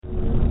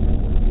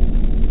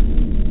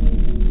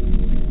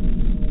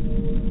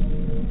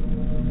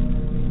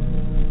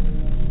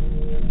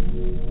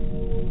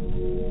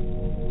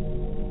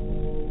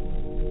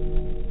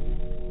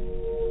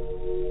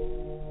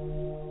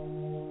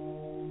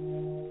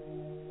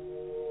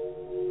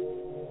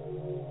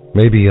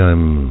Maybe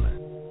I'm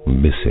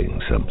missing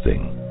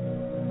something.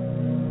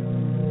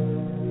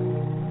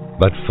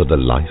 But for the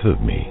life of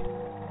me,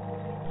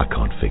 I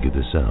can't figure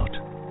this out.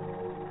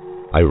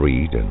 I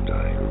read and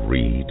I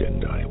read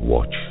and I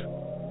watch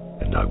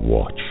and I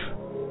watch.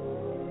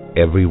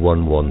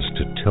 Everyone wants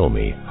to tell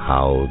me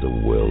how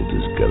the world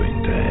is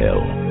going to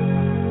hell.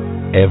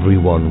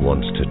 Everyone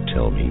wants to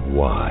tell me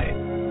why.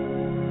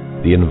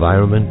 The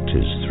environment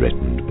is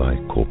threatened by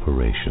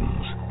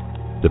corporations.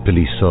 The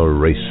police are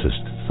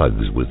racist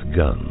thugs with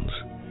guns.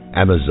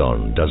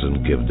 Amazon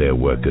doesn't give their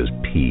workers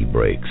pee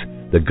breaks.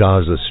 The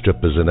Gaza Strip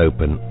is an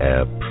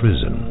open-air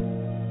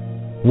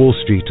prison. Wall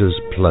Street is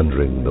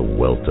plundering the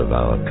wealth of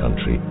our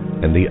country,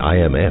 and the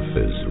IMF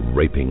is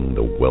raping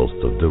the wealth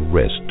of the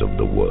rest of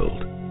the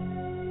world.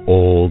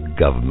 All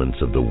governments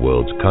of the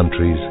world's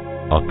countries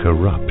are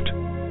corrupt.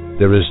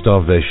 There is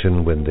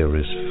starvation when there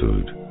is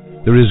food.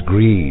 There is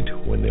greed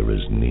when there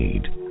is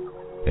need.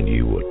 And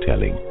you were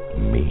telling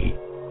me.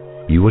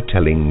 You were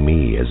telling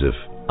me as if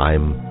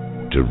I'm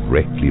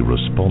directly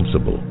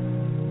responsible.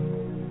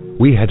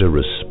 We had a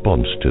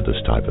response to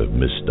this type of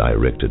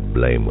misdirected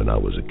blame when I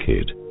was a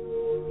kid.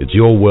 It's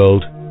your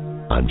world,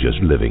 I'm just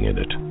living in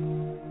it.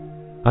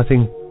 I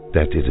think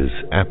that it is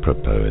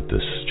apropos at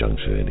this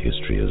juncture in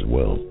history as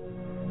well.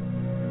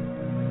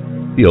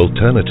 The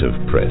alternative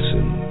press,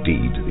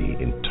 indeed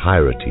the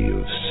entirety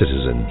of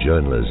citizen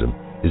journalism,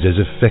 is as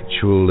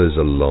effectual as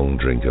a long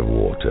drink of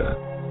water.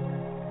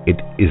 It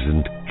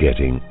isn't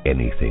getting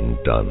anything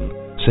done,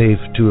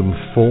 save to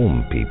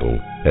inform people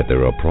that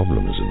there are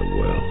problems in the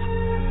world,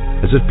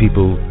 as if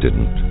people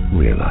didn't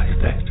realize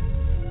that.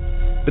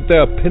 But they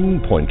are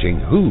pinpointing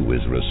who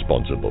is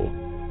responsible,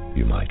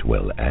 you might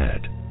well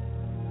add.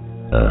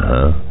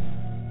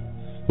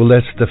 Well,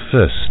 that's the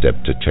first step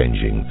to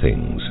changing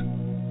things.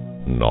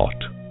 Not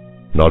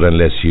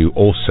unless you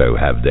also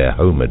have their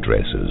home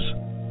addresses.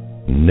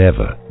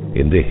 Never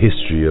in the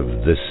history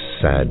of this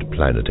sad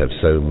planet have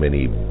so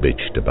many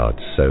bitched about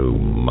so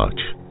much,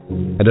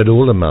 and it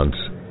all amounts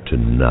to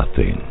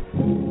nothing.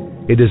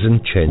 It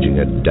isn't changing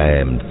a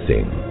damn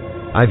thing.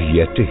 I've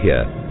yet to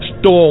hear,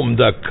 "Storm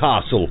the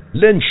castle,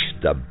 lynch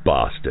the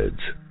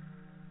bastards."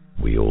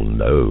 We all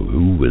know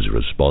who is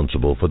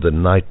responsible for the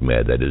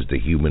nightmare that is the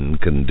human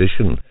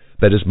condition,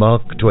 that as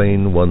Mark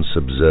Twain once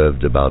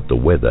observed about the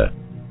weather,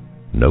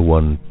 no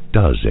one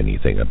does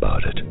anything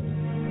about it.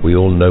 We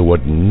all know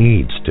what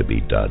needs to be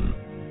done,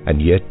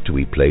 and yet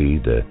we play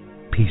the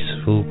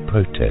peaceful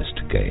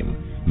protest game,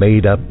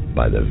 made up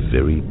by the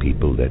very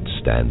people that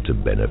stand to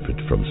benefit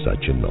from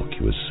such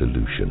innocuous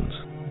solutions.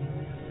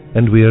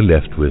 And we are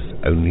left with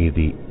only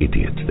the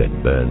idiots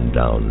that burn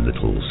down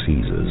Little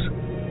Caesars.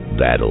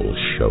 That'll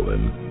show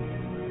him.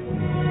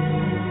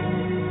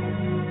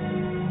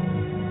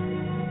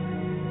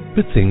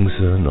 But things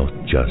are not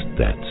just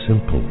that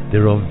simple.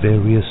 There are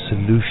various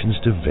solutions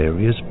to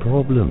various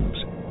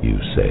problems, you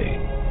say.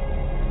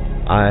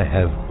 I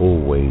have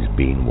always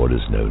been what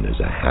is known as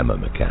a hammer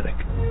mechanic.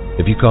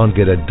 If you can't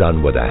get it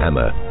done with a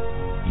hammer,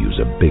 use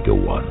a bigger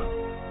one.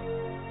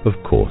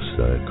 Of course,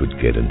 I could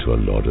get into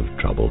a lot of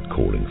trouble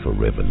calling for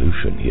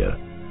revolution here.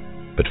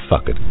 But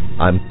fuck it,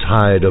 I'm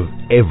tired of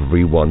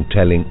everyone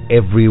telling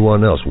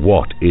everyone else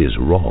what is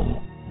wrong.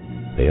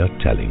 They are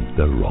telling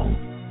the wrong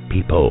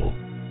people.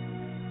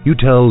 You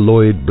tell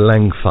Lloyd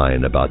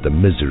Blankfein about the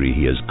misery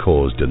he has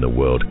caused in the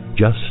world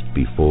just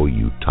before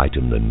you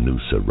tighten the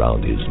noose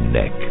around his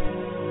neck.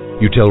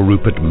 You tell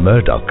Rupert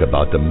Murdoch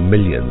about the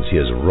millions he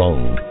has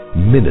wronged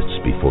minutes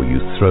before you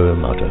throw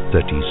him out a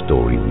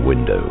 30-story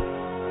window.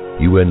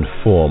 You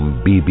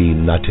inform Bibi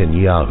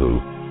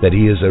Netanyahu that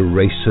he is a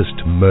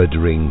racist,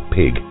 murdering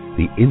pig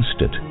the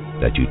instant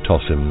that you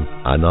toss him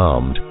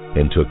unarmed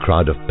into a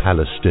crowd of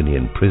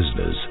Palestinian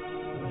prisoners.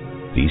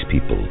 These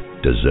people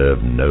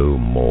deserve no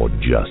more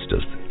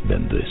justice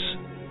than this.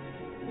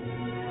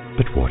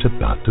 But what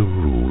about the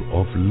rule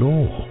of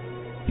law?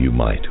 You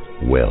might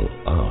well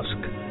ask.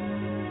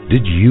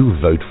 Did you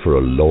vote for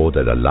a law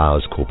that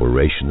allows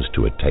corporations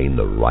to attain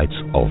the rights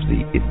of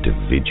the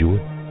individual?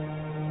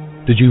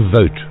 Did you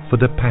vote for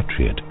the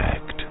Patriot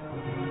Act?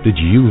 Did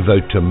you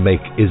vote to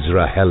make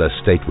Israel a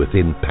state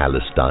within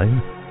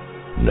Palestine?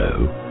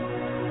 No.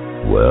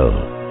 Well,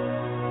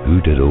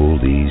 who did all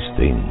these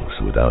things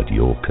without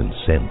your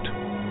consent?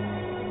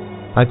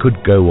 I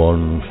could go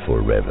on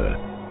forever,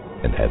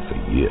 and have for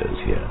years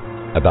here,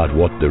 about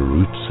what the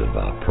roots of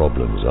our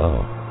problems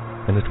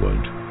are, and it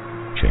won't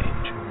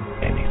change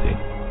anything.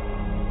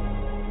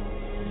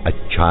 A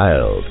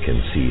child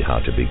can see how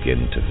to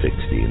begin to fix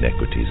the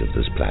inequities of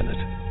this planet.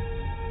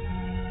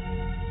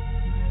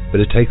 But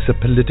it takes a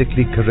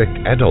politically correct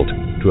adult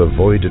to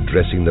avoid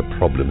addressing the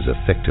problems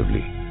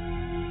effectively.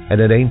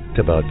 And it ain't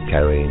about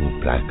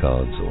carrying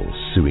placards or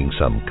suing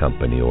some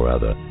company or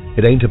other.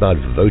 It ain't about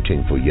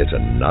voting for yet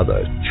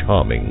another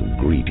charming,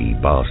 greedy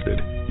bastard.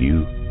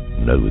 You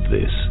know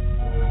this.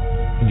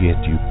 And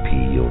yet you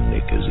pee your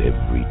knickers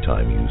every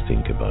time you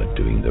think about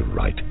doing the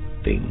right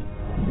thing.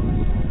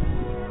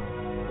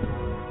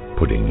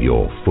 Putting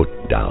your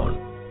foot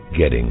down,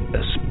 getting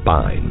a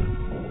spine.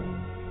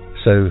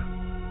 So,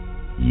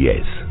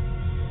 Yes,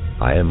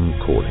 I am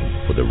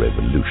calling for the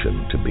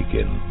revolution to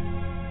begin.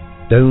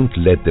 Don't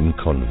let them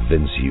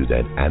convince you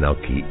that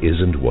anarchy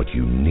isn't what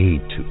you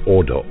need to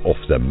order off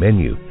the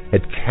menu.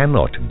 It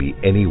cannot be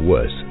any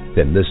worse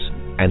than this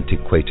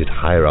antiquated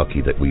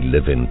hierarchy that we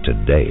live in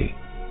today.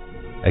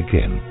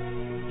 Again,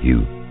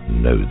 you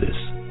know this,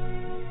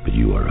 but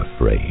you are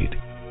afraid.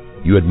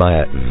 You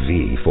admire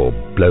V for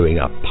blowing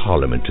up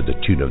Parliament to the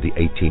tune of the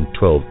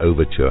 1812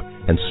 Overture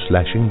and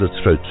slashing the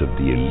throats of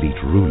the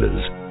elite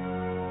rulers.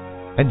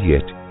 And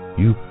yet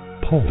you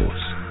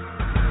pause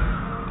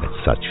at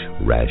such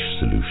rash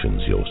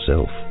solutions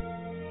yourself.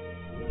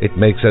 It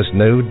makes us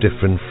no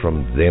different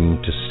from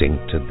them to sink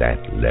to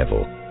that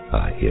level,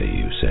 I hear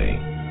you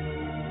saying.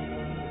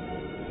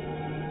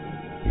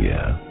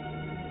 Yeah.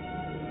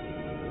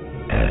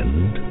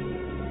 And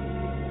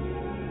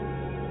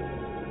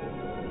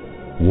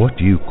what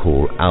you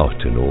call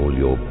out in all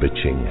your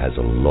bitching has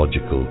a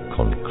logical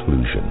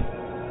conclusion.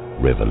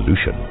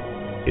 Revolution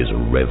is a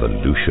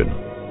revolution.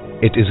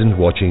 It isn't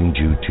watching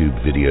YouTube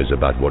videos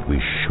about what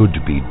we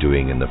should be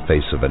doing in the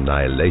face of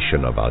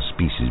annihilation of our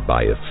species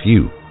by a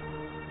few.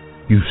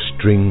 You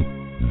string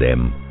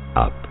them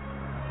up.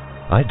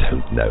 I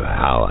don't know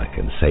how I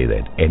can say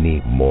that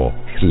any more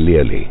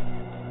clearly.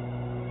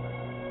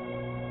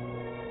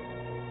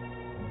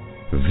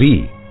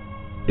 V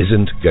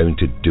isn't going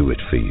to do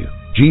it for you.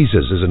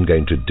 Jesus isn't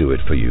going to do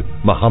it for you.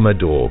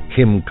 Muhammad or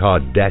Kim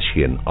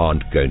Kardashian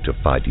aren't going to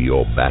fight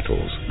your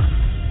battles.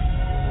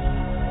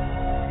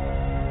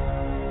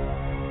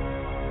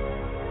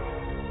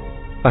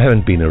 I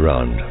haven't been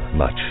around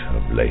much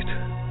of late.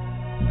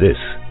 This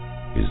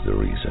is the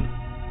reason.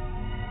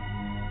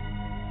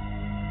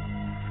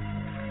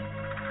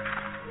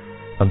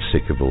 I'm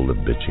sick of all the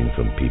bitching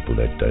from people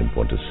that don't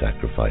want to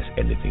sacrifice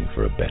anything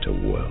for a better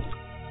world.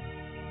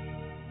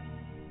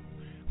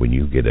 When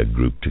you get a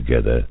group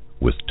together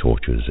with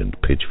torches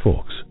and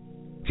pitchforks,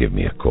 give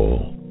me a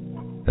call.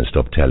 And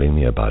stop telling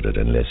me about it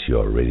unless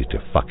you're ready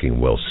to fucking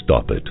well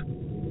stop it.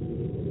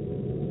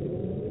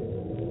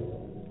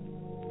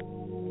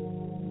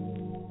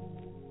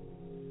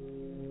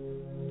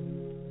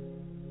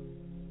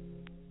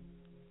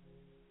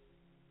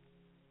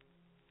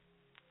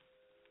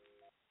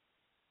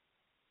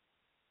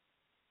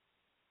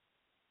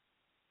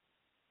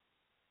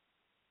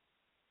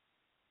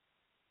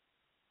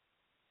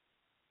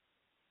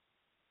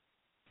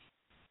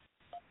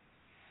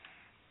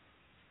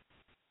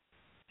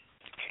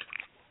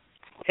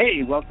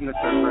 Hey, welcome to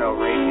Third Rail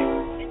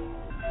Radio.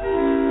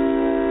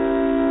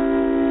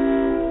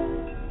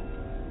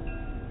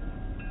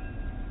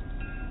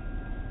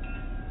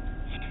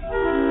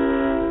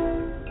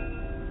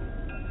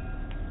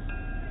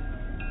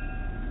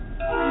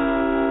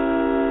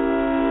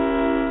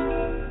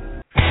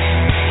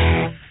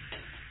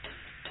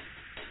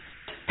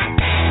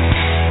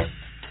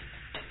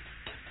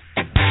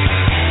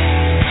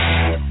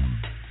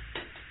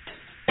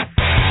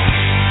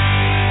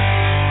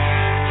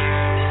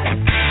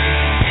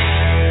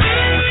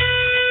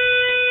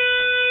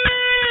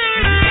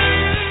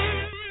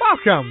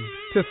 Welcome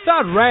to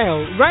Third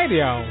Rail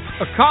Radio.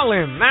 Call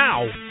in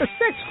now,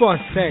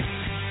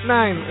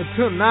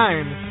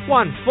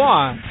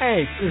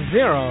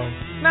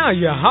 646-929-1480. Now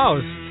your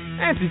host,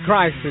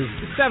 Anticrisis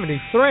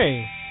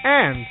 73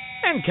 and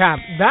Encap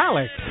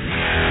Dalek.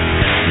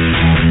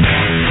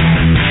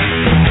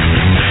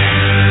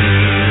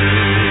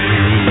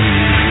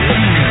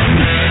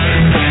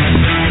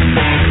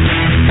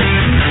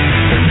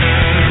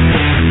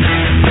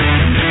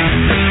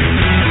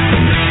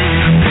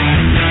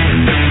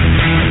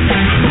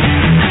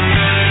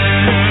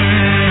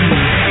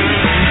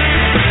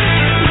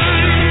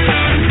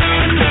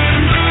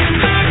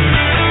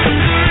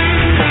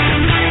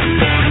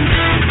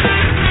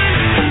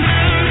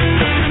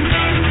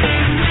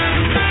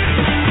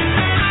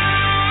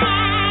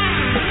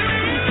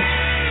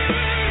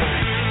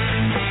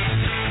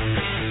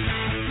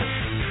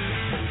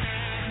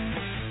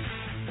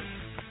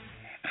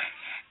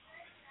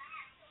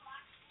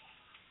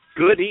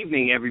 Good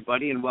evening,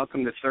 everybody, and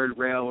welcome to Third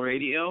Rail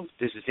Radio.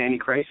 This is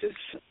Anticrisis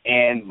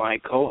and my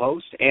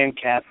co-host,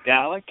 Ancap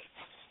Dalek,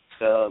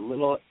 the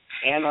little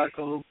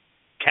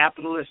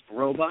anarcho-capitalist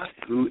robot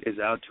who is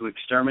out to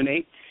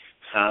exterminate.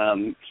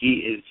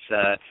 He is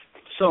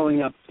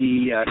sewing up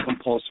the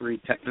compulsory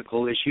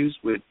technical issues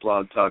with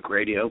Blog Talk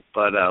Radio,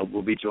 but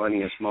will be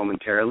joining us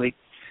momentarily.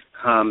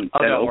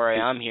 Don't worry,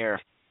 I'm here.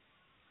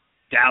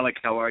 Dalek,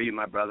 how are you,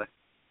 my brother?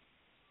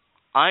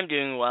 I'm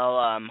doing well.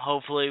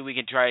 Hopefully we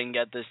can try and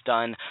get this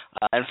done.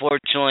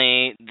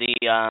 Unfortunately,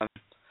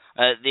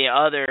 the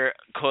other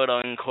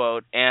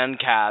quote-unquote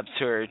ANCAPs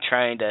who are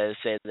trying to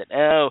say that,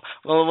 oh,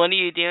 well, what are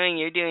you doing?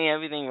 You're doing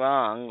everything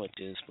wrong, which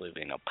is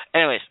believing no.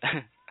 Anyways.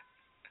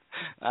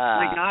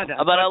 My God,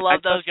 but I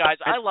love those guys.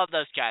 I love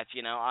those cats,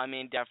 you know. I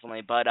mean,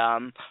 definitely. But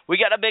we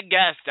got a big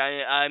guest.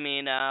 I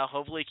mean,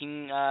 hopefully he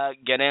can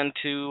get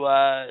into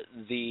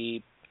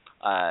the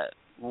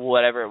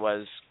whatever it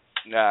was,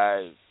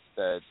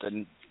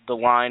 the the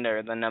line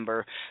or the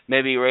number,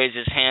 maybe raise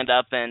his hand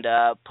up and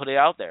put it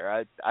out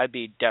there. I'd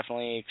be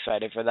definitely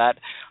excited for that.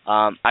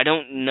 I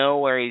don't know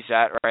where he's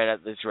at right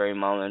at this very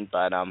moment,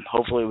 but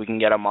hopefully we can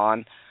get him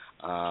on.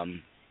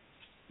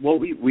 Well,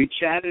 we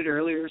chatted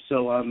earlier,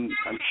 so I'm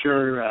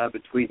sure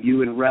between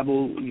you and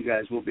Rebel, you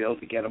guys will be able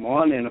to get him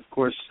on. And, of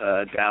course,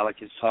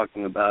 Dalek is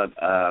talking about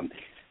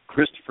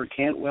Christopher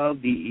Cantwell,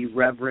 the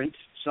irreverent,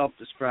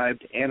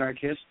 self-described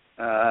anarchist,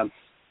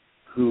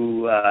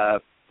 who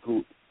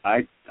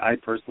I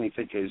personally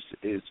think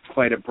is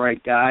quite a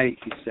bright guy.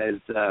 He says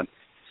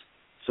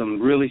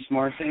some really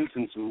smart things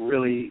and some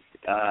really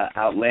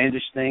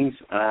outlandish things.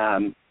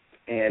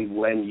 And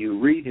when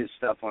you read his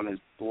stuff on his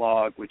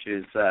blog, which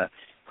is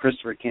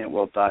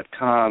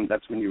ChristopherCantwell.com,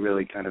 that's when you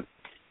really kind of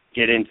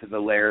get into the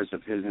layers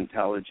of his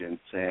intelligence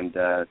and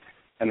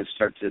kind of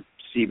start to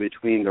see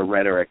between the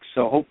rhetoric.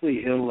 So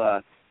hopefully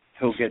he'll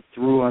get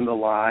through on the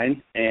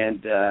line.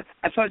 And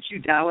I thought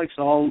you Daleks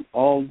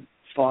all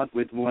thought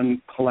with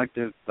one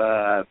collective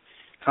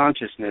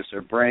consciousness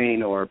or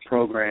brain or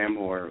program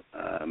or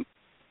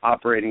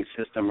operating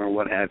system or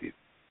what have you.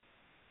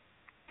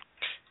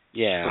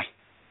 Yeah.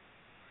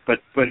 But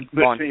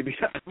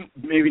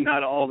maybe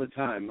not all the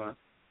time, huh?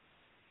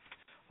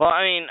 Well,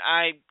 I mean,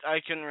 I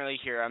couldn't really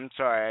hear. I'm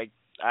sorry.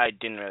 I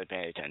didn't really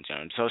pay attention.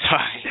 I'm so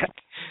sorry.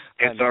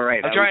 It's all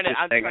right. I'm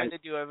trying to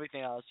do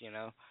everything else, you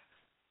know.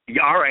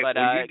 Yeah, all right. But,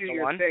 well, you do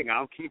your thing.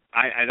 I'll keep.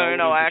 I don't.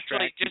 No.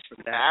 Actually, just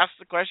ask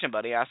the question,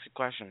 buddy. Ask the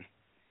question.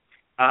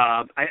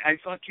 I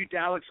thought you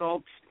Daleks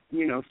all,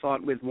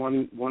 thought with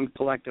one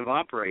collective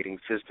operating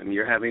system.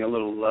 You're having a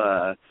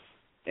little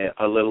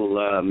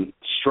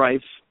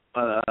strife,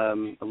 a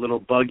little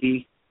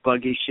buggy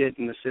shit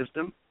in the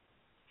system.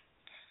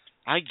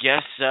 I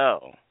guess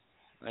so.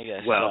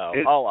 Well,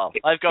 so.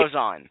 Life goes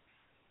on.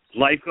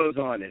 Life goes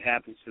on. It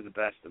happens to the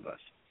best of us.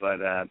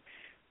 But I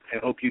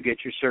hope you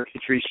get your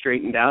circuitry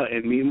straightened out.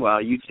 And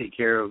meanwhile, you take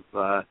care of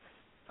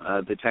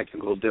the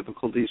technical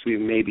difficulties we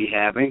may be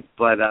having.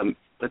 But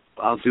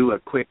I'll do a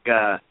quick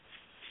chat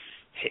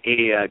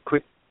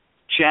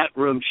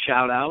room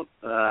shout out.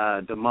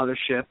 The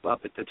mothership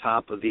up at the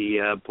top of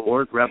the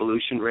board,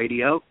 Revolution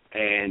Radio,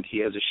 and he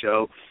has a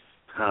show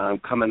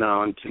coming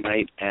on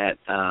tonight at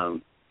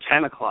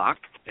 10 o'clock,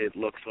 it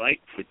looks like,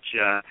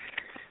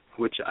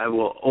 which I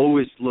will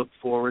always look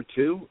forward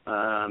to.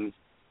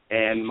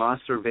 And Ma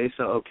Cerveza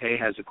OK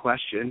has a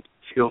question.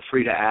 Feel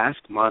free to ask.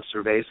 Ma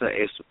Cerveza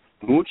es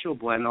mucho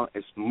bueno,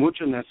 es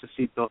mucho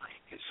necesito,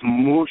 es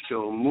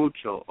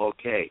mucho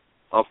OK.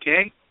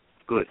 OK?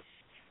 Good.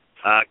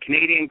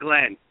 Canadian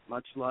Glenn.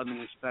 Much love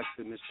and respect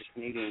to Mr.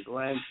 Canadian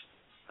Glenn.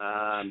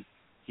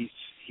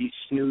 He's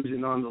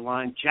snoozing on the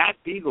line. Jack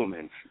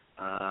Beagleman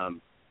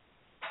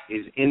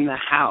is in the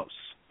house.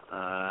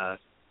 A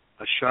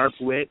sharp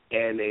wit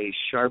and a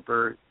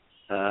sharper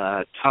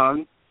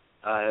tongue.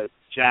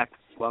 Jack,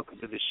 welcome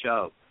to the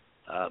show.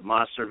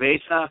 Ma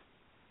Cerveza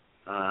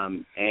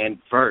and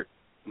Vert,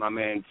 my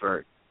man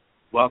Vert.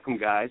 Welcome,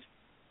 guys.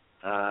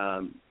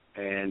 And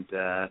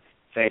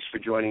thanks for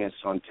joining us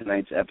on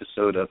tonight's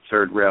episode of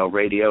Third Rail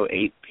Radio,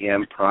 8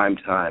 p.m. prime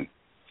time.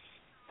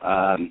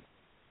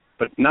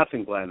 But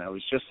nothing, Glenn. I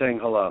was just saying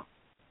hello.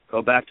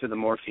 Go back to the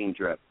morphine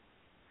drip.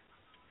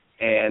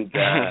 And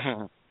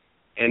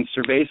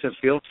Cerveza,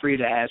 feel free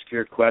to ask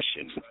your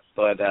question.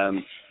 But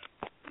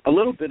a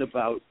little bit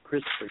about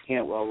Christopher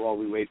Cantwell while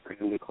we wait for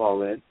him to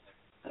call in.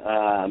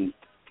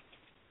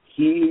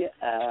 He's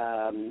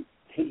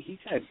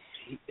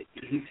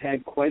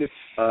had quite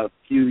a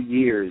few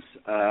years.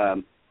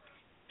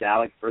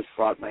 Dalek first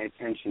brought my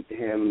attention to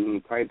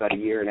him probably about a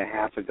year and a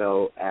half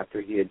ago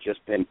after he had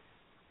just been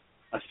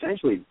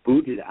essentially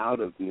booted out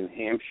of New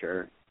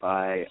Hampshire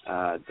by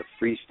the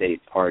Free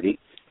State Party.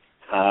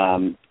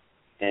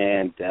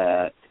 And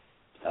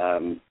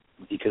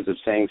because of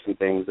saying some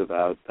things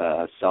about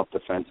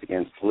self-defense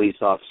against police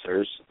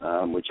officers,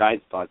 which I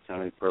thought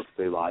sounded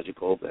perfectly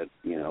logical, that,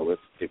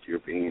 if you're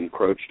being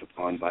encroached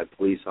upon by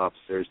police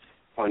officers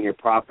on your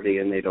property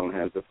and they don't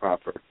have the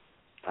proper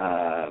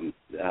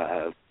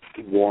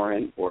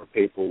warrant or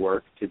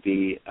paperwork to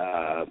be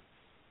up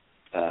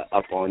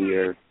on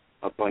your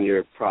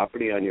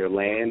property, on your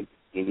land,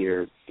 in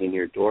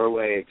your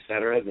doorway,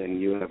 etc., then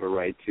you have a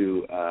right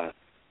to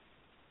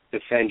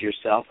defend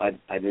yourself. I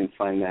didn't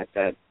find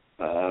that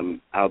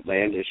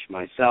outlandish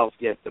myself,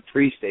 yet the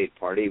Free State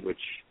Party, which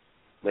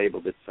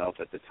labeled itself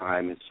at the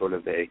time as sort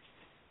of a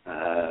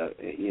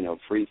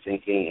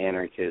free-thinking,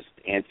 anarchist,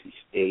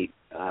 anti-state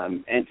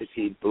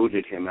entity,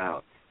 booted him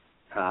out,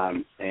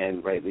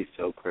 and rightly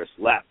so. Chris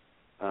left,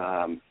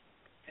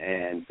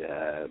 and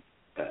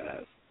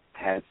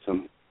had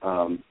some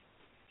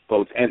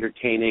both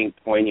entertaining,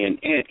 poignant,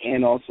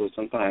 and also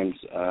sometimes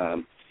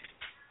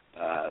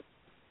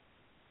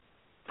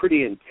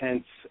pretty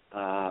intense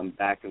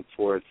back and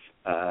forth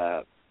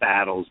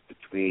battles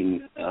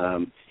between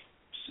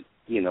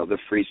the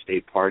Free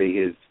State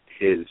Party,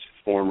 his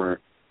former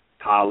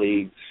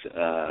colleagues,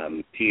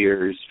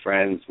 peers,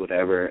 friends,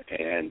 whatever,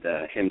 and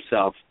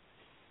himself.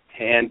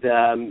 And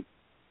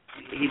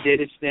he did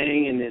his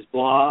thing in his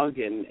blog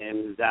and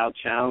was out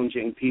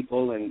challenging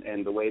people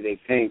and the way they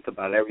think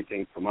about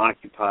everything from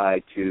Occupy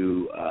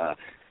to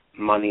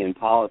money and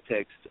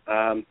politics,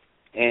 and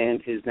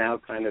is now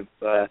kind of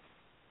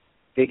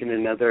taken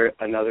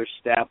another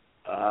step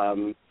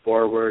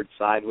forward,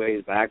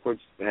 sideways,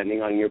 backwards,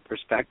 depending on your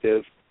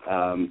perspective,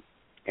 and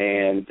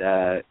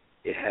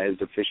it has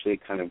officially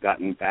kind of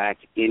gotten back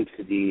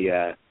into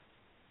the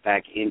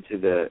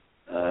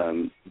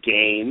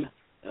game,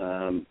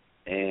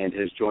 and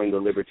has joined the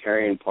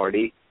Libertarian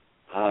Party,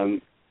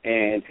 and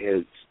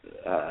has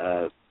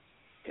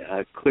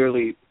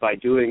clearly, by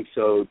doing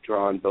so,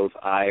 drawn both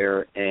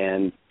ire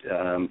and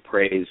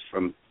praise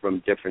from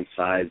different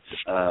sides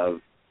of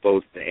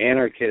both the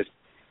anarchist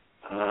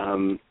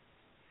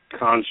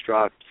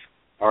construct,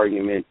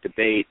 argument,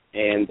 debate,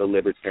 and the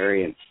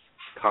libertarian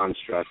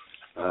construct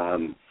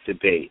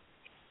debate.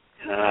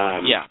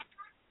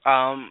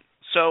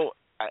 So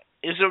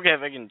is it okay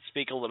if I can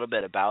speak a little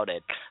bit about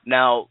it?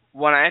 Now,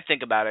 when I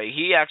think about it,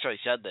 he actually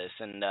said this,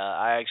 and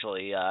I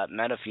actually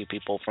met a few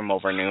people from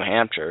over New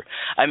Hampshire.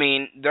 I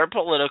mean, their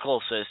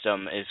political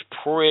system is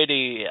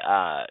pretty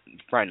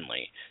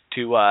friendly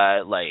to,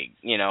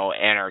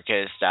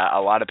 anarchists.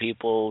 A lot of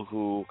people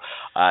who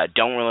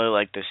don't really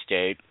like the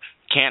state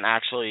can't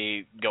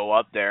actually go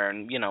up there,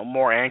 and,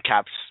 more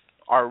ANCAPs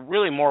are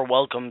really more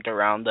welcomed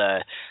around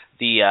the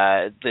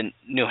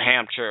New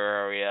Hampshire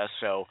area,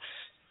 so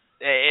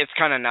it's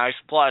kind of nice.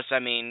 Plus, I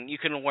mean, you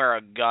can wear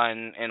a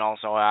gun and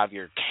also have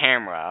your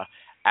camera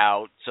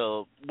out,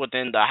 so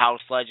within the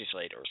House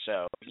legislature.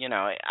 So,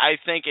 I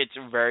think it's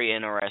very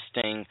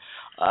interesting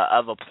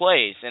of a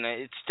place, and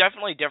it's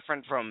definitely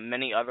different from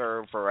many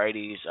other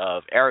varieties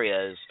of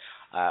areas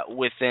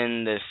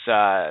within this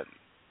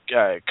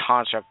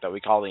construct that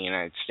we call the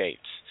United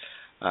States.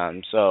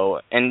 And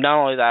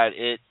not only that,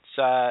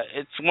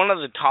 it's one of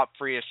the top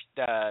freest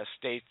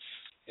states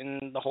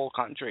in the whole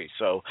country,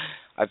 so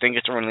I think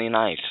it's really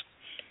nice.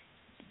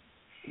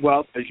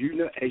 Well, as you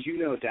know,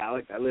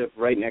 Dalek, I live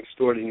right next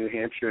door to New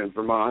Hampshire and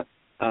Vermont,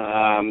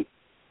 and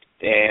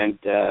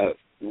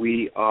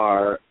we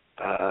are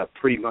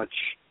pretty much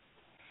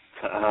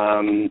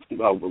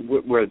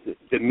we're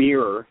the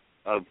mirror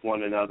of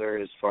one another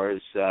as far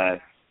as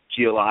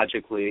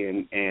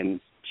geologically and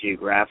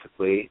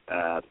geographically.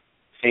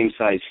 Same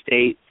size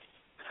state.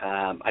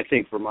 I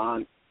think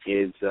Vermont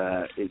is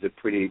a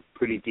pretty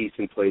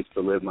decent place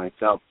to live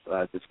myself.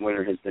 This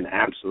winter has been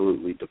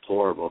absolutely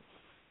deplorable.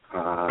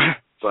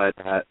 But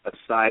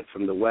aside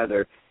from the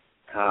weather,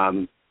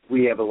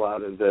 we have a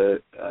lot of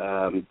the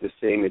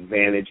same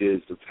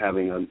advantages of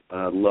having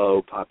a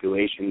low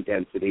population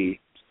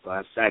density,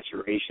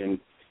 saturation.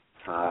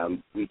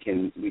 We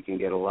can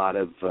get a lot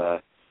of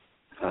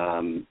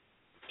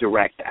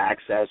direct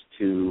access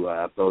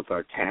to both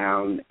our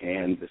town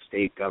and the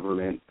state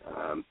government.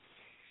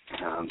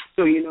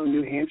 So,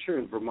 New Hampshire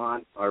and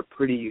Vermont are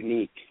pretty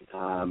unique.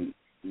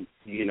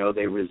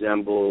 They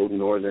resemble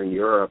Northern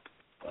Europe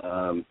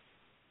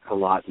a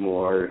lot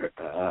more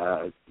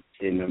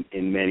in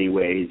many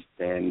ways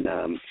than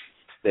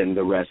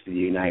the rest of the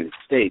United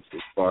States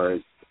as far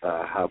as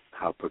how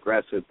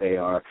progressive they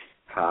are,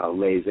 how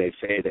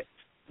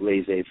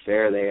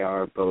laissez-faire they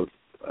are, both,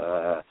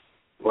 or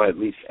at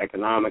least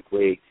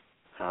economically.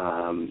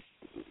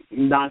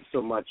 Not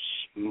so much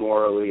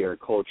morally or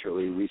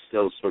culturally. We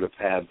still sort of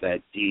have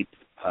that deep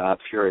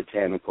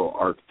puritanical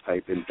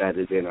archetype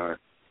embedded in our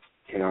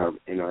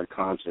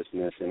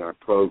consciousness, in our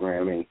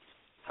programming.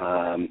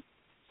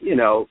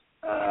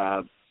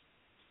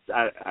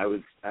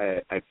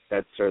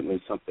 That's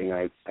certainly something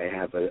I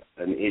have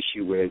an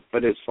issue with.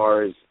 But as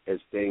far as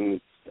things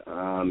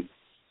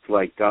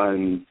like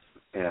guns,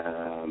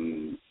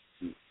 and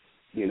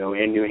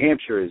New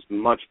Hampshire is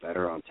much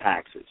better on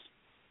taxes.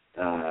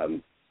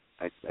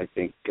 I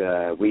think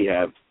we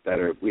have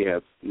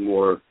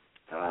more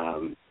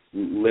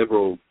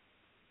liberal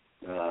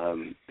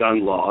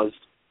gun laws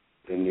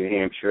in New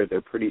Hampshire.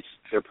 They're pretty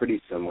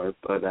similar,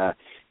 but as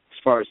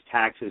far as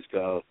taxes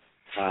go,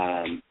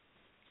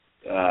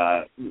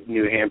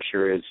 New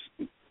Hampshire is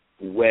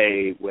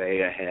way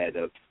ahead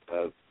of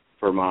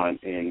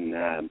Vermont in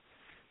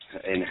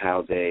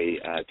how they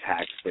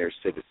tax their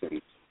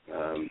citizens.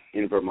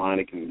 In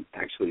Vermont, it can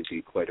actually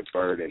be quite a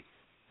burden.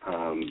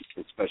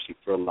 Especially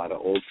for a lot of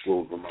old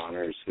school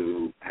Vermonters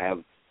who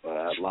have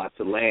lots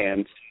of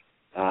land,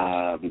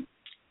 and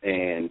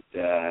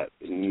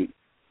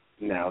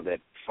now that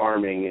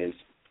farming is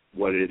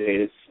what it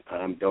is,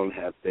 don't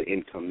have the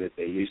income that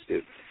they used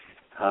to.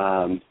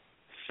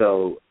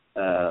 So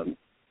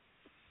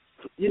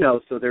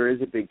there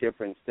is a big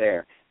difference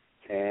there.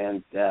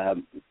 And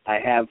I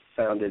have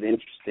found it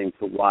interesting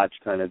to watch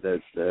kind of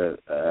the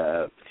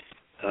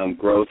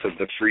growth of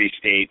the Free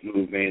State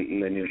movement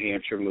and the New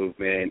Hampshire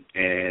movement,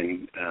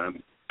 and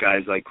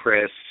guys like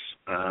Chris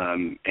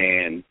and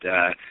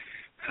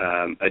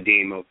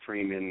Ademo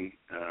Freeman,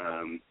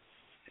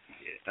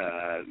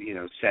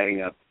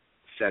 setting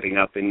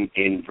up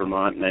in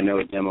Vermont. And I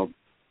know Ademo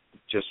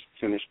just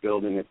finished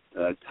building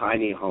a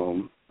tiny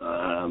home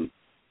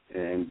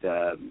and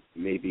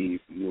maybe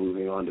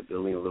moving on to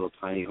building a little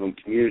tiny home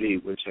community,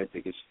 which I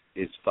think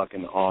is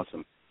fucking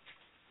awesome.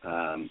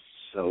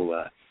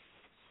 So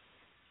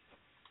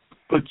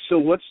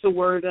what's the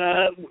word,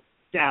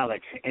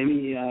 Dalek?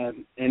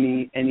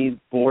 Any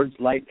boards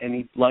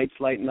any lights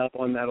lighting up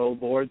on that old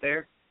board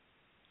there?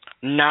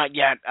 Not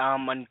yet.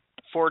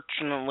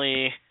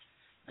 Unfortunately,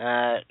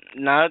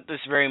 not at this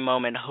very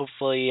moment.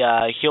 Hopefully,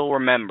 he'll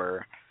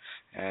remember,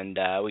 and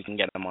we can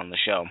get him on the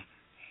show.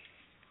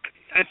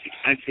 I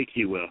think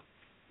he will.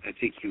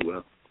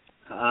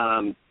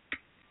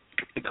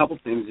 A couple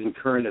things in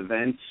current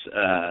events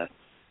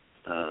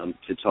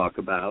to talk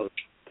about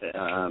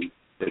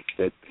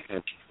that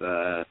have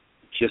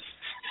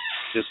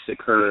just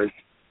occurred.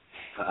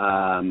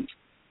 I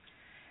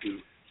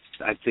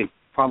think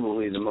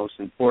probably the most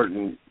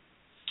important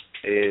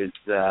is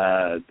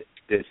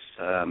this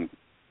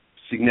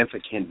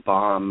significant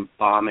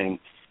bombing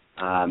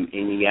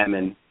in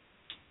Yemen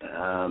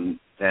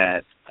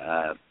that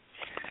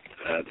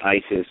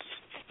ISIS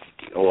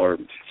or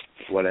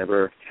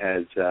whatever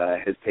has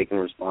taken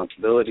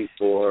responsibility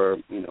for.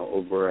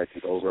 Over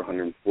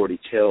 140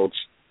 killed,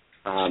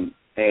 and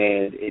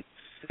its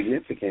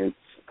significance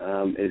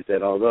is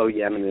that although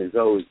Yemen has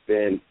always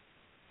been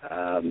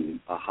a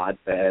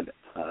hotbed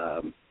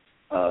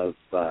of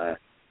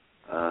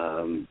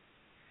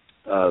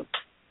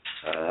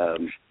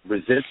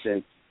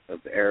resistance, of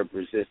Arab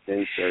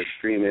resistance or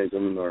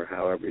extremism, or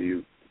however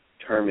you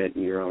term it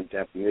in your own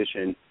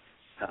definition,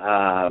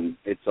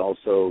 it's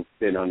also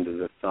been under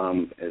the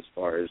thumb as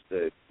far as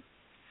the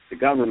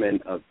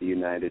government of the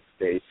United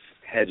States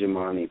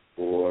hegemony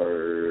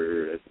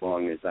for as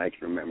long as I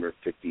can remember,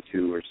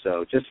 52 or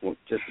so, just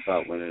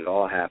about when it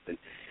all happened.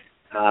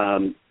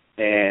 And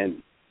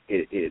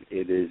it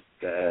is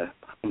the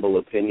humble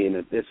opinion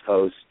of this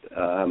host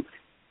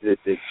that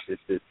this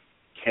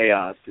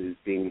chaos is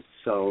being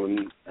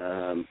sown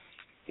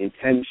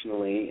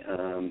intentionally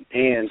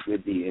and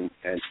with the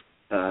intent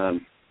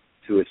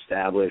to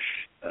establish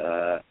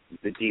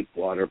the deep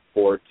water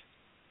port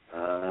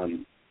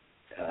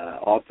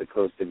off the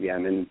coast of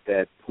Yemen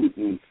that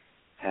Putin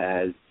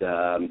has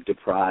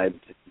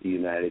deprived the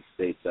United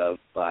States of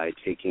by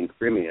taking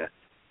Crimea.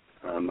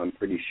 I'm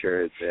pretty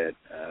sure that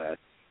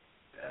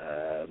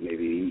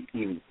maybe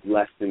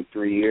less than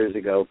 4 years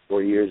ago,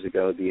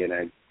 the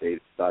United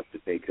States thought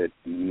that they could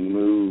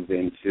move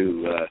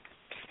into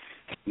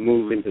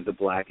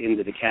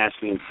the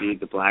Caspian Sea,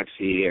 the Black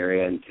Sea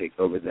area, and take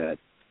over the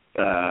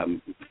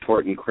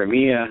port in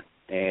Crimea,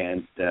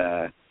 and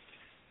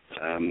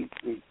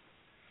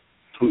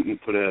Putin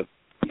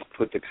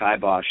put the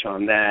kibosh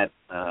on that.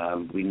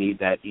 We need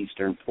that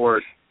eastern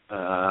port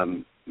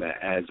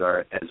as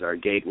our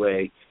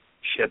gateway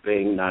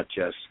shipping, not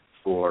just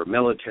for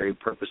military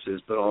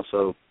purposes, but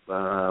also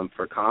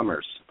for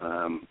commerce.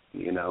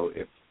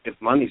 If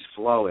money's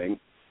flowing,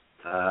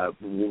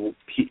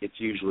 it's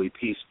usually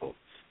peaceful.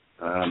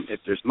 If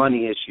there's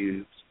money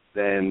issues,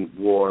 then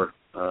war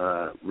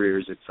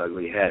rears its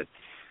ugly head.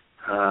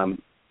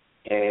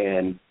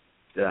 And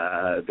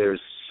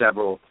there's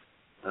several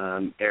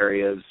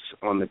areas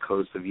on the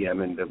coast of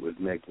Yemen that would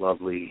make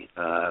lovely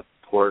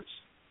ports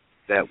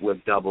that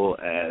would double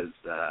as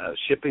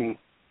shipping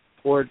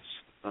ports,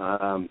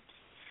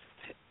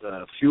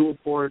 fuel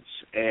ports,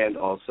 and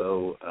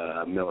also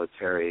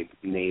military,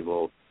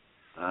 naval,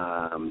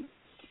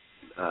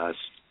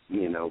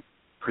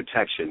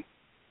 protection.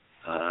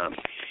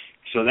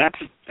 So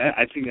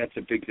I think that's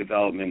a big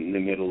development in the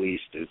Middle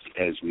East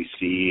as we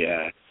see,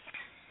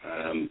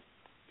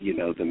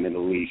 the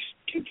Middle East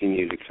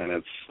continue to kind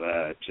of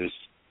just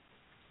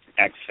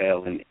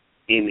exhale and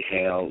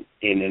inhale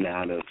in and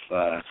out of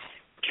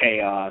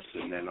chaos,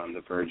 and then on the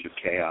verge of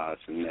chaos,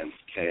 and then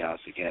chaos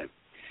again.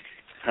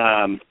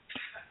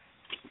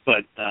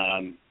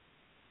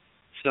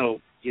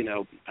 So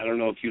I don't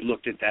know if you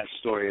looked at that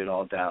story at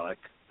all, Dalek.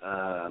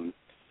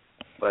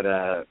 But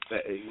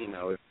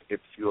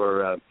if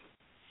you're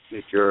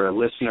a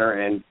listener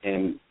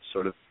and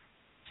sort of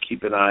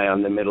keep an eye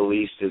on the Middle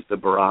East as the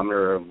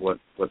barometer of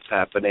what's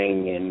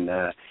happening in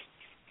the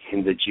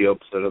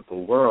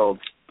geopolitical world,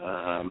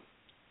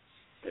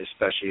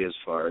 especially as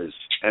far as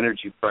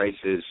energy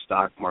prices,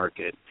 stock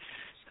market,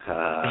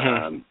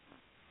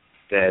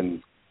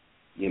 then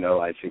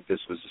I think this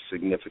was a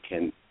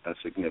significant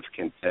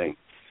thing.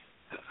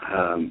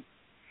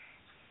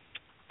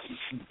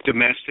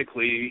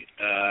 Domestically,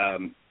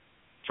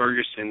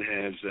 Ferguson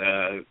has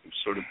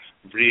sort of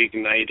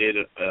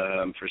reignited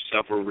for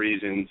several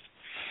reasons.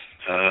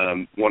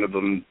 One of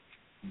them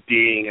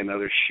being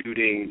another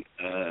shooting.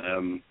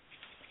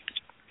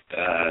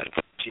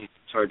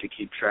 It's hard to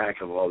keep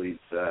track of all these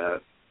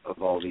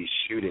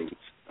shootings.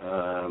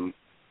 Go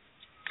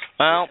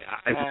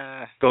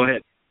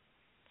ahead.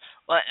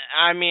 Well,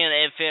 I mean,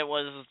 if it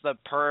was the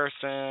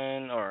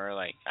person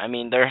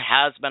there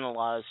has been a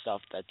lot of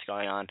stuff that's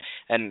going on.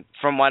 And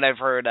from what I've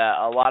heard,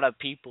 a lot of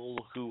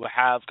people who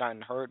have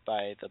gotten hurt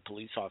by the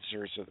police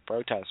officers or the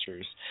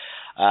protesters,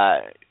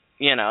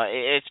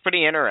 it's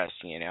pretty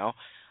interesting,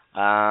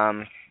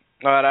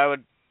 But I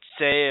would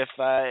say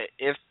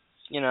if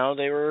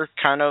they were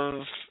kind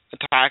of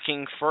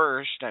attacking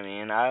first, I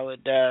mean, I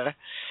would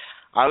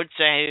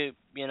say,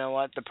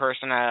 the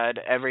person had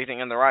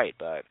everything in the right,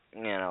 but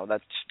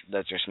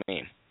that's just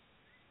me.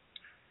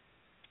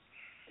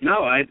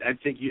 No, I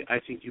think you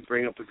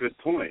bring up a good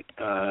point.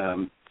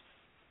 And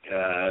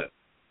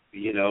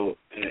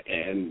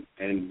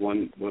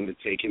one to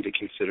take into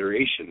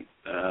consideration.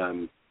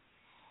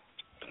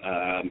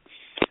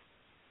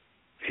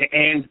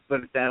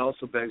 But that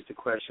also begs the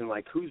question,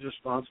 like, who's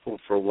responsible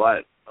for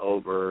what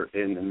over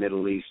in the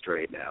Middle East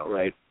right now,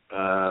 right?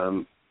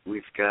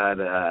 We've got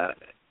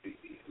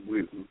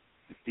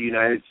the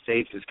United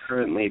States is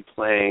currently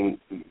playing,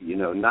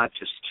 not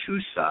just two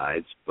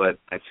sides, but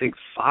I think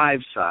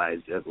 5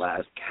 sides at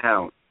last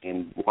count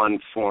in one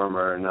form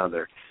or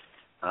another.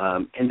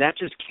 And that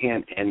just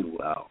can't end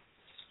well.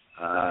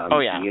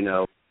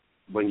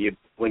 When you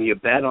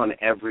bet on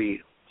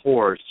every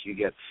horse, you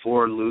get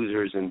 4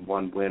 losers and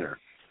 1 winner.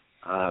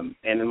 And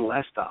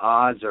unless the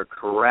odds are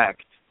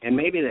correct, and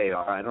maybe they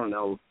are, I don't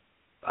know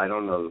I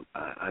don't know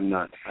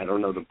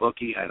the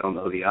bookie, I don't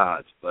know the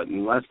odds, but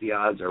unless the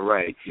odds are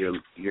right,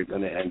 you're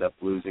going to end up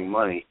losing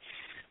money.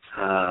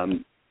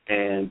 And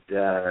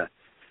that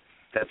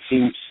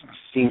seems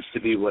to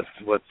be what's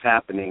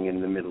happening in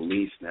the Middle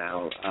East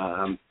now.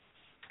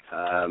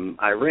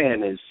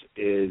 Iran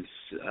is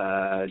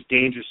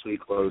dangerously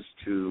close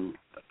to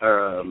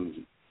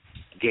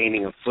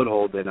gaining a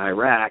foothold in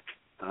Iraq,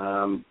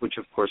 which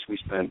of course we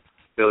spent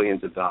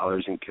billions of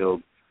dollars and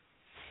killed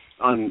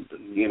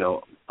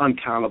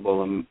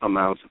uncountable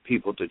amounts of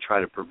people to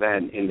try to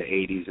prevent in the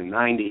 80s and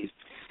 90s.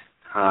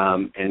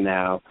 And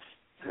now,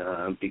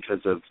 because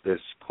of this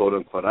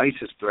quote-unquote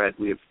ISIS threat,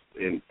 we have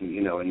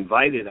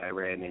invited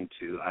Iran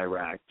into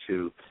Iraq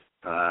to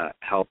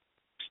help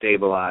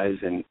stabilize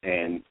and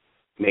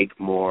make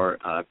more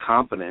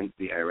competent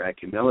the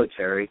Iraqi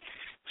military.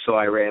 So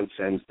Iran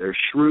sends their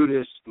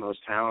shrewdest,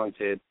 most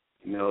talented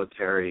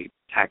military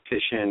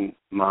tactician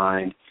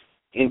mind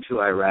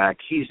into Iraq.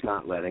 He's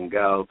not letting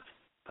go.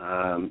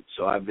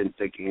 So I've been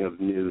thinking of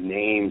new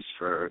names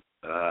for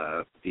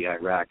the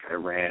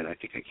Iraq-Iran. I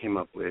think I came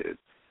up with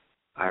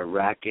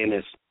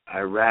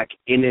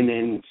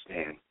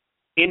Iraq-Inanistan.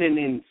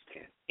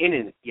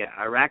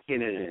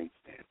 Iraq-Inanistan.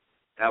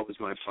 That was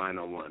my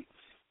final one.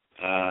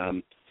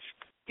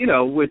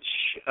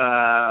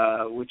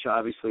 Which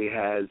obviously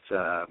has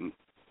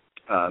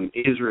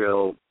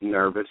Israel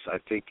nervous. I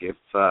think if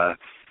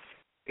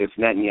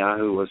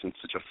Netanyahu wasn't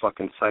such a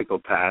fucking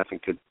psychopath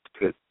and could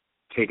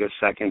take a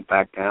second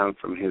back down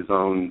from his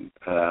own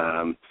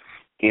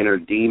inner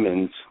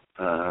demons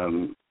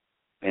and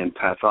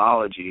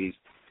pathologies,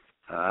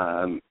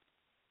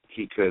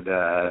 he could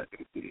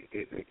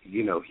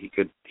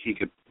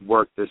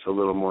work this a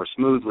little more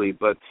smoothly.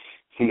 But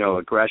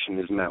aggression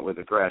is met with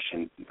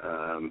aggression,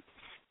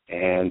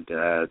 and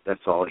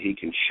that's all he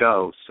can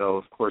show. So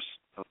of course,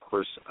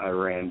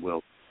 Iran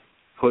will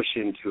push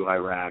into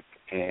Iraq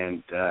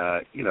and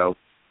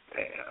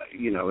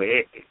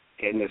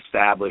and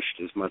establish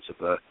as much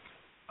of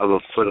a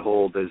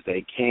foothold as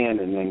they can,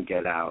 and then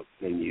get out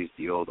and use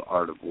the old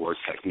art of war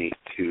technique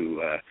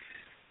to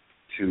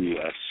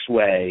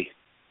sway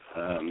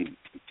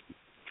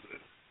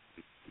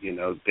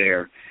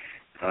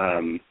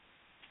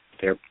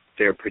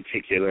their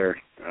particular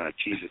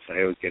Jesus.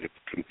 I always get it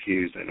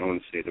confused. I don't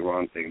want to say the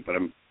wrong thing, but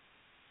I'm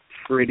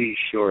pretty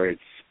sure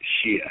it's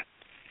Shia.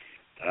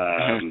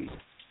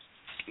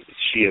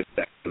 Shia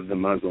sect of the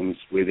Muslims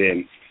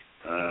within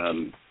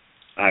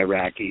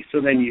Iraqi. So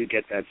then you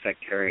get that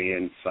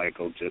sectarian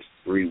cycle just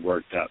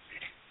reworked up.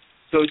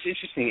 So it's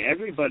interesting.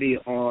 Everybody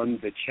on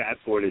the chat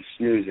board is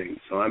snoozing.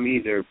 So I'm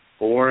either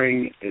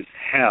boring as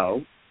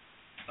hell.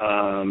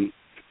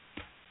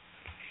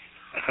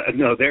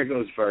 No, there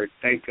goes Vert.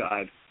 Thank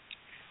God.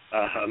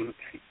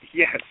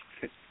 Yes.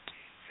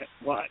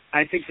 Well,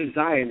 I think the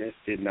Zionists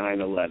did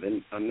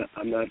 9/11.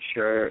 I'm not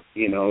sure,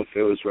 if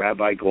it was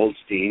Rabbi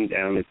Goldstein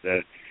down at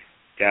the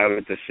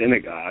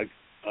synagogue.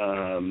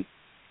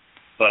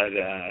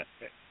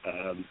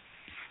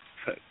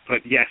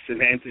 But yes,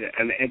 an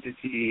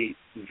entity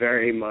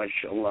very much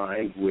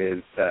aligned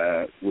with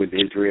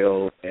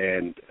Israel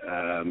and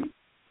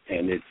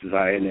its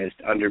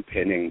Zionist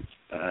underpinnings.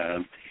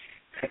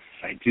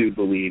 I do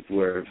believe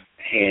we're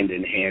hand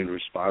in hand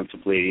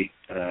responsibly,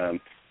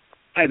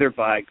 either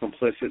by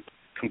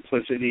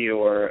complicity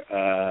or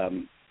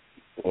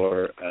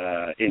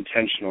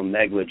intentional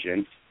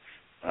negligence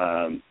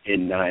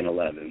in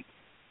 9/11.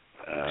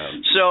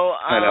 Go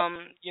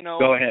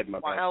ahead, my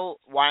brother.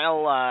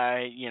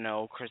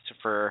 While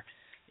Christopher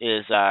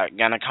is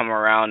gonna come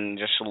around in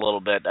just a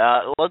little bit,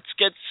 let's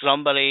get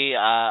somebody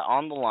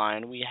on the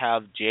line. We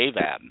have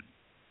JVAB.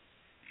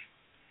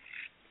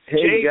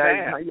 Hey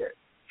guys,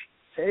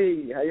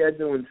 how y'all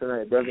doing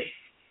tonight, brother?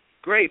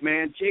 Great,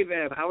 man.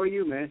 JVAB, how are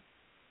you, man?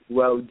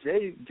 Well,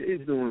 Jay's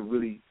doing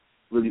really,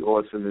 really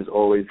awesome as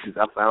always, because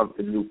I found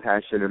a new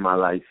passion in my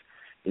life,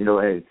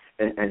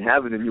 and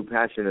having a new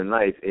passion in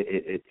life,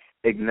 it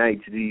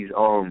ignites these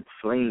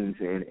flames,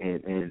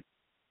 and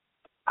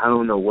I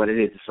don't know what it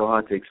is. It's so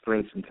hard to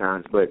explain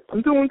sometimes, but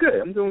I'm doing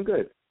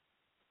good.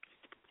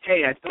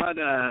 Hey, I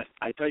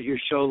thought your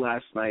show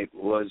last night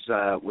was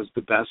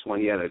the best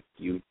one yet.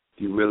 You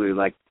really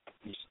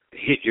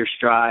hit your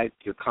stride.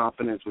 Your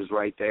confidence was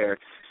right there.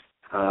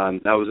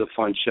 That was a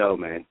fun show,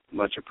 man.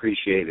 Much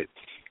appreciated.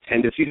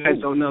 And if you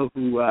guys don't know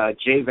who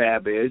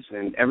JVAB is,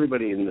 and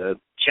everybody in the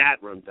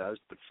chat room does,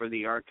 but for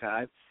the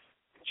archive,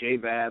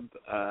 JVAB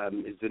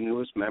is the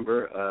newest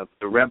member of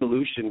the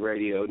Revolution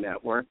Radio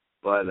Network,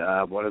 but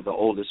one of the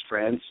oldest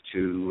friends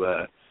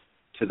to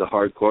the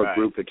hardcore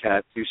group of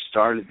cats who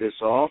started this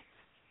all.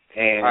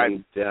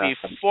 And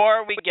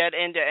before we get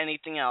into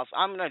anything else,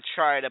 I'm going to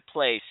try to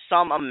play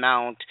some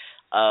amount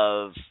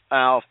of,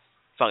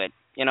 fuck it.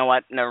 You know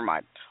what? Never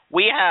mind.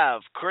 We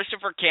have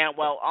Christopher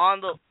Cantwell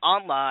on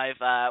live.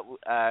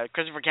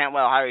 Christopher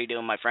Cantwell, how are you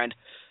doing, my friend?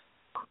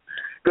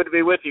 Good to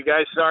be with you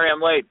guys. Sorry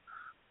I'm late.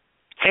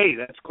 Hey,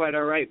 that's quite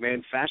all right,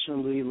 man.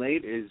 Fashionably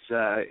late is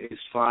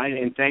fine,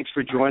 and thanks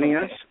for joining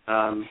us.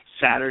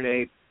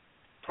 Saturday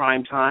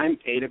prime time,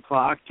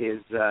 8:00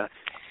 is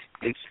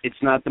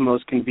it's not the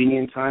most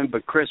convenient time,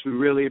 but Chris, we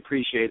really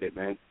appreciate it,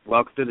 man.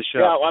 Welcome to the show.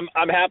 Yeah,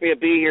 I'm happy to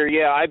be here.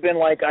 Yeah, I've been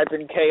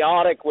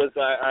chaotic with.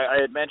 I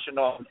had mentioned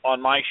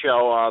on my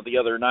show the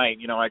other night.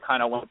 You know, I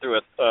kind of went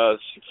through a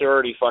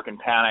security fucking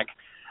panic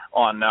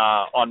on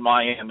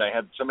my end. I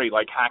had somebody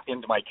hacked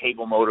into my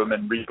cable modem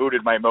and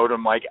rebooted my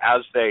modem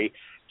as they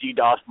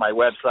DDoSed my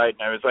website,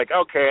 and I was like,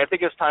 okay, I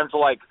think it's time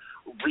to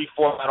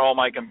reformat all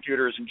my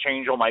computers and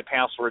change all my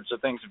passwords. So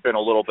things have been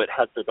a little bit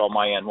hectic on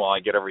my end while I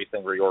get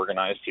everything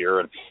reorganized here.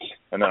 And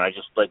then I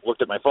just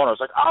looked at my phone. I was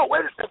like, oh,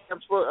 wait a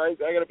second, I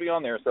got to be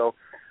on there. So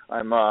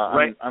I'm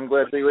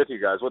glad to be with you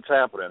guys. What's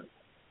happening?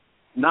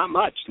 Not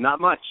much.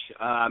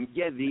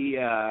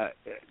 The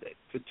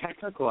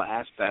technical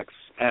aspects.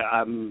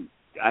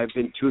 I've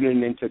been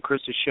tuning into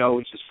Chris's show,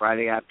 which is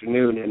Friday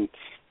afternoon, and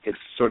it's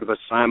sort of a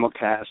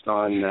simulcast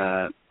on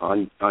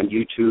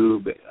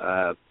YouTube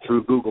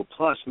through Google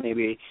Plus,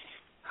 maybe,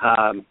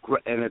 and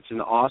it's an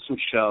awesome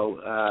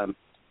show.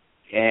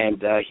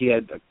 And he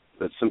had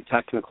some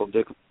technical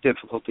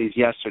difficulties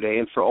yesterday,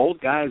 and for old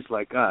guys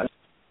like us,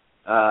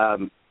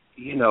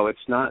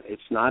 it's not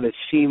as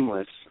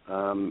seamless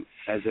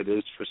as it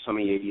is for some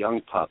of you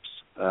young pups.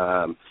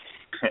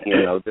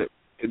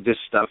 This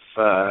stuff.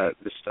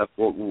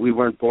 Well, we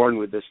weren't born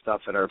with this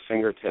stuff at our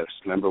fingertips.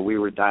 Remember, we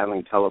were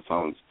dialing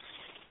telephones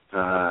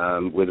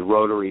with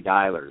rotary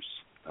dialers,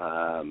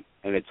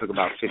 and it took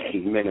about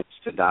 15 minutes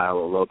to dial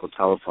a local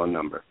telephone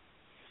number.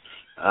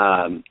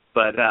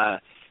 But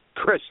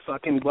Chris,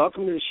 fucking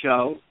welcome to the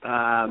show.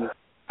 I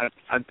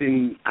have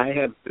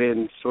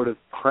been sort of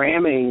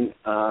cramming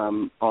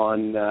on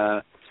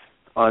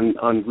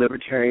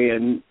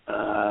libertarian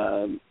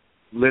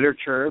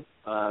literature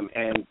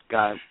and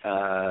got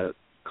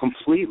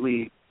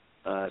completely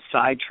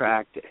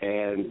sidetracked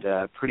and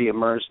pretty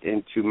immersed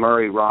into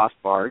Murray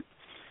Rothbard.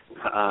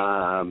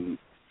 A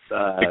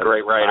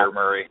great writer,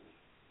 Murray.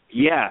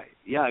 Yeah,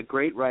 a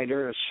great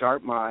writer, a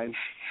sharp mind,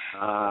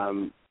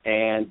 and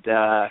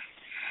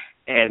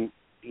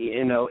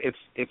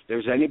if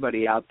there's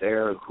anybody out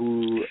there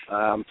who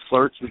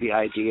flirts with the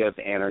idea of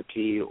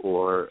anarchy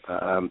or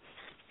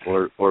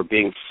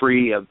being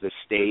free of the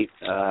state,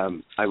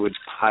 I would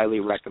highly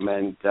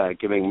recommend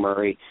giving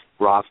Murray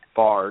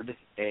Rothbard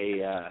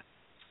a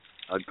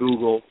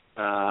Google,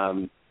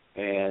 and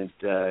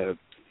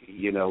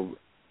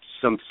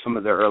some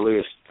of the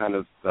earliest kind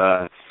of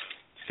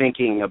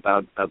thinking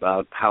about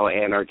how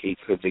anarchy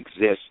could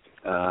exist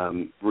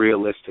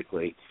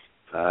realistically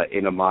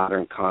in a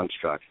modern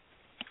construct.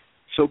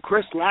 So,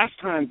 Chris, last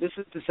time, this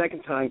is the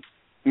second time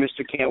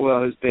Mr.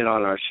 Cantwell has been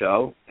on our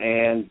show,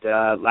 and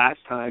last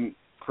time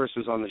Chris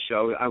was on the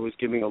show, I was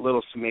giving a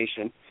little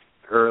summation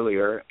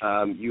earlier.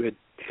 You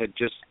had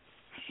just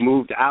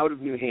moved out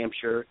of New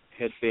Hampshire,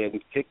 had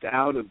been kicked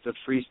out of the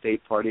Free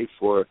State Party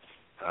for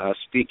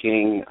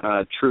speaking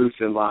truth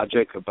and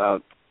logic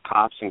about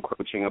cops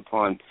encroaching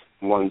upon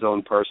one's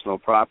own personal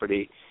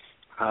property,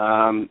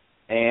 and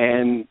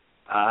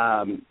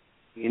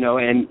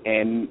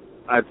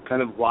I've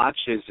kind of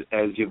watched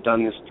as you've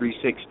done this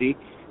 360.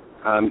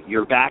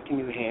 You're back in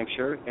New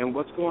Hampshire, and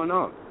what's going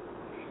on?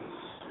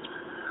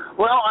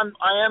 Well,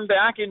 I am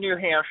back in New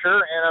Hampshire,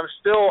 and I'm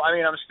still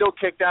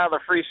kicked out of the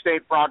Free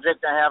State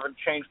Project. I haven't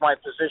changed my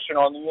position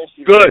on the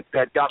issues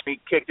that got me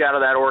kicked out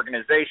of that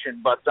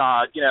organization. But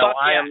I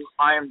am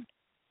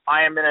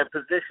in a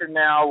position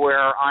now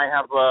where I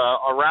have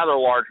a rather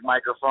large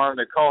microphone.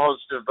 The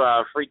co-host of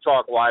Free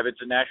Talk Live.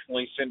 It's a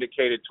nationally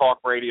syndicated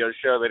talk radio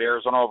show that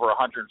airs on over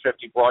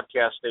 150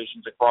 broadcast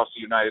stations across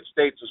the United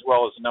States, as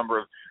well as a number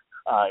of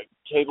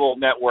cable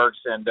networks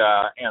and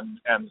a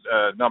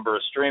number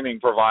of streaming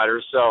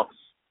providers. So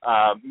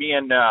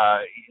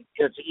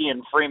it's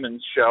Ian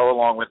Freeman's show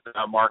along with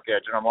Mark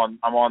Edge, and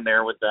I'm on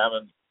there with them,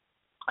 and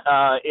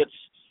it's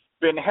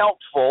been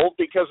helpful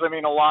because a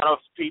lot of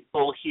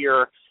people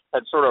here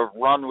had sort of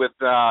run with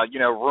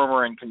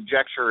rumor and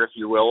conjecture, if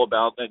you will,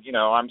 about that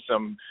I'm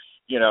some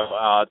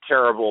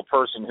terrible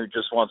person who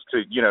just wants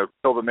to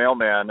kill the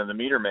mailman and the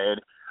meter maid.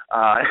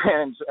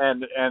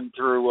 and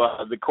through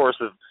the course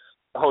of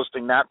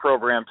hosting that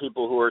program,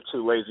 people who are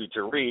too lazy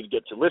to read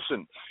get to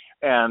listen.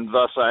 And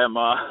thus I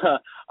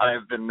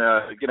have been,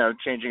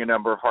 changing a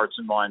number of hearts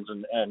and minds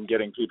and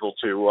getting people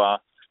to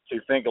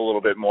think a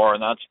little bit more.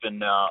 And that's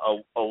been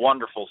a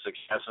wonderful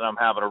success. And I'm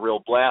having a real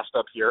blast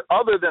up here.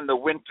 Other than the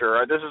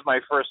winter, this is my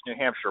first New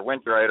Hampshire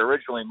winter. I had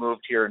originally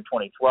moved here in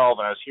 2012,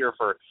 and I was here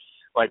for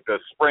like the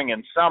spring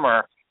and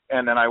summer.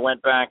 And then I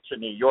went back to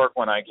New York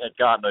when I had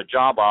gotten a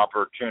job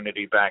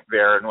opportunity back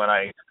there. And when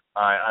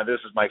this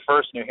is my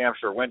first New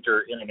Hampshire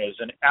winter, and it is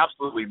an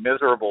absolutely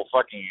miserable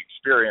fucking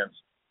experience.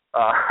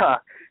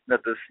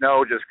 That the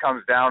snow just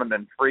comes down and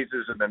then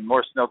freezes and then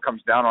more snow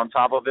comes down on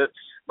top of it.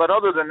 But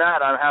other than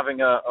that, I'm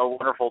having a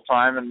wonderful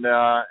time and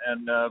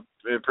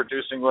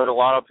producing what a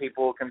lot of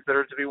people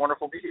consider to be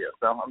wonderful media.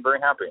 So I'm very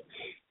happy.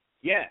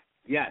 Yeah,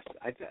 yes,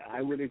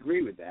 I would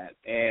agree with that.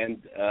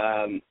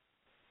 And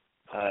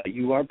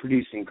you are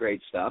producing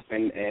great stuff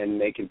and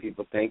making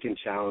people think and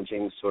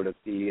challenging sort of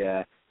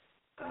the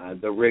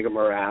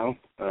rigmarole.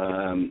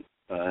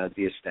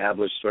 The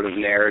established sort of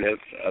narrative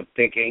of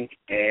thinking,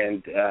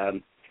 and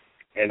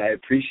I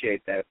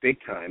appreciate that big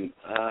time.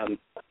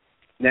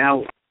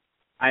 Now,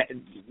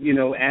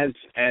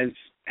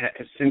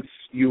 since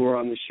you were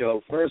on the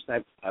show first,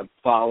 I've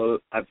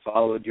followed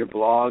your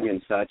blog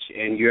and such,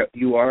 and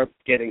you are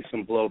getting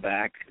some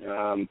blowback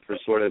for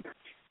sort of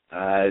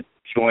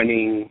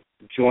joining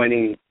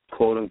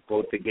quote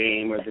unquote the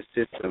game or the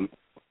system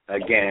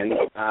again.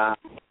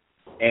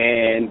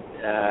 And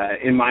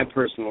in my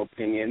personal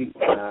opinion,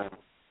 I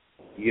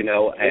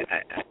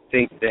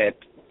think that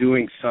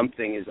doing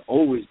something is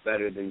always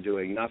better than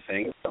doing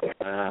nothing.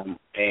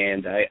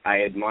 And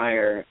I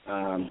admire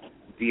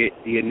the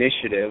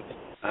initiative.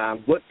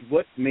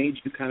 What made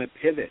you kind of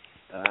pivot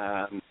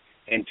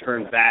and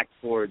turn back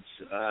towards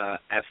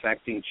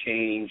affecting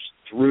change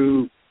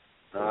through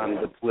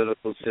the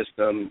political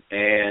system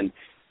and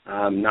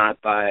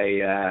not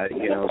by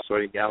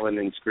sort of yelling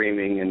and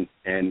screaming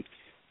and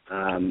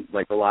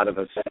like a lot of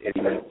us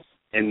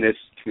in this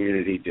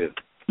community do?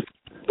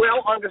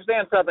 Well,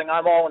 understand something.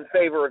 I'm all in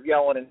favor of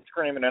yelling and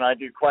screaming, and I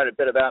do quite a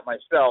bit of that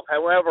myself.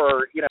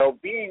 However,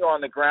 being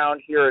on the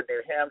ground here in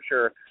New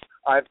Hampshire,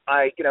 I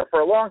for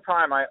a long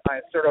time, I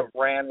sort of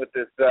ran with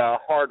this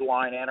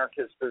hardline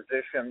anarchist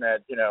position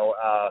that,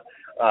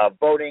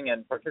 voting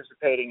and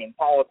participating in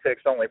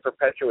politics only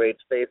perpetuates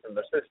faith in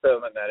the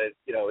system, and that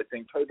it's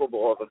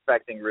incapable of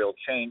affecting real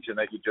change, and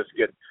that you just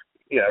get,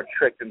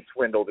 tricked and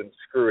swindled and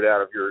screwed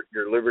out of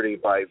your liberty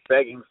by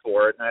begging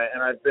for it.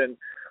 And I've been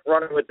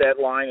running with that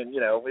line and,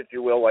 if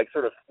you will, like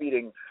sort of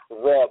feeding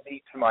raw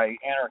meat to my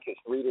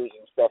anarchist readers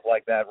and stuff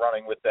like that,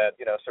 running with that,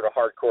 sort of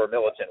hardcore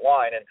militant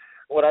line. And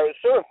what I was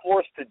sort of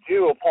forced to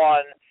do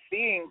upon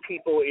seeing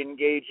people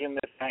engage in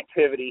this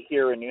activity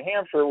here in New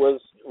Hampshire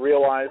was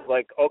realize,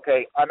 like,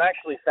 okay, I'm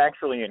actually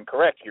factually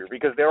incorrect here,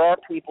 because there are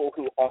people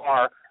who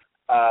are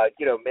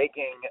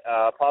making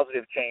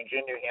positive change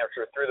in New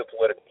Hampshire through the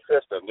political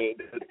system.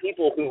 The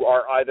people who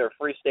are either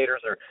free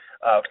staters or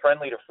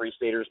friendly to free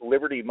staters,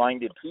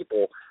 liberty-minded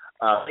people,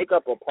 make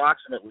up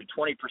approximately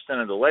 20%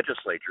 of the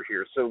legislature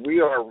here. So we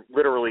are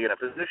literally in a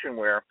position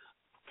where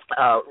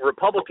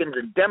Republicans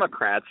and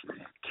Democrats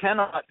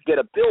cannot get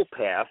a bill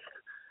passed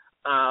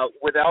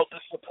without the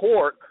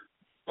support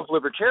of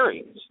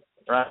libertarians,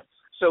 right?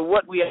 So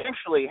what we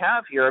actually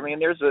have here, I mean,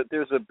 there's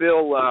a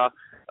bill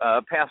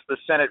passed the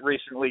Senate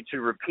recently to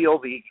repeal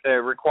the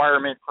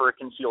requirement for a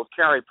concealed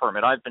carry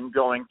permit. I've been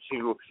going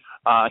to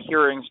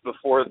hearings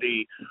before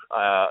the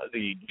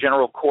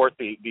General Court,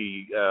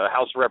 the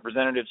House of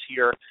Representatives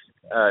here,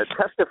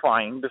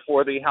 testifying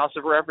before the House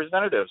of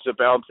Representatives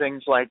about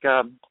things like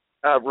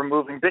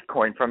removing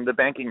Bitcoin from the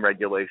banking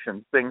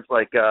regulations, things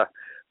like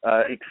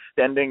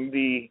extending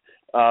the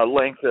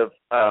length of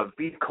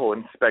vehicle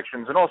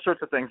inspections, and all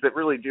sorts of things that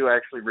really do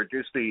actually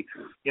reduce the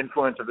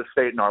influence of the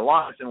state in our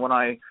lives. And when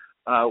I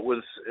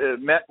was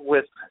met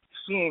with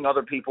seeing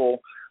other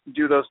people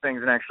do those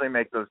things and actually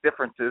make those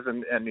differences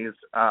and these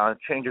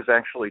changes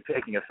actually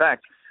taking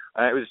effect,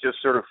 I was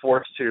just sort of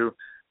forced to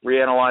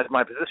reanalyze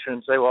my position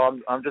and say, well,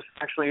 I'm just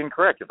actually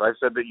incorrect. If I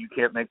said that you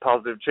can't make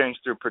positive change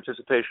through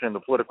participation in the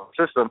political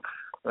system,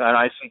 and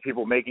I see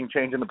people making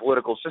change in the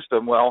political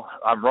system, well,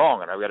 I'm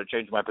wrong, and I've got to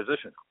change my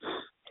position.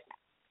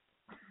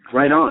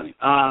 Right on.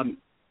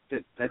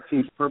 That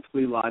seems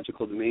perfectly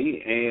logical to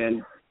me,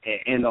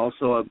 and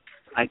also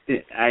I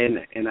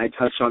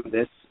touched on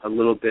this a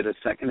little bit a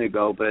second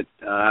ago, but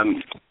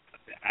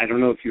I don't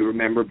know if you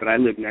remember, but I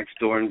live next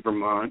door in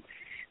Vermont,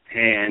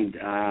 and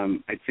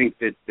I think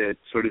that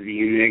sort of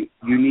the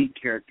unique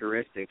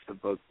characteristics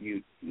of both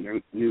New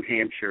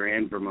Hampshire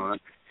and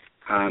Vermont,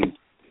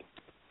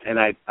 and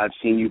I've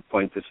seen you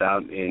point this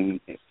out in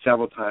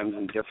several times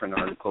in different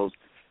articles,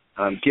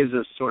 gives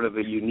us sort of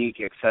a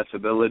unique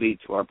accessibility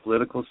to our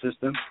political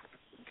system,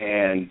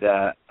 and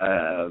a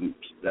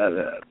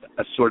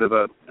sort of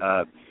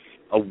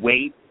a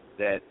weight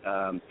that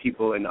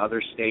people in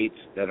other states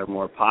that are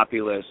more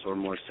populous or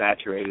more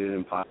saturated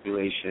in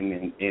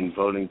population in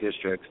voting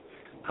districts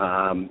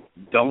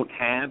don't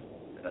have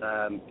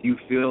Do you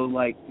feel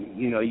like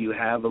you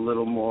have a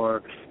little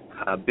more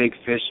big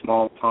fish,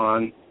 small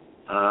pond,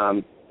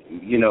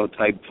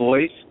 type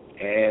voice?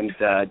 And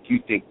do you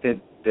think that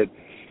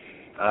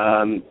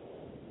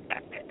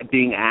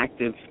being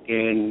active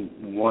in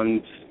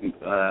one's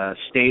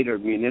state or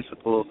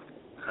municipal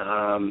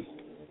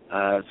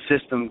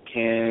system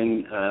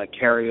can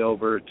carry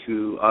over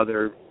to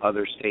other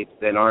states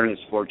that aren't as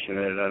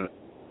fortunate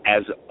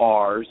as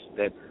ours,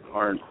 that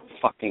aren't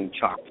fucking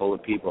chock full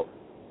of people?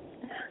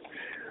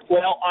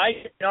 Well,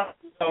 I don't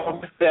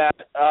know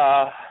that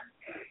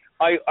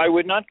I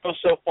would not go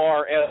so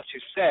far as to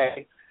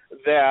say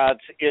that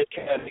it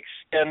can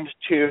extend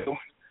to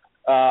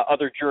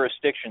other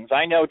jurisdictions.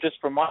 I know just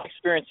from my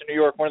experience in New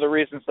York, one of the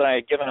reasons that I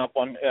had given up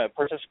on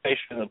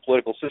participation in the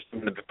political system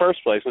in the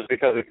first place was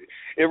because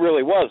it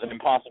really was an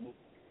impossible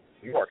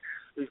in New York.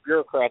 These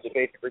bureaucrats would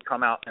basically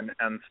come out and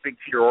speak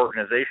to your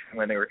organization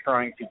when they were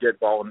trying to get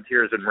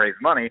volunteers and raise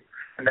money,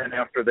 and then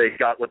after they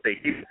got what they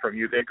needed from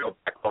you, they'd go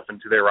back off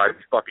into their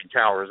ivory fucking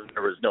towers, and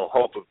there was no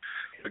hope of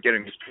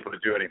getting these people to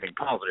do anything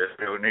positive.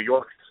 In New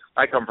York,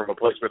 I come from a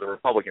place where the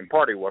Republican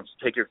Party wants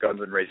to take your guns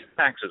and raise your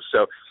taxes,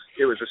 so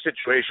it was a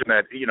situation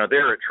that,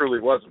 there it truly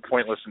was a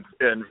pointless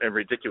and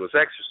ridiculous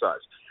exercise.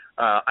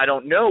 I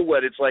don't know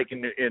what it's like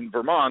in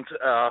Vermont,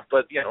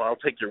 but, I'll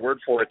take your word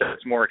for it that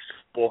it's more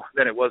acceptable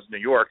than it was in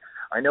New York.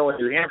 I know in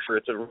New Hampshire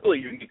it's a really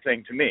unique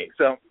thing to me.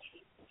 So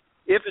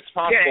if it's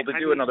possible to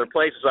do in other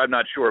places, I'm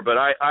not sure. But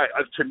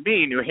to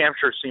me, New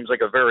Hampshire seems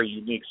like a very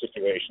unique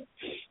situation.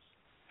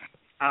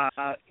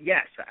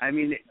 Yes. I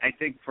mean, I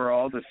think for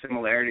all the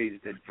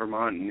similarities that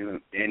Vermont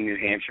and New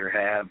Hampshire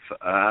have,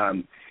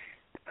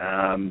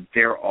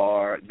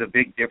 the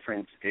big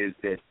difference is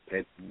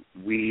that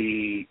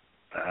we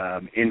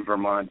in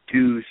Vermont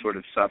do sort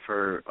of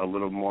suffer a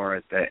little more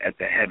at the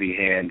heavy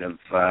hand of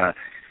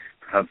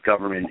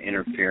government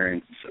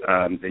interference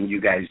than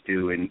you guys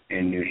do in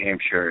New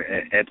Hampshire,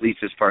 at least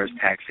as far as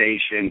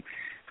taxation.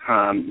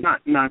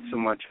 Not so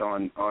much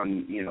on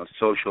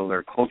social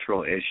or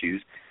cultural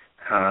issues.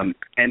 And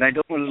I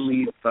don't want to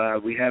leave.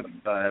 We have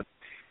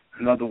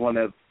another one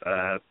of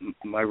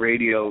my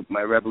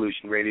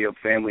Revolution Radio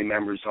family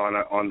members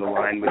on the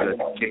line with us,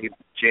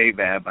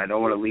 J-Vab. I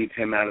don't want to leave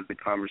him out of the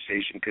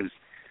conversation because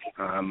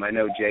I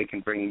know Jay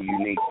can bring a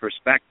unique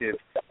perspective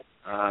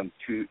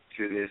to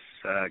this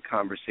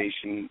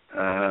conversation.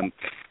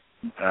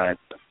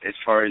 As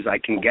far as I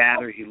can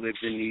gather, he lives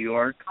in New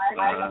York,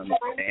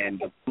 and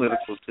the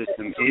political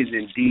system is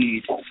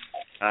indeed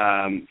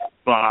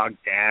bogged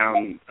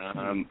down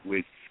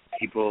with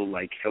people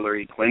like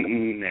Hillary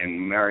Clinton and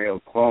Mario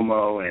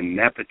Cuomo and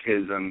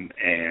nepotism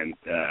and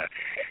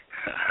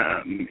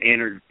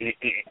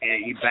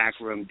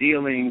backroom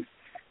dealings,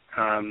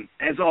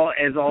 as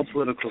all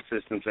political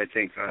systems, I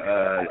think,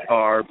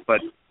 are,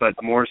 but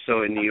more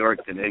so in New York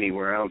than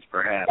anywhere else,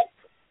 perhaps.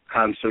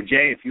 So,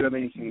 Jay, if you have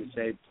anything to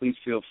say, please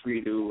feel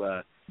free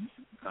to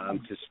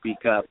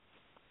speak up.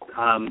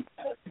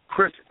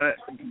 Chris,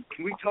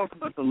 can we talk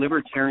about the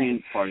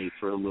Libertarian Party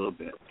for a little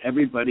bit?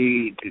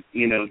 Everybody,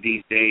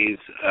 these days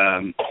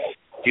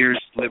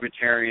hears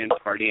Libertarian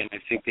Party, and I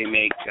think they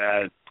make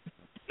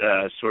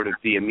sort of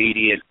the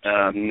immediate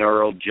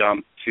neural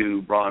jump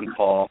to Ron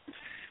Paul.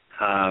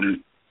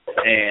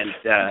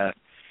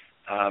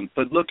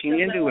 But looking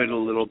into it a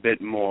little bit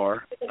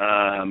more,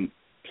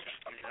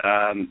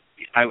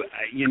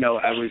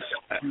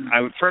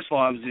 first of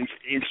all, I was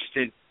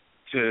interested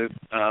to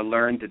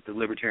learn that the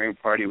Libertarian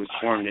Party was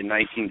formed in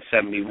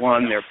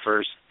 1971. Their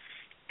first,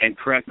 and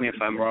correct me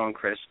if I'm wrong,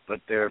 Chris, but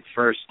their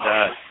first,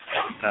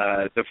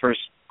 the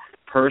first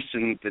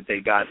person that they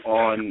got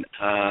on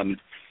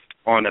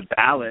a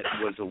ballot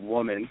was a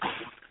woman,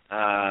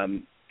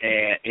 and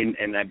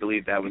I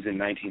believe that was in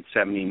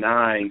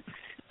 1979.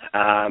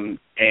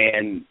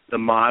 And the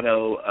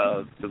motto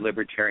of the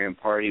Libertarian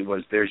Party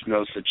was "There's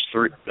no such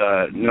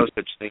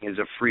thing as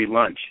a free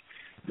lunch."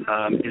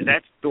 Is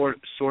that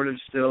sort of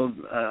still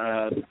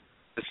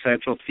the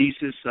central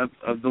thesis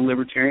of the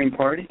Libertarian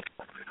Party?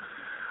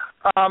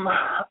 I'm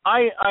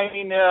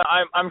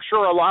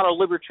sure a lot of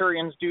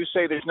libertarians do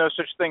say there's no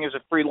such thing as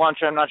a free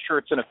lunch. I'm not sure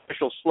it's an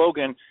official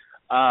slogan.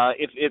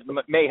 It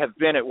may have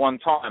been at one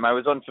time. I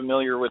was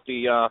unfamiliar with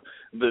the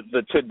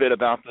tidbit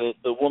about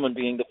the woman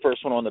being the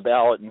first one on the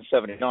ballot in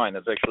 '79.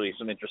 That's actually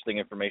some interesting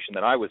information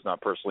that I was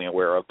not personally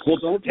aware of. Well,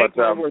 don't take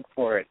my word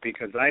for it,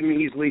 because I'm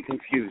easily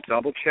confused.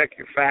 Double check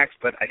your facts,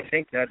 but I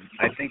think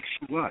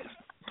she was.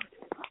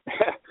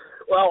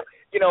 Well,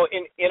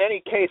 in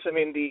any case, I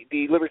mean,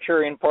 the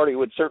Libertarian Party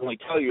would certainly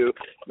tell you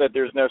that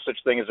there's no such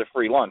thing as a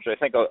free lunch. I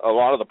think a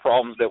lot of the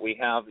problems that we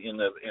have in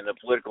the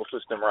political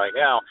system right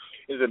now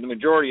is that the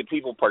majority of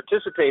people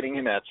participating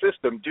in that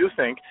system do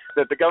think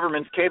that the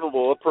government's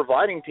capable of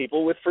providing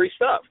people with free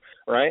stuff,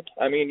 right?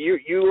 I mean,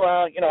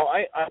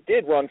 I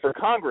did run for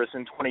Congress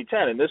in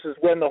 2010, and this is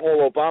when the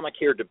whole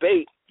Obamacare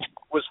debate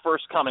was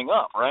first coming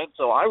up, right?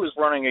 So I was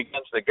running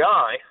against a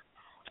guy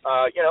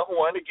who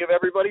wanted to give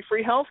everybody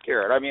free health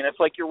care. I mean, it's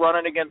like you're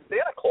running against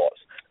Santa Claus,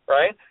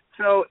 right?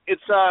 So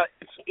it's a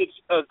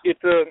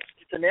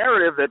a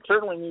narrative that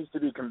certainly needs to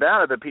be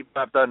combated, that people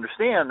have to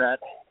understand that,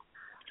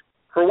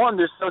 for one,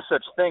 there's no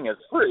such thing as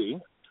free,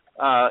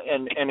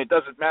 and it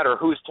doesn't matter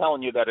who's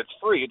telling you that it's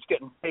free. It's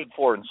getting paid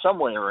for in some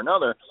way or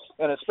another,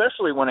 and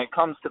especially when it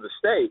comes to the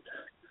state,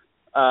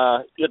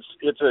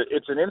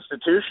 it's an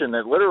institution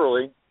that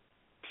literally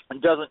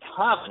doesn't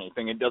have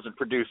anything. It doesn't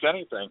produce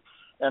anything.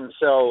 And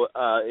so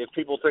if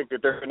people think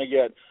that they're going to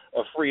get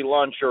a free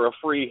lunch or a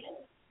free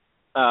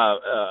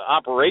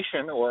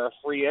operation or a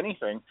free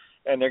anything,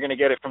 and they're going to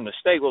get it from the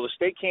state, well, the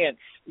state can't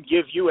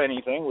give you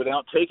anything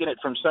without taking it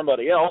from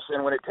somebody else.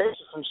 And when it takes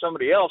it from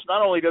somebody else,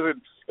 not only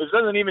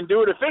doesn't even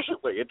do it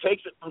efficiently. It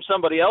takes it from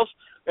somebody else,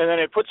 and then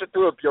it puts it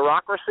through a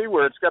bureaucracy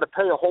where it's got to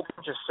pay a whole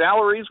bunch of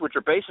salaries, which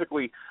are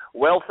basically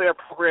welfare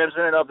programs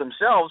in and of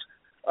themselves,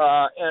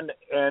 and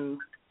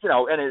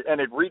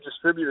it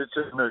redistributes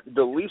it in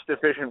the least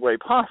efficient way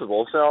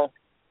possible. So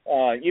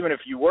even if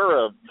you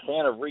were a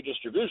fan of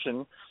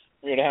redistribution,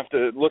 you're going to have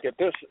to look at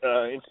this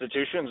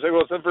institution and say, well,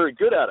 it's not very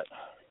good at it.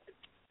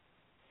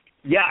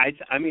 Yeah,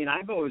 I mean,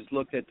 I've always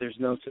looked at there's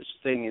no such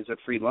thing as a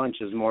free lunch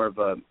as more of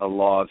a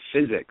law of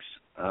physics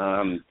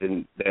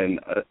than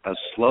a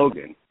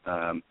slogan,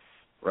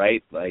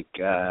 right? Like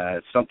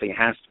something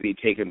has to be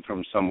taken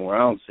from somewhere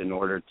else in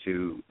order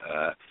to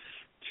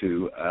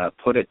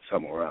put it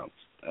somewhere else.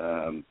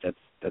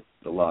 That's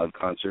the law of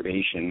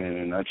conservation in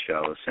a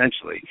nutshell,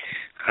 essentially.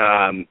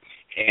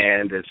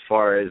 And as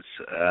far as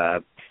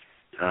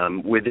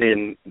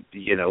within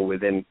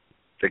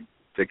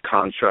the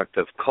construct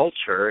of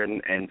culture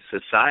and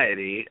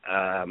society,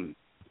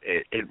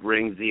 it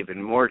rings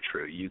even more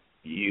true.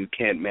 You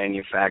can't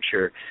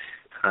manufacture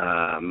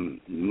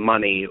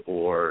money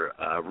or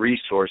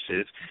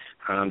resources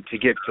to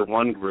give to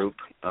one group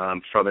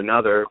from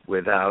another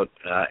without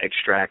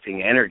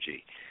extracting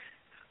energy.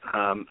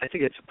 I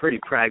think it's a pretty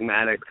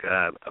pragmatic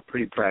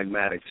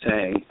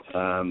saying.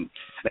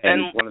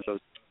 And one of those.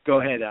 Go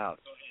ahead,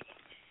 Alex.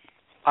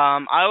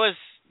 I was,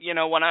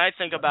 when I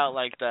think about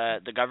like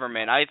the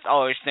government, I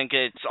always think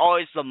it's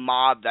always the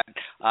mob that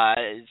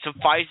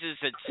suffices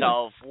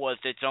itself with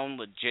its own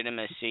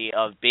legitimacy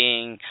of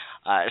being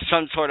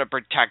some sort of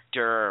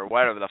protector or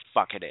whatever the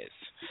fuck it is.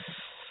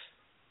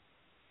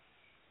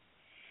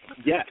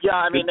 Yeah.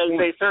 I mean,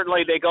 they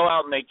certainly go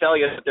out and they tell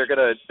you that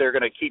they're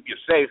gonna keep you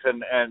safe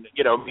and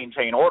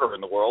maintain order in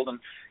the world. And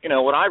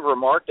what I've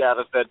remarked at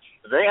is that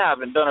they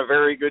haven't done a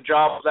very good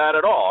job of that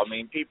at all. I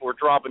mean, people are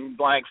dropping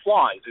blank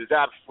flies. There's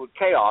absolute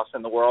chaos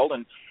in the world,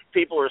 and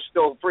people are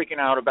still freaking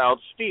out about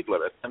speed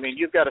limits. I mean,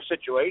 you've got a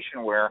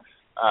situation where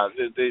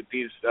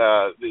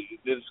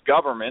this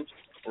government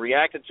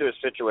reacted to a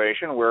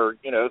situation where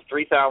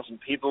 3,000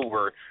 people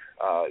were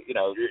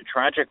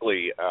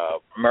tragically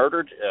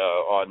murdered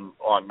on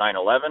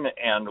 9/11,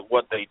 and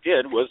what they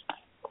did was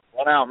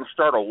run out and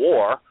start a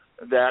war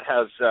that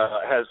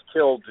has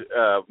killed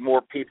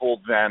more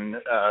people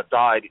than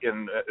died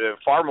in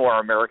far more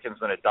Americans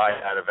than it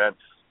died at event.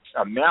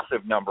 A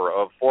massive number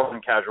of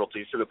foreign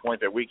casualties to the point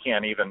that we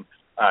can't even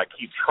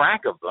keep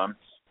track of them.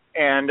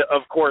 And,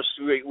 of course,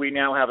 we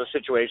now have a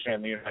situation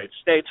in the United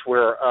States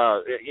where,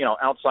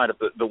 outside of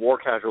the war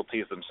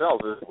casualties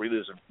themselves,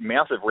 there's a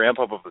massive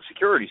ramp-up of the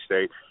security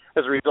state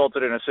has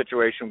resulted in a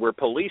situation where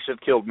police have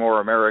killed more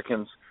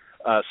Americans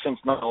since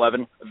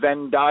 9/11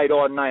 than died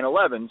on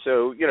 9/11.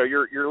 So,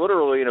 you're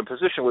literally in a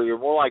position where you're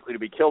more likely to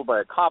be killed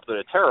by a cop than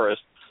a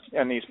terrorist,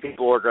 and these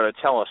people are going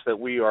to tell us that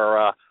we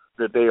are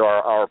that they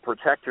are our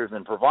protectors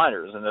and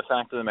providers. And the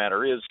fact of the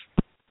matter is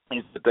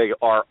that they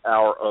are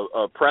our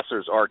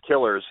oppressors, our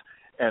killers,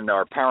 and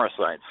our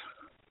parasites.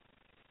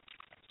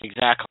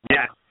 Exactly.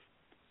 Yeah.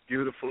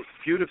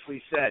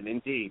 Beautifully said,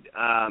 indeed.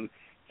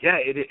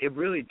 It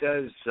really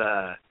does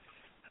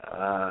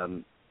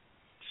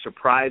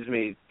surprise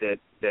me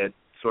that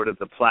sort of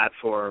the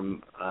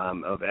platform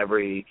of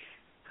every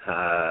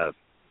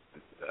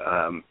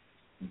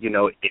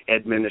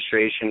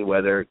administration,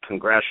 whether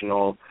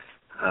congressional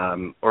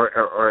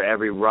or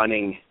every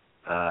running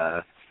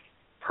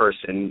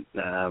person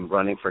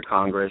running for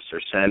Congress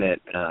or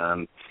Senate,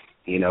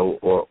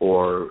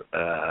 or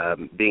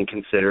being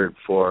considered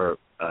for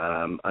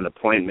an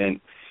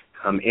appointment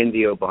in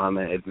the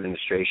Obama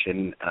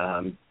administration,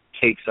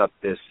 takes up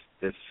this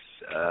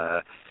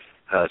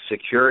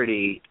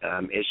security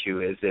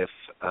issue as if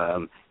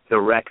the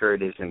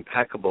record is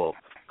impeccable.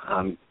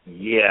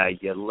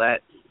 You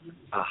let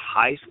a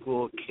high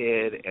school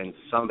kid and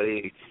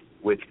somebody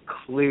with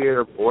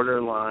clear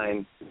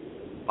borderline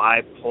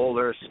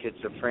bipolar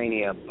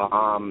schizophrenia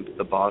bomb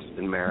the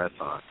Boston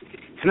Marathon.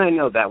 And I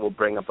know that will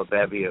bring up a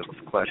bevy of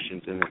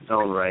questions in its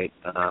own right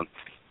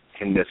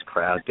in this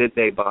crowd. Did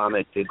they bomb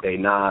it? Did they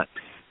not?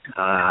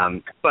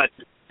 But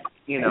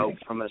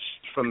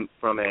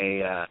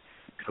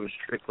from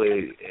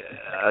strictly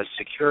a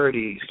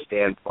security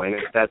standpoint,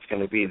 if that's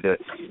going to be the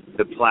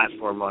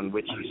platform on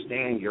which you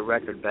stand, your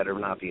record better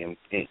not be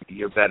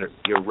your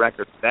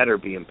record better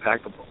be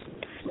impeccable.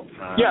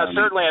 Yeah,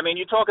 certainly. I mean,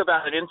 you talk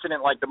about an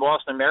incident like the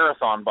Boston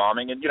Marathon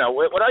bombing, and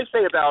what I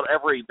say about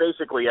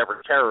basically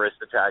every terrorist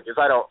attack is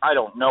I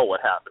don't know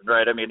what happened,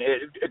 right? I mean,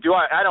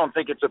 I don't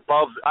think it's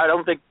above. I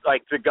don't think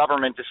like the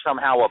government is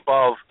somehow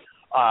above,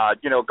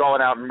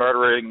 going out and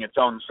murdering its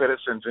own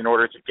citizens in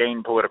order to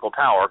gain political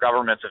power.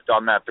 Governments have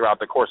done that throughout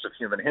the course of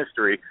human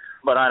history,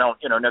 but I don't,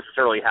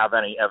 necessarily have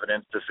any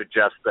evidence to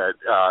suggest that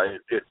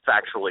it's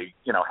actually,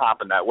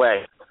 happened that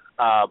way.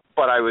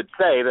 But I would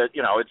say that,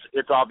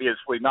 it's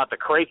obviously not the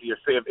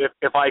craziest thing.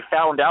 If I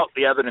found out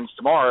the evidence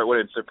tomorrow, it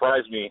wouldn't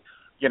surprise me,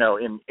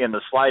 in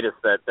the slightest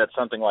that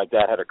something like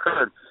that had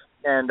occurred.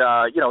 And,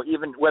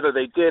 even whether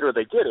they did or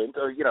they didn't,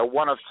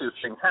 one of two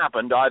things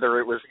happened. Either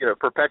it was,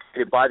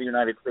 perpetuated by the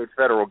United States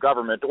federal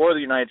government or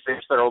the United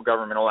States federal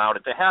government allowed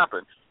it to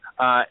happen.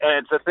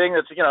 And it's a thing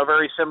that's,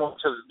 very similar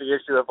to the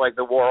issue of like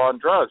the war on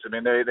drugs. I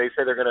mean, they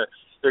say they're going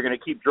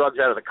to keep drugs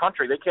out of the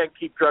country. They can't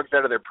keep drugs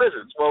out of their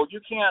prisons. Well, you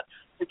can't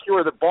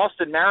secure the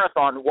Boston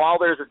Marathon while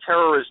there's a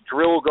terrorist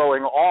drill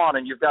going on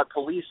and you've got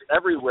police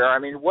everywhere. I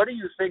mean, what do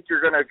you think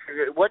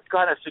what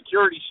kind of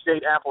security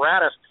state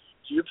apparatus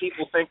do you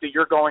people think that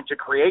you're going to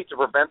create to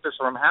prevent this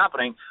from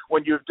happening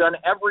when you've done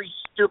every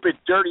stupid,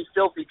 dirty,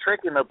 filthy trick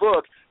in the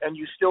book and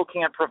you still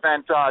can't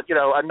prevent, a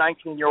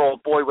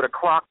 19-year-old boy with a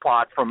crock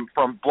pot from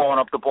blowing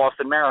up the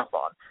Boston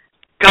Marathon?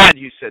 God,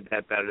 you said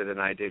that better than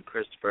I did,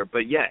 Christopher.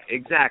 But yeah,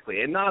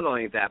 exactly. And not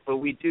only that, but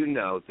we do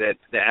know that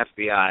the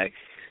FBI,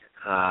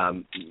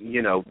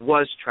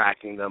 was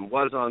tracking them,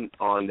 was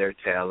on their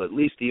tail. At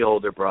least the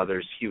older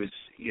brothers, he was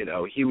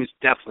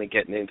definitely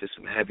getting into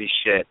some heavy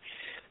shit.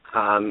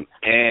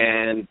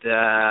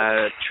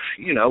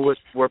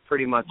 We're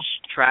pretty much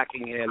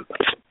tracking him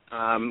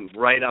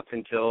right up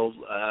until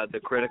the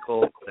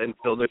critical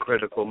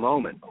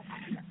moment.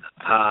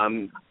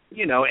 The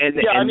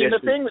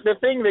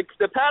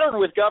pattern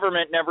with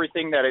government and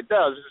everything that it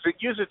does is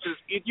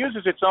it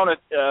uses its own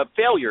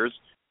failures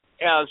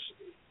as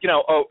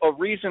a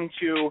reason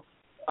to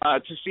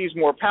seize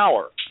more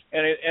power,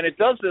 and it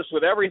does this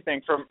with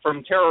everything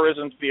from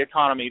terrorism to the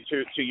economy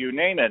to you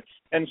name it.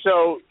 And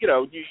so you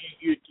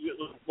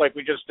like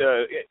we just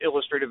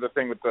illustrated the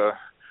thing with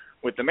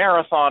the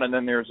marathon, and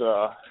then there's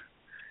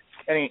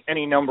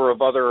any number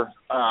of other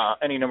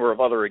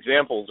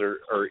examples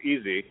are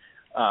easy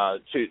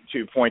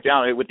to point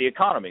out. With the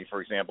economy,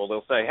 for example,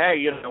 they'll say,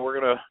 hey,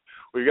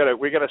 we got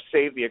to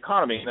save the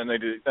economy, and then they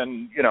do,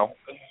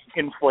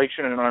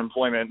 inflation and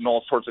unemployment and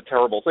all sorts of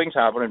terrible things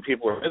happen, and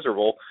people are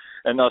miserable,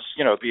 and thus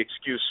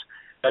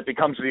that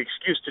becomes the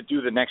excuse to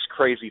do the next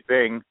crazy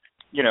thing,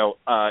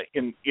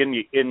 in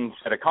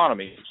that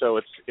economy. So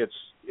it's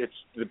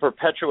the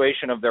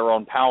perpetuation of their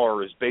own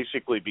power has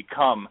basically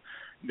become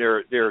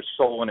their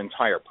sole and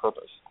entire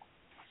purpose.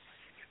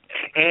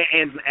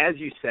 And as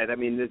you said, I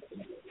mean,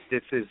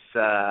 this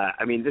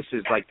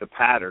is like the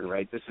pattern,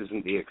 right? This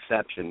isn't the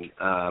exception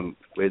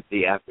with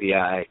the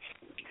FBI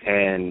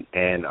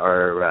and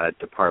our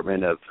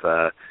Department of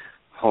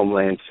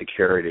Homeland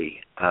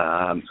Security.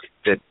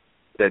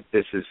 That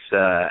this has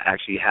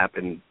actually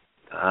happened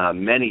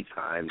many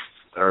times,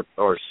 or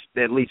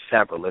at least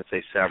several. Let's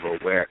say several,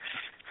 where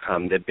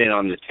they've been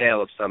on the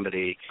tail of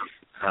somebody.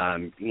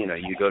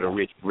 You go to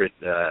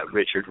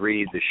Richard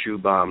Reed, the shoe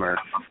bomber,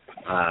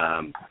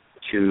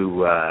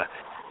 to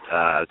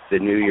the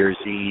New Year's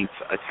Eve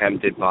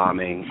attempted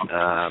bombing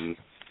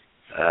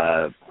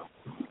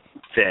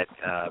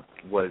that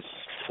was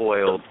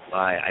foiled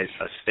by a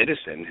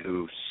citizen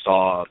who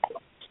saw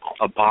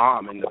a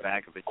bomb in the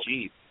back of a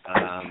Jeep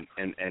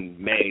and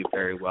may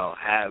very well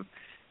have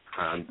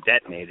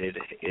detonated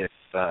if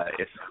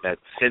that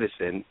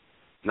citizen,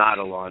 not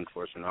a law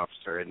enforcement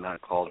officer, had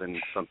not called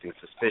in something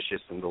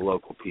suspicious and the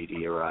local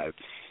PD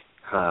arrived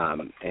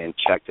and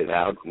checked it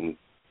out and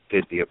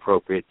did the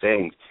appropriate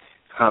things.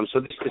 So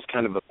this is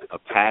kind of a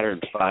pattern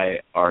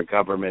by our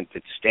government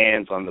that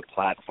stands on the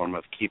platform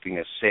of keeping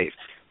us safe.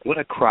 What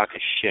a crock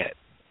of shit.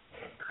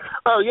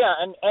 Oh yeah,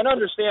 and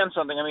understand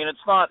something. I mean,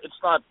 it's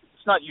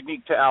not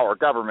unique to our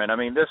government. I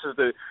mean, this is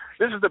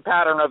the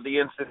pattern of the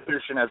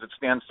institution as it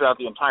stands throughout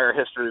the entire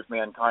history of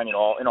mankind in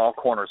all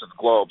corners of the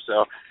globe.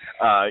 So,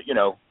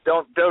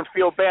 don't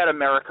feel bad,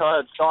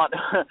 America. It's not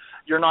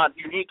you're not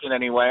unique in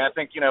any way. I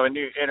think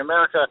in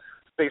America,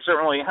 they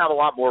certainly have a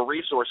lot more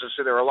resources,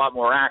 so they're a lot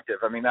more active.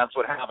 I mean, that's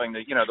what having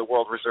the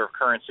World Reserve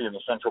currency and the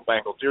central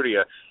bank will do to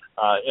you.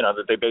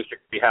 That they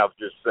basically have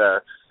this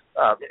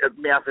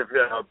massive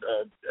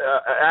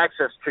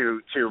access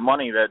to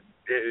money that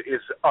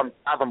is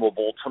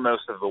unfathomable to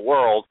most of the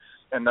world,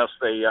 and thus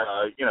they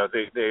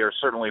are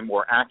certainly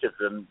more active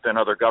than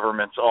other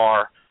governments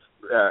are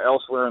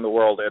elsewhere in the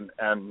world,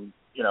 and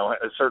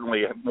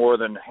certainly more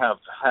than have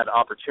had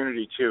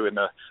opportunity to in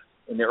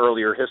the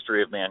earlier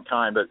history of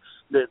mankind. But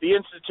the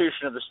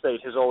institution of the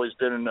state has always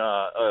been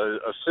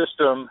a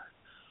system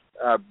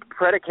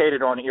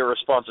predicated on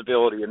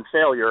irresponsibility and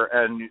failure,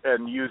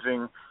 and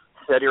using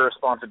that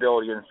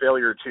irresponsibility and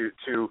failure to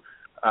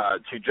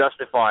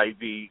justify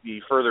the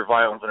further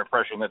violence and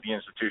oppression that the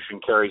institution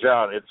carries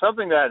out. It's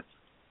something that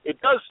it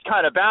does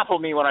kind of baffle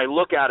me when I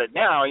look at it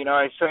now. You know,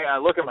 I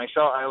look at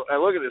myself, I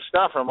look at this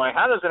stuff, and I'm like,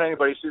 how doesn't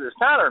anybody see this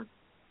pattern?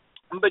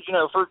 But, you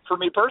know, for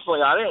me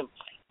personally, I didn't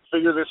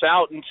figure this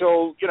out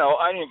until, you know,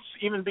 I didn't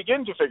even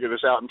begin to figure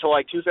this out until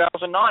like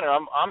 2009,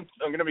 and I'm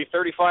going to be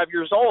 35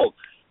 years old.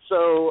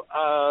 So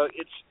I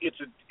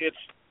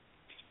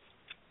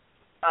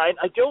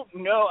don't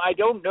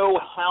know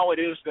how it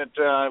is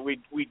that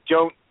we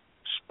don't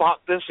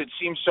spot this. It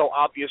seems so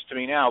obvious to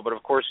me now, but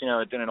of course, you know,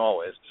 it didn't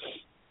always.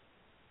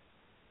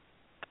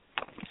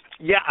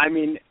 Yeah, I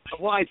mean,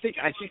 well, I think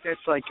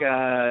that's like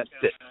a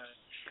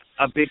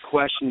big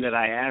question that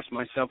I ask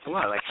myself a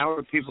lot. Like, how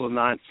are people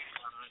not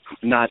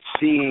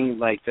seeing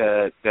like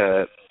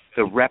the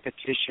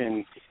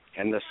repetition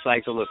and the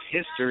cycle of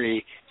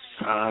history?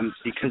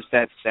 Because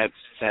that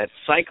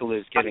cycle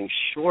is getting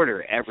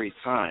shorter every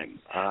time.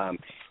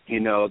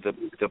 You know,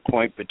 the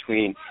point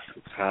between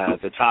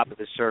the top of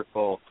the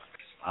circle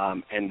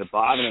and the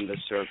bottom of the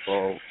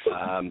circle,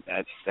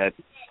 that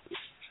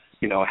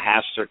you know,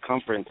 half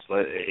circumference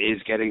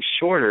is getting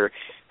shorter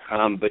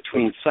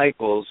between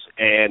cycles,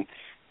 and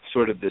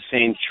sort of the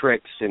same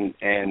tricks and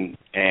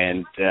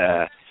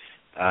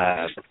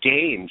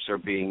games are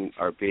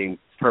being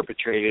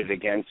perpetrated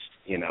against,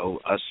 you know,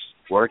 us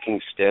working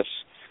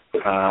stiffs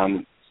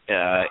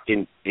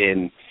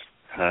in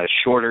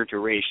shorter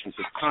durations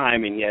of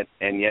time, and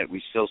yet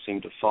we still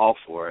seem to fall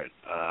for it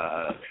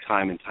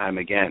time and time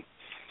again.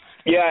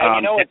 Yeah,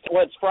 you know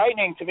what's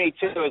frightening to me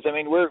too is, I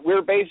mean,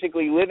 we're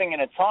basically living in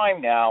a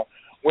time now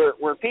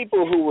where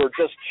people who were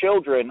just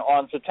children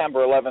on September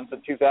 11th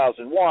of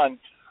 2001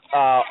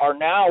 are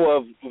now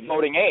of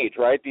voting age,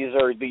 right? These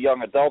are the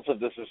young adults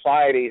of the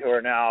society who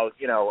are now,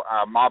 you know,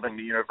 mobbing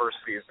the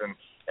universities and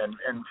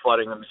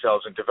flooding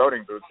themselves into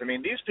voting booths. I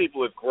mean, these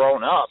people have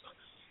grown up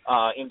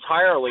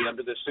entirely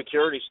under the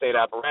security state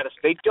apparatus.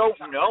 They don't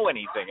know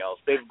anything else.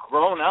 They've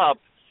grown up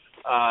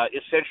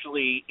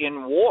essentially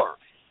in war.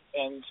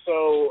 And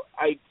so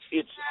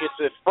it's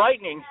a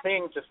frightening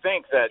thing to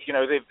think that, you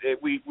know,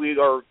 we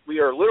are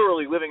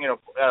literally living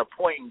at a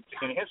point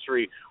in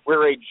history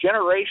where a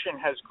generation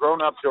has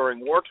grown up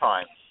during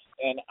wartime,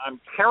 and I'm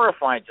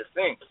terrified to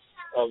think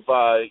of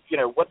you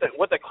know, what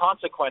the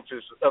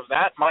consequences of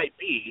that might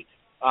be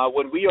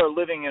when we are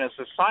living in a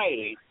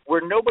society where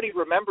nobody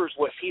remembers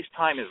what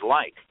peacetime is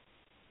like.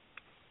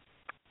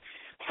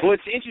 Well,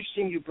 it's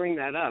interesting you bring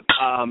that up.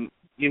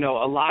 You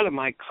know, a lot of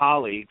my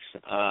colleagues,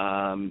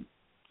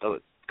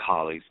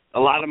 a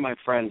lot of my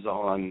friends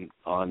on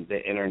the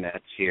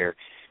internet here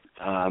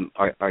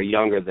are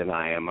younger than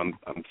I am. I'm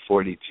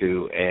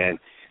 42, and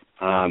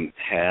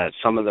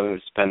some of them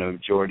have spent a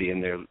majority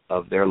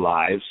of their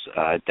lives,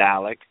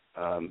 Dalek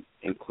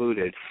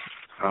included,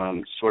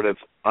 sort of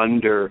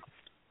under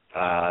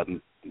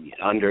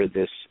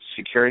this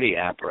security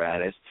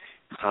apparatus.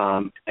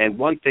 And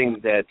one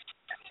thing that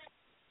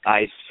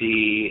I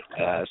see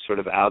sort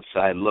of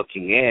outside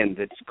looking in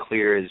that's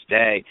clear as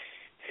day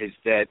is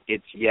that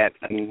it's yet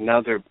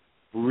another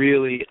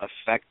really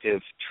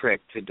effective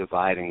trick to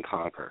divide and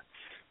conquer,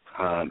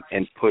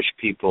 and push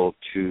people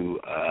to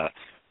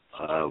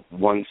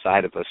one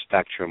side of a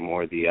spectrum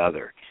or the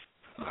other.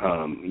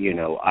 You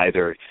know,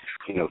 either,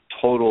 you know,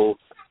 total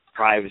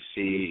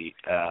privacy,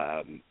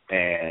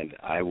 and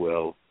I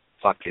will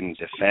fucking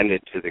defend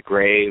it to the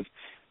grave,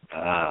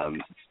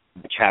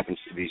 which happens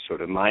to be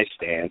sort of my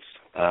stance.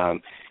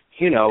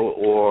 You know,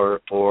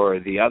 or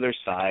the other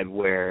side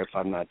where if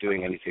I'm not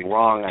doing anything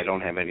wrong, I don't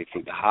have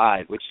anything to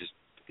hide, which is,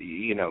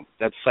 you know,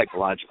 that's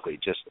psychologically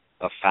just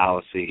a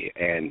fallacy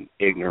and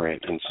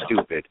ignorant and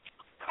stupid.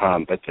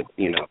 But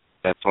you know,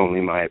 that's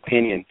only my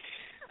opinion.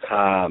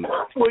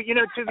 Well, you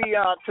know, to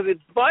the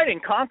divide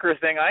and conquer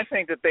thing, I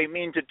think that they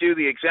mean to do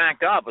the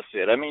exact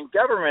opposite. I mean,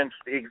 governments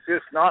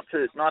exist not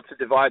to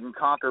divide and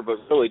conquer, but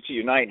really to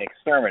unite and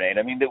exterminate.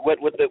 I mean, what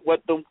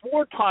the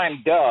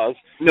wartime does.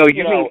 No,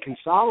 you mean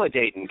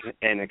consolidate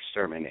and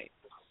exterminate.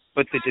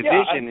 But the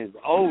division is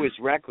always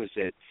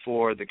requisite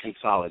for the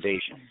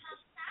consolidation.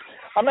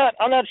 I'm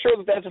not sure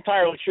that that's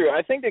entirely true.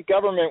 I think the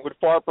government would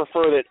far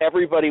prefer that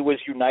everybody was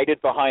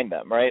united behind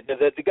them, right?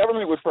 That the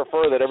government would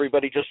prefer that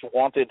everybody just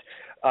wanted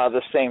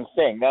the same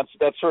thing.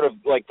 That's sort of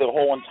like the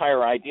whole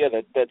entire idea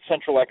that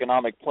central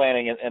economic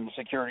planning and the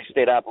security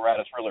state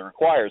apparatus really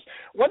requires.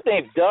 What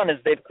they've done is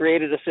they've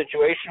created a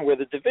situation where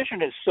the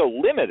division is so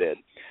limited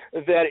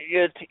that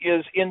it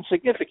is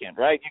insignificant,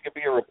 right? You could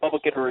be a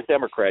Republican or a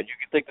Democrat. You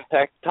could think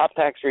the top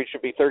tax rate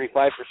should be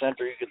 35%,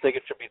 or you could think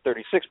it should be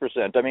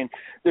 36%. I mean,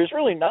 there's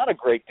really not a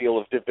great deal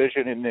of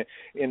division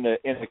in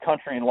the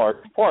country in large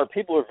part.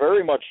 People are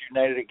very much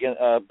united again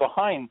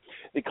behind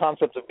the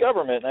concepts of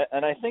government,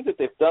 and I think that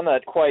they've done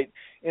that quite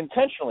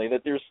intentionally.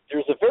 That there's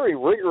a very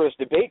rigorous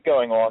debate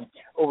going on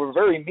over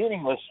very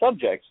meaningless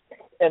subjects,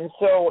 and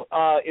so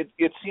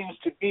it seems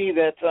to be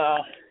that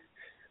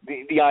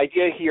the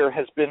idea here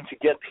has been to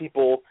get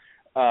people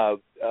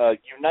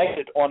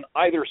united on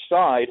either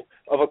side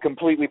of a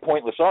completely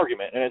pointless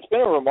argument, and it's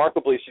been a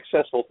remarkably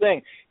successful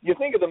thing. You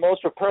think of the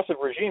most oppressive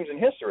regimes in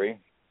history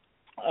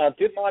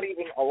did not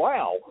even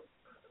allow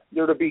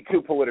there to be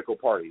two political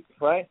parties,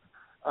 right?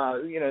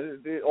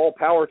 all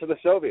power to the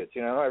Soviets.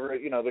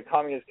 The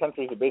communist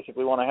countries that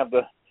basically want to have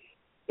the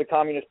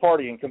Communist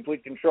Party in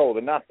complete control of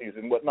the Nazis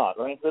and whatnot,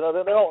 right? They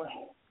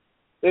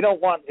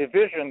don't want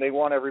division. They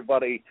want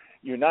everybody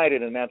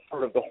united, and that's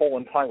sort of the whole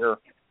entire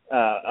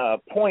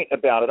point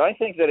about it. I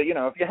think that,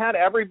 if you had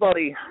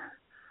everybody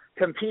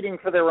competing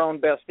for their own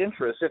best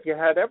interests, if you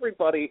had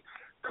everybody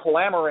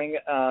clamoring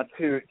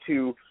to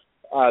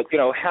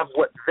have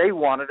what they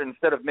wanted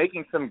instead of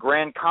making some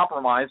grand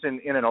compromise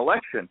in an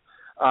election,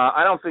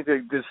 I don't think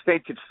the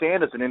state could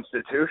stand as an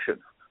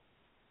institution.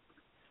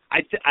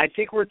 I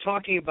think we're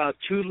talking about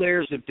two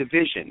layers of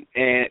division,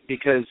 and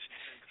because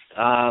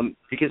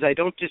I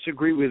don't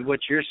disagree with what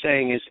you're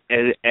saying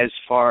as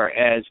far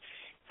as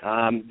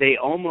they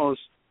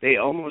almost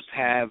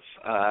have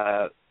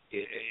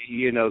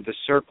the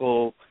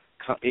circle,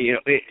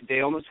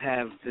 they almost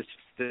have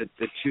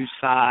the two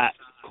sides,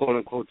 quote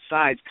unquote,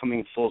 sides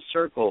coming full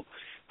circle,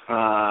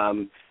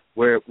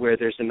 where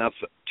there's enough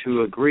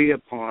to agree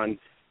upon,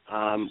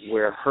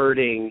 where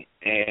hurting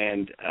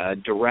and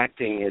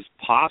directing is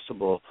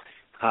possible.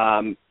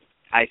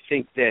 I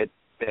think that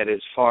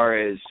as far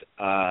as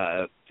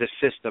the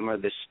system or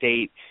the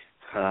state,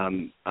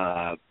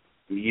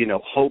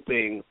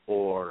 hoping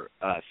or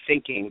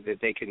thinking that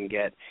they can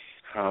get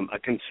a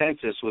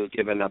consensus was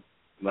given up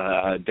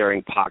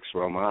during Pax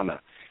Romana,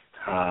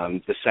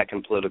 the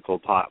second political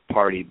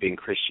party being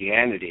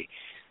Christianity.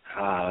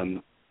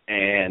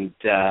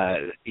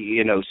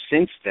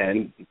 Since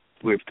then,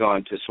 we've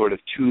gone to sort of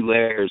two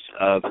layers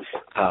of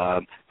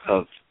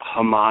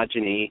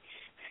homogeny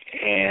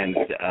and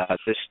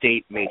the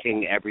state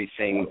making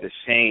everything the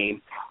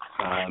same,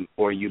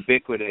 or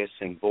ubiquitous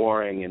and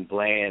boring and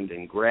bland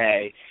and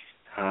gray,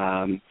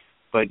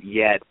 but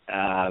yet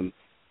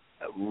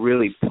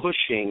really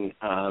pushing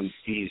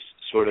these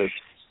sort of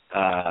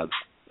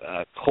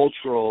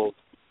cultural,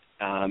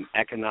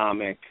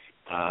 economic,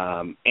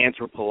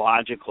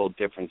 anthropological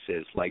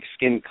differences like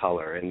skin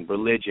color and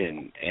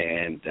religion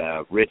and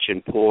rich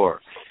and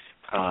poor.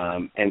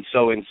 And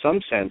so in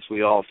some sense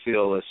we all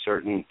feel a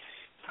certain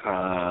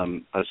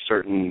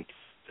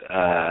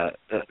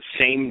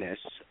sameness,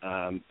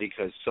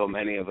 because so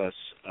many of us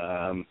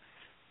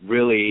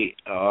really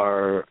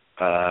are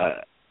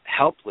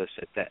helpless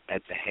at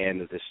the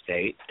hand of the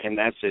state, and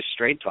that's just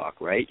straight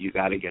talk, right? You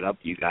got to get up,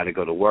 you got to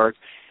go to work,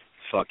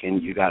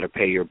 you got to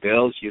pay your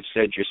bills. You've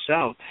said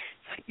yourself,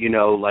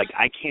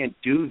 I can't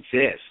do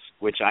this,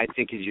 which I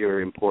think is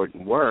your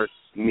important work,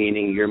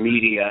 meaning your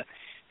media,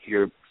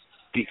 you're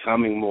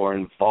becoming more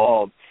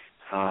involved.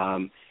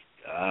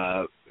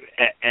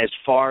 As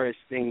far as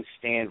things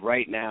stand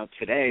right now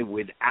today,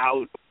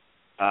 without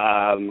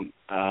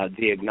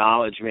the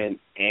acknowledgement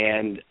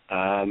and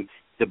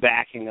the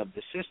backing of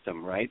the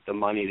system, right? The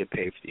money to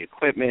pay for the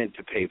equipment,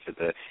 to pay for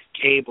the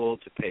cable,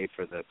 to pay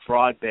for the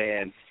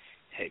broadband,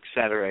 et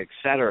cetera, et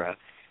cetera.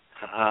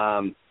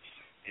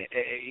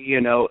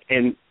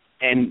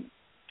 And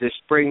this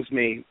brings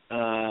me,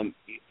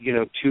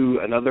 to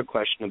another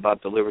question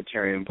about the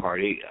Libertarian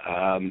Party.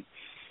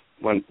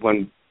 When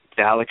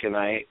Dalek and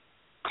I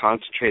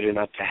concentrate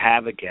enough to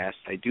have a guest,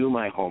 I do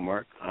my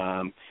homework,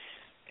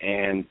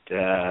 it's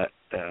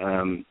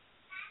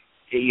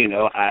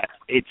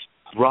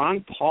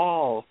Ron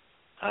Paul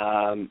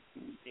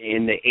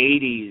in the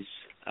 80s.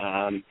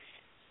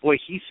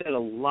 He said a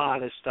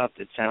lot of stuff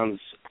that sounds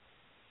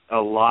a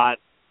lot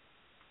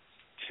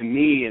to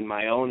me in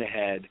my own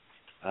head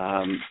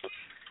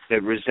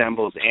that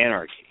resembles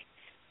anarchy.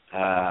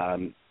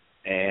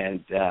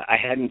 And I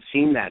hadn't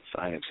seen that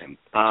side of him.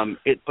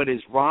 But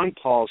is Ron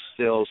Paul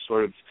still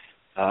sort of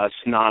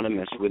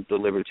synonymous with the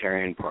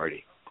Libertarian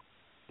Party?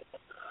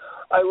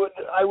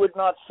 I would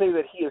not say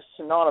that he is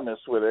synonymous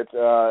with it.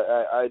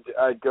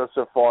 I'd go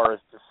so far as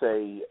to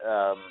say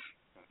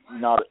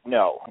no.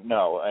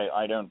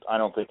 I don't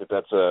think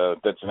that's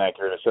an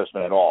accurate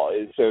assessment at all.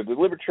 So the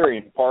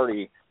Libertarian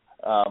Party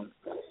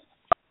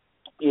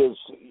is,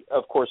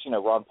 of course,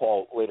 Ron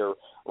Paul later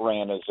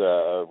ran as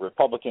a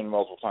Republican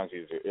multiple times. He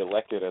was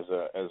elected as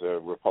a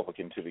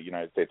Republican to the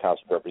United States House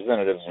of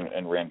Representatives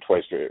and ran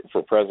twice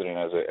for president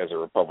as a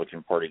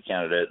Republican Party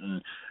candidate.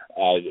 And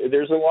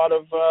there's a lot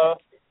of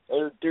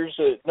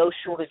no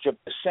shortage of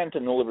dissent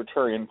in the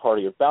Libertarian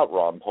Party about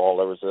Ron Paul.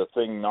 There was a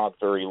thing not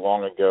very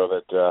long ago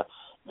that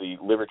the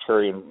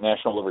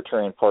National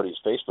Libertarian Party's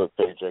Facebook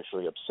page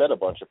actually upset a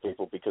bunch of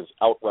people because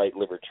outright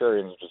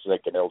libertarians, just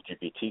like an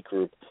LGBT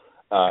group,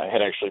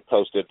 had actually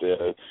posted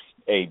a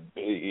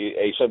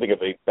something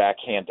of a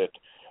backhanded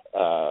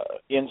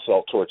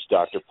insult towards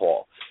Dr.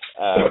 Paul.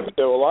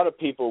 So a lot of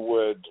people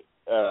would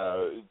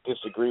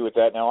disagree with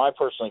that. Now, I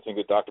personally think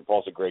that Dr.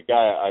 Paul's a great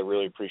guy. I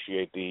really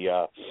appreciate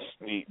the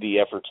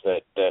efforts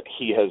that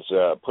he has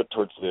put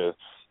towards the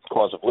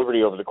cause of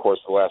liberty over the course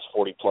of the last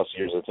 40-plus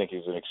years. I think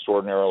he's an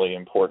extraordinarily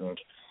important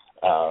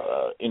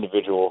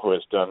individual who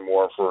has done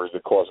more for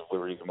the cause of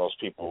liberty than most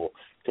people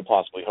could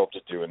possibly hope to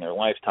do in their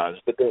lifetimes.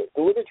 But the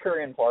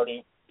Libertarian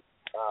Party,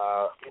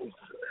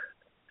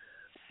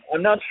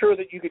 I'm not sure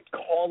that you could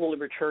call the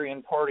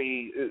Libertarian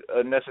Party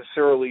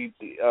necessarily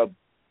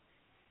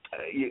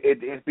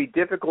it'd be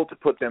difficult to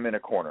put them in a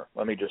corner.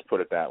 Let me just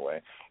put it that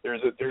way.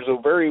 There's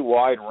a very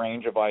wide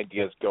range of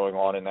ideas going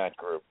on in that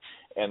group,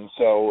 and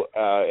so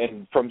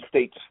and from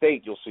state to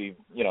state, you'll see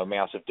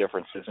massive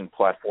differences in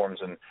platforms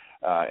and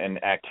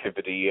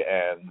activity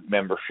and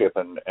membership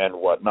and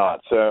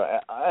whatnot. So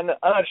I'm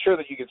not sure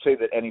that you could say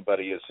that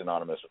anybody is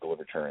synonymous with the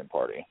Libertarian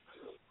Party.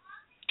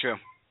 True.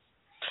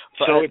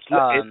 But, so it's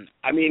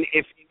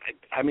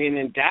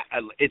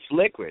it's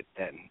liquid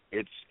then.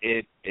 It's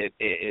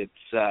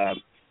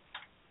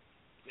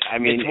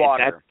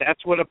water.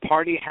 That's what a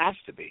party has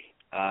to be.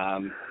 I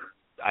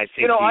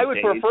think I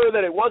would prefer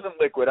that it wasn't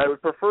liquid. I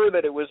would prefer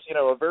that it was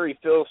a very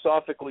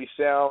philosophically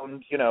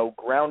sound,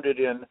 grounded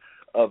in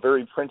a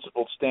very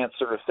principled stance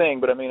sort of thing.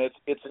 But I mean,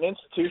 it's an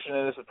institution,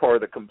 and this is part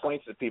of the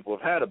complaints that people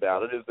have had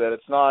about it, is that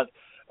it's not.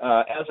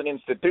 As an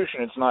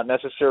institution, it's not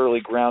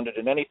necessarily grounded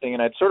in anything,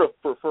 and I'd sort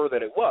of prefer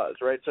that it was,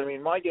 right? So, I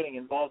mean, my getting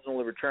involved in the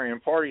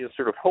Libertarian Party is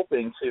sort of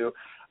hoping to,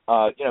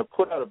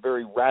 put out a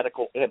very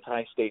radical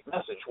anti-state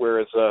message,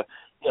 whereas,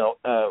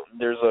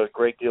 there's a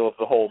great deal of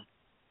the whole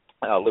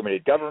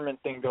limited government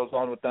thing goes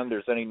on with them.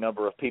 There's any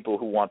number of people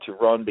who want to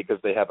run because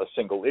they have a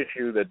single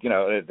issue that,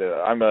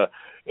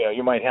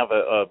 you might have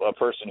a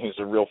person who's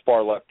a real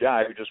far left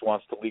guy who just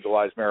wants to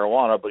legalize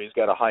marijuana, but he's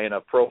got a high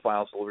enough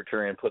profile, so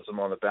Libertarian puts him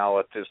on the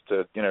ballot just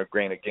to,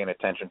 gain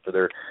attention for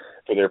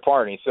their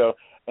party. So,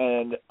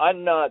 and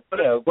I'm not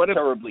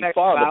terribly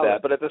fond of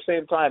that, but at the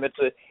same time,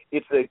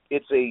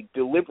 it's a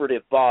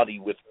deliberative body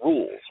with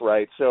rules,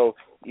 right? So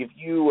if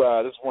you,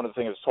 this is one of the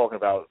things I was talking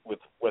about with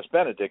Wes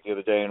Benedict the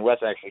other day, and Wes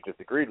actually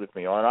disagreed with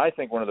me on. I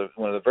think one of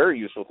the very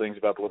useful things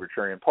about the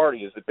Libertarian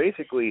Party is that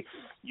basically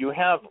you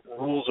have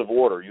rules of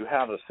order. You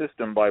have a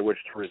system by which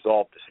to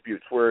resolve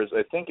disputes. Whereas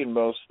I think in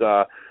most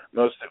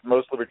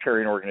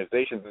libertarian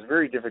organizations, it's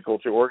very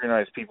difficult to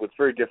organize people. It's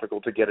very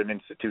difficult to get an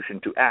institution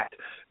to act,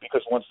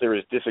 because once there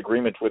is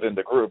disagreement within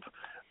the group,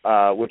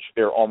 which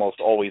there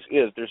almost always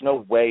is, there's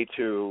no way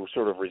to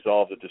sort of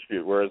resolve the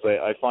dispute. Whereas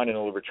I find in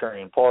the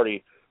Libertarian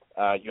Party,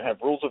 you have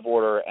rules of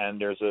order, and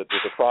there's a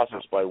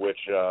process by which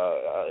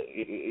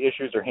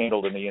issues are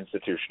handled in the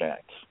institution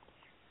acts.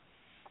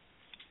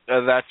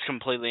 That's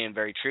completely and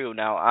very true.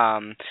 Now,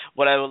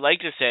 what I would like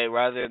to say,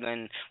 rather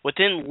than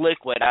within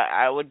liquid,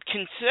 I would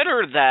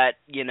consider that,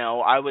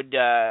 I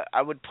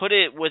would put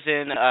it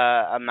within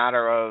a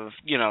matter of,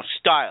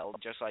 style,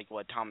 just like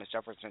what Thomas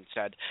Jefferson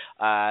said.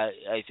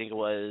 I think it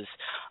was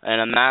in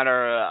a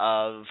matter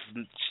of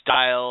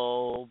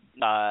style,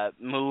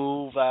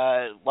 move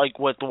like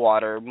with the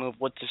water, move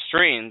with the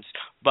streams,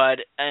 but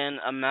in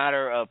a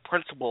matter of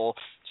principle,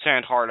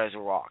 stand hard as a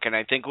rock. And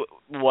I think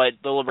what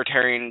the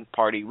Libertarian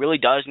Party really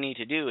does need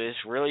to do is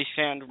really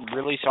stand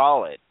really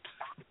solid.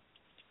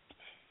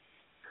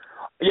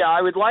 Yeah,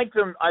 I would like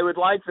them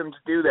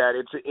to do that.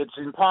 It's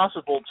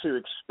impossible to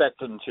expect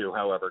them to,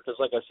 however, because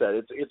like I said,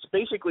 it's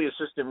basically a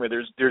system where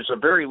there's a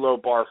very low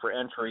bar for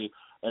entry,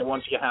 and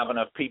once you have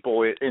enough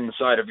people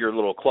inside of your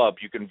little club,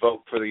 you can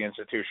vote for the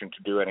institution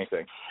to do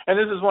anything. And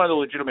this is one of the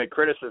legitimate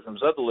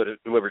criticisms of the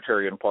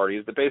Libertarian Party,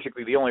 is that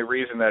basically the only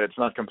reason that it's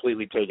not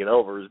completely taken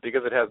over is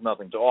because it has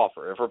nothing to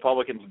offer. If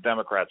Republicans and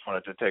Democrats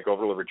wanted to take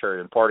over the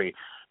Libertarian Party,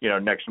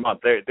 next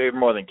month, they're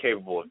more than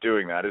capable of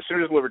doing that. As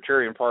soon as the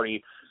Libertarian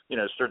Party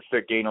starts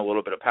to gain a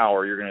little bit of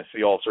power, you're going to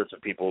see all sorts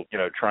of people,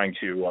 trying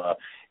to,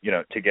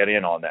 to get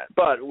in on that.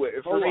 But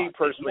for me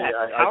personally,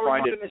 I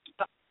find it.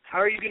 How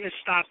are you going to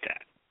stop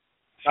that?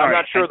 Sorry, I'm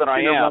not sure that I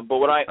am, but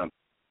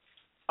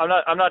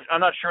I'm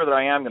not sure that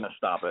I am going to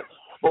stop it.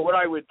 But what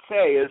I would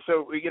say is,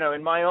 so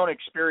in my own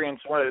experience,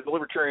 the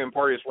Libertarian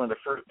Party is one of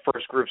the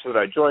first groups that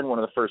I joined, one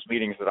of the first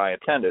meetings that I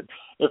attended.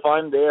 If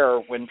I'm there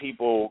when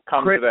people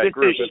come to that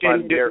group, if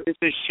I'm there, this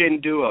is Shin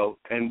Duo,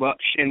 and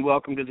Shin,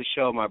 welcome to the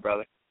show, my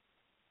brother.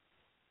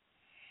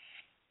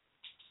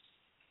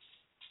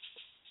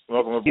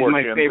 Welcome aboard. He's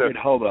my Jim. favorite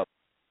hobo.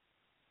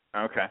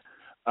 Okay.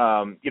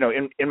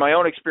 In my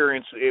own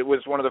experience, it was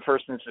one of the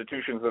first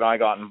institutions that I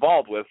got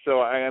involved with. So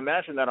I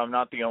imagine that I'm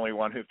not the only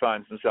one who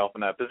finds himself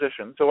in that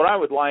position. So what I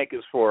would like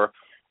is for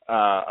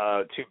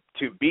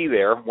to be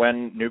there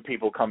when new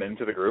people come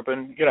into the group,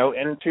 and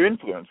and to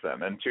influence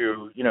them, and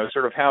to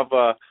sort of have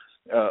a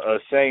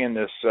say in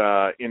this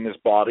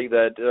body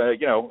that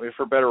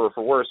for better or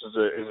for worse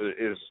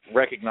is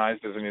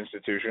recognized as an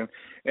institution.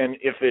 And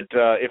if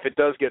it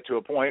does get to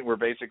a point where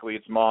basically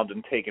it's mobbed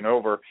and taken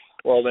over,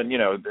 well then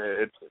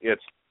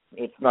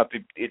it's not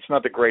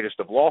the greatest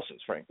of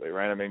losses, frankly,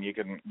 right? I mean, you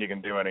can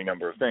do any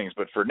number of things,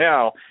 but for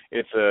now,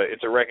 it's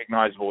a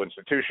recognizable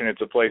institution.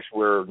 It's a place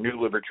where new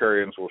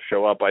libertarians will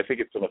show up. I think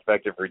it's an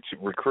effective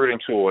recruiting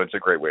tool, and it's a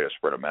great way to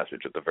spread a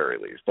message at the very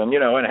least. And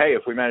and hey,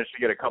 if we manage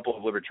to get a couple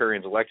of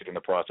libertarians elected in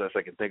the process,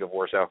 I can think of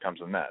worse outcomes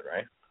than that,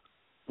 right?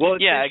 Well,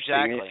 yeah,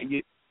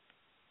 exactly.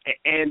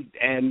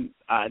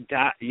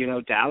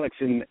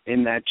 Dalek's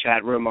in that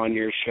chat room on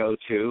your show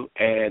too,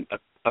 and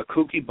a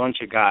kooky bunch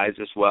of guys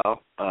as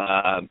well,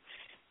 and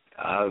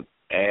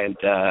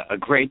a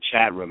great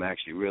chat room,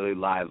 actually, really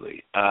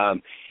lively. I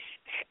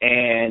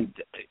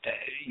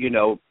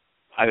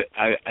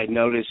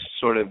noticed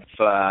sort of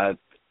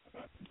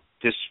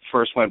this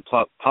first went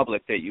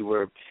public that you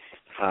were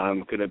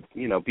going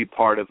to, be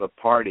part of a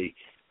party,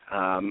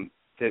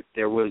 that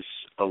there was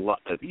a lot,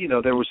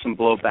 there was some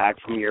blowback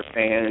from your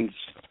fans.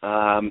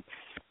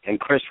 And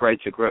Chris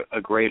writes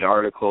a great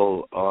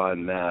article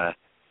on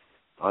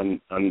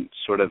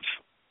sort of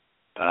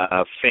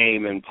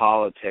fame and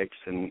politics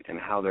and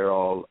how they're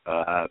all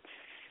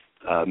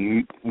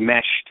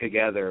meshed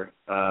together.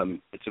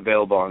 It's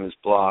available on his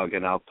blog,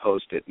 and I'll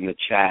post it in the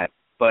chat.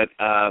 But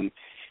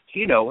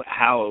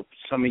how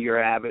some of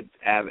your avid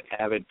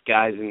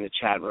guys in the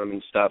chat room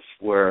and stuff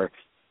were,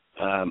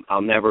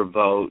 I'll never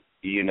vote.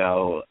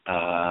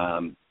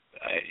 I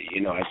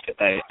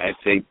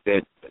think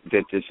that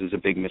this is a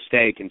big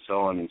mistake, and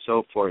so on and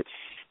so forth.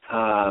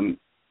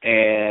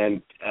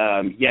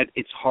 Yet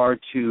it's hard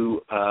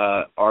to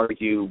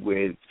argue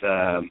with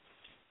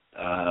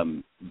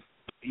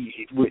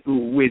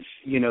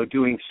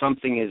doing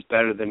something is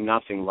better than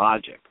nothing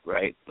logic,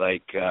 right?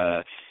 Like,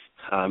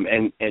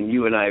 and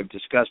you and I have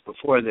discussed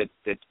before that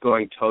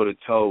going toe to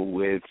toe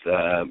with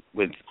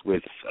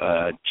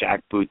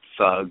jackboot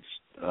thugs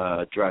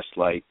dressed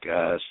like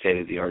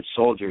state-of-the-art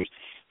soldiers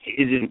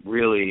isn't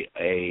really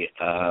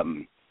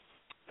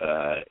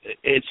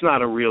it's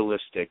not a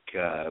realistic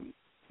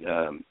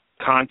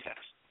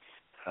contest.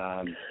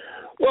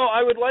 Well,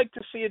 I would like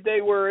to see a day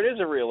where it is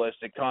a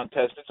realistic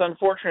contest. It's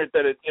unfortunate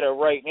that it,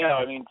 right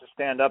now, to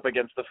stand up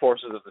against the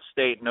forces of the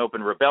state in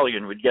open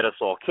rebellion would get us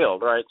all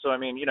killed, right? So, I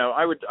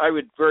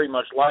would very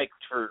much like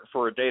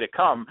for a day to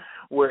come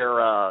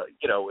where,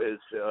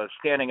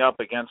 standing up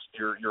against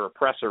your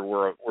oppressor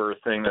were a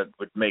thing that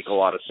would make a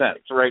lot of sense.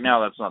 So right now,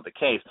 that's not the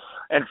case.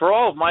 And for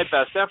all of my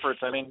best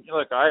efforts,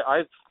 look,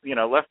 I've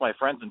left my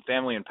friends and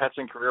family and pets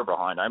and career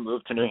behind. I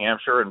moved to New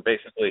Hampshire and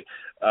basically,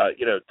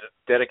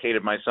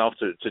 dedicated myself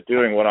to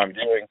doing what I'm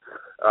doing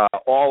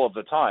all of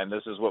the time.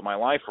 This is what my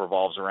life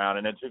revolves around,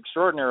 and it's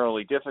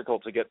extraordinarily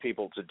difficult to get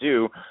people to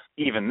do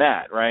even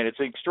that, right? It's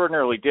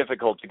extraordinarily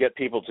difficult to get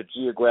people to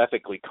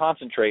geographically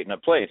concentrate in a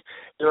place.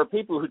 There are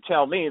people who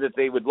tell me that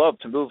they would love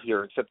to move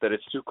here, except that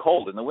it's too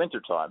cold in the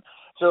wintertime.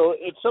 So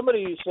if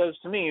somebody says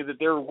to me that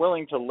they're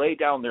willing to lay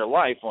down their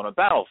life on a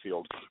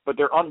battlefield, but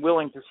they're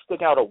unwilling to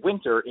stick out a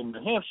winter in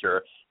New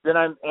Hampshire, then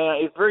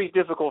it's very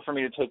difficult for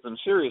me to take them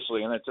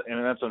seriously, and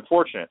that's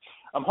unfortunate.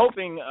 I'm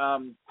hoping, I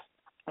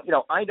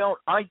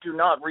do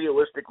not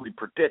realistically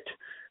predict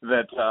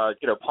that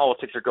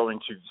politics are going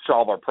to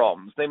solve our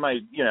problems. They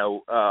might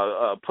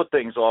put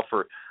things off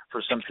for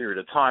some period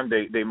of time.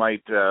 They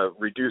might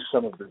reduce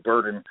some of the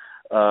burden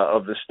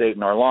of the state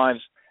in our lives.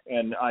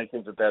 And I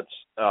think that that's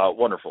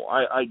wonderful.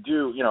 I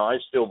do, I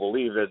still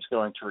believe that it's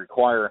going to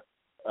require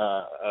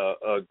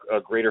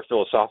a greater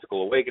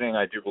philosophical awakening.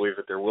 I do believe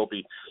that there will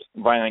be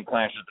violent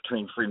clashes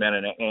between free men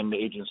and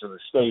agents of the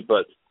state.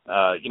 But,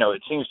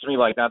 it seems to me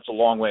like that's a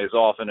long ways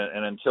off. And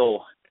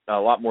until a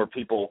lot more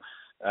people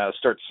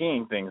start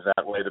seeing things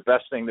that way, the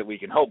best thing that we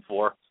can hope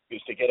for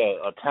is to get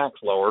a tax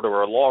lowered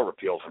or a law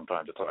repealed from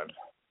time to time.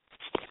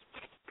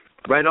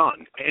 Right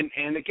on.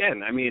 And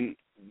again,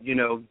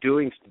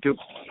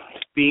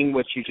 being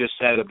what you just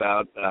said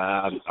about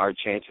our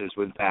chances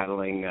with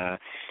battling,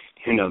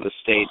 the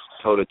state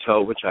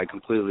toe-to-toe, which I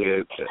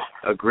completely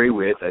agree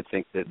with. I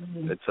think that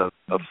it's a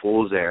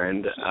fool's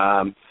errand.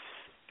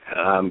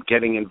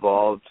 Getting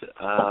involved,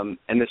 and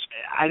this,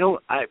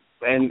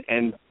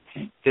 and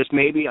this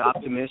may be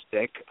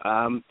optimistic,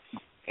 but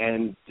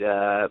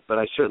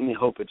I certainly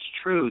hope it's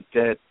true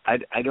that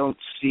I don't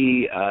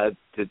see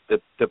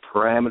the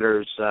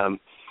parameters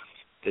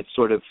that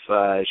sort of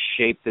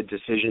shape the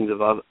decisions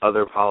of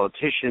other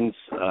politicians,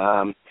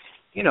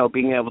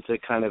 being able to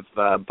kind of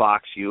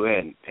box you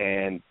in,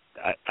 and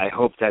I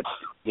hope that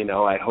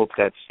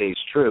stays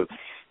true.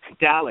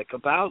 Dalek,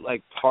 about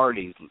like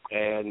parties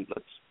and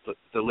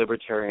the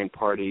Libertarian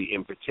Party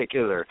in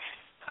particular,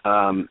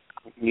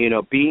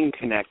 being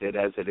connected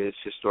as it is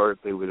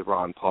historically with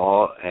Ron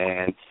Paul,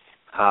 and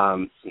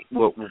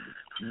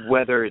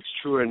whether it's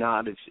true or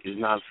not is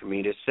not for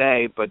me to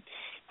say, but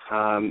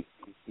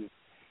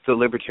the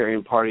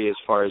Libertarian Party, as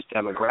far as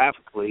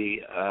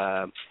demographically,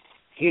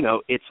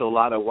 it's a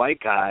lot of white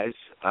guys.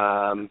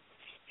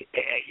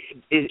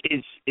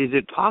 Is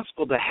it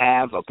possible to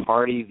have a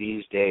party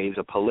these days,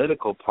 a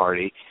political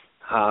party,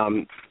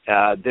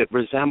 that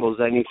resembles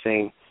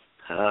anything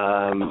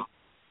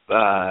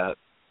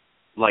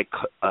like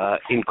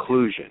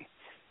inclusion?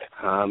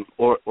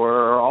 Or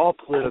are all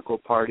political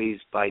parties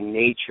by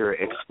nature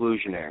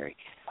exclusionary?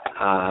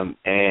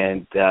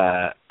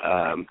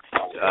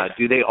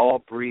 Do they all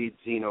breed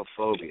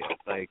xenophobia?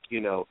 Like,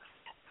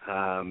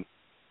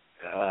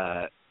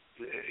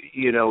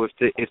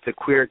 if the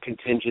queer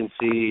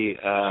contingency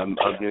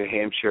of New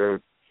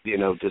Hampshire,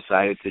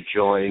 decided to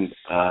join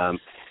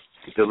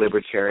the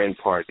Libertarian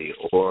Party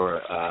or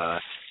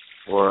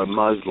a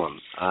Muslim,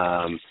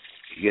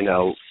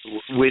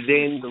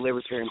 within the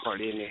Libertarian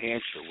Party in New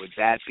Hampshire, would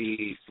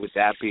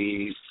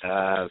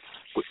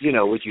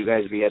you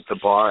guys be at the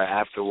bar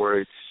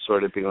afterwards,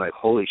 sort of being like,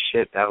 "Holy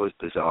shit, that was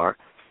bizarre"?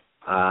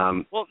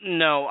 Well,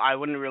 no, I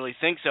wouldn't really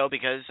think so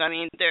because I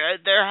mean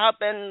there have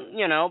been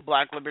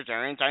black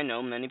libertarians. I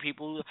know many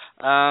people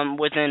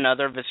within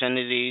other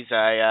vicinities.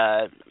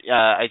 I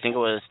think it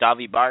was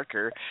Davy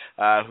Barker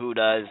who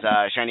does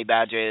Shiny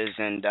Badges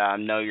and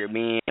Know Your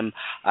Meme.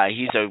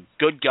 He's a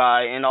good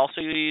guy and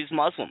also he's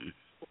Muslim.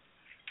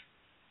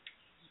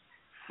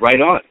 Right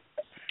on.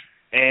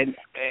 And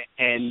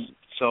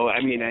so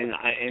I mean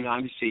and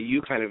obviously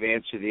you kind of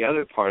answer the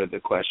other part of the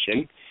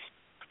question.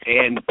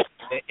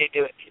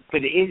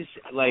 But it is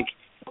like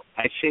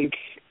I think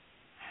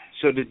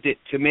so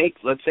to make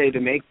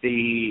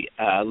the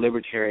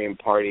Libertarian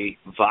Party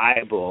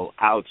viable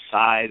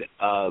outside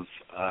of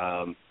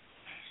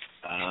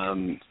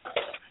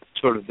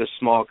sort of the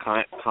small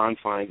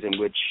confines in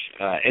which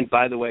and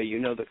by the way,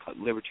 the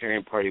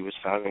Libertarian Party was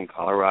founded in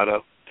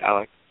Colorado,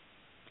 Alec.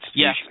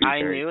 Yes,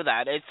 I knew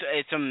that.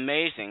 It's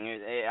amazing.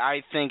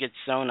 I think it's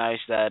so nice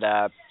that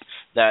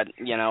it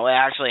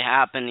actually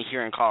happened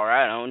here in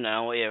Colorado.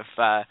 Now, if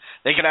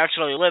they could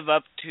actually live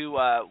up to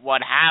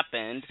what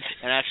happened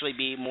and actually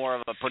be more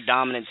of a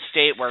predominant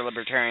state where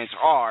libertarians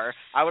are,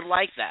 I would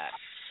like that.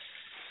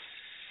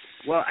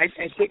 Well, I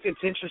think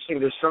it's interesting.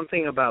 There's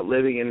something about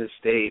living in a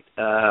state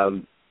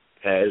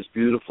as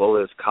beautiful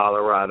as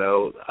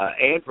Colorado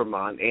and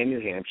Vermont and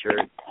New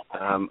Hampshire,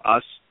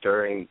 us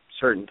during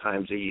certain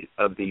times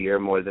of the year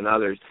more than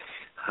others,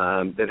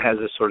 that has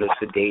a sort of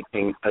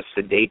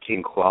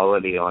sedating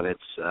quality on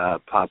its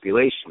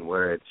population,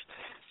 where it's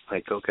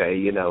like, okay,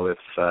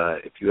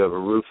 if you have a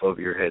roof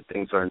over your head,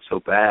 things aren't so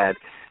bad,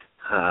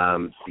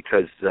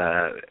 because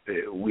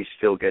we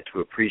still get to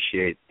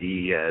appreciate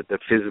the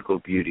physical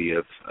beauty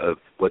of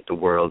what the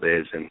world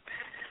is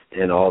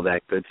and all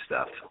that good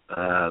stuff.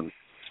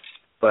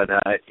 But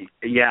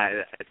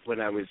when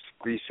I was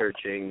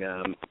researching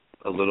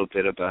a little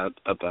bit about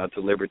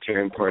the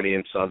Libertarian Party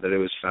and saw that it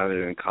was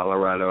founded in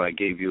Colorado, I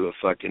gave you a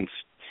fucking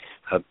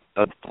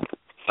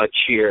a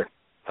cheer,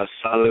 a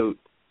salute,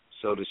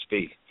 so to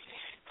speak.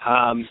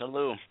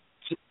 Salute.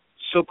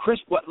 So Chris,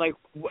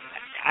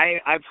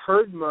 I've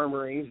heard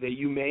murmurings that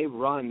you may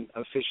run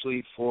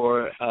officially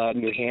for a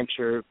New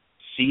Hampshire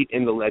seat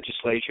in the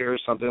legislature or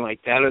something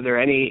like that. Are there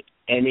any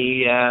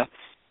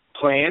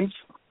plans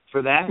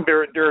for that?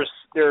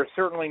 There are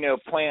certainly no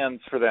plans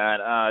for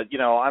that.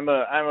 I'm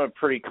a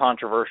pretty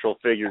controversial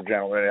figure,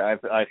 gentlemen.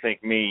 I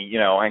think me,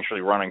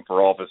 actually running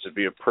for office would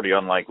be a pretty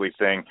unlikely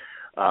thing.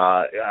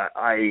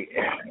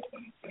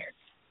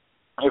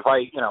 If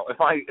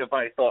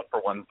I thought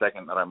for 1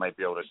 second that I might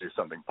be able to do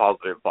something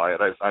positive by it,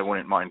 I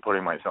wouldn't mind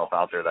putting myself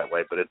out there that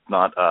way. But it's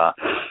not.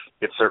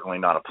 It's certainly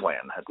not a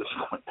plan at this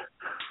point.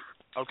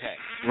 Okay.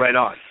 Right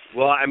on.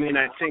 Well, I mean,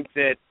 I think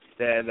that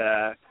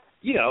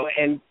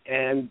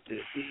and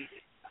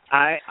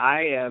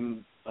I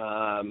am.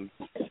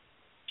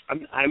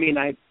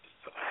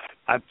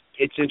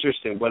 It's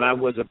interesting. When I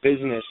was a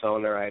business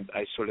owner,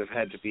 I sort of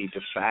had to be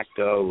de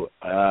facto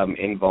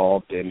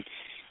involved in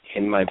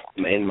my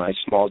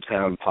small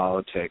town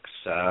politics,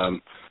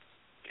 and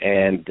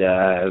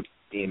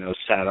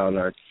sat on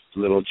our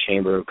little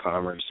chamber of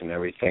commerce and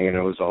everything, and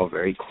it was all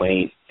very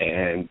quaint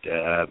and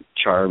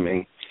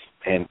charming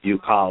and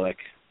bucolic.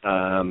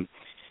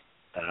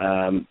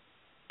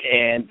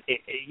 And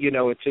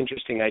it's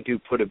interesting. I do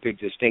put a big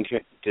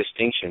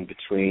distinction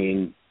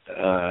between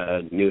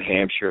New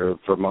Hampshire,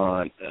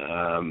 Vermont,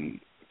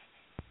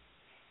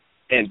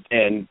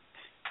 and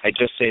I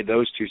just say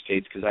those two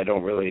states because I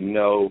don't really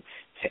know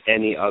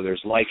any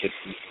others like it,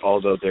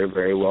 although there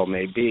very well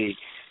may be,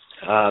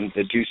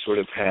 that do sort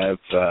of have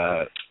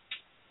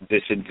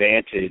this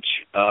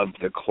advantage of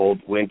the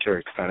cold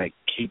winter kind of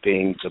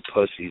keeping the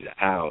pussies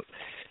out,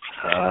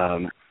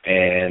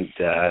 and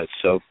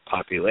so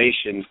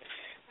population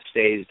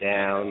stays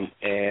down,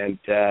 and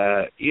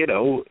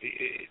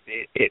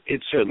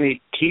it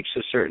certainly keeps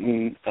a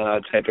certain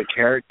type of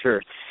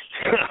character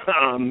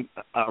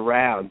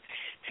around,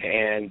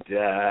 and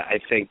I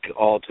think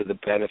all to the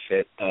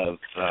benefit of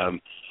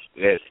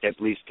at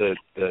least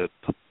the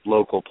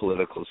local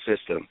political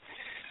system.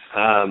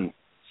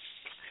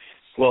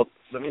 Well,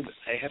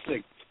 I have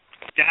to.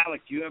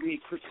 Alec, do you have any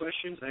quick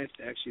questions? I have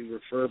to actually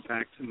refer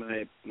back to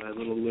my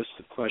little list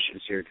of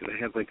questions here because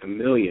I have like a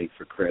million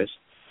for Chris.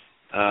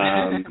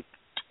 Do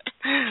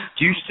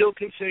you still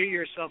consider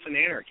yourself an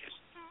anarchist?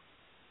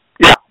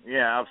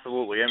 Yeah,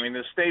 absolutely. I mean,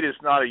 the state is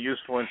not a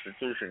useful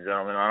institution,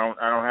 gentlemen. I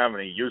don't have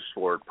any use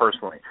for it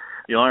personally.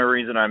 The only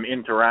reason I'm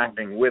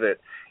interacting with it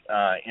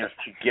is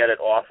to get it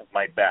off of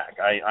my back.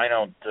 I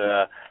don't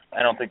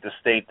think the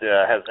state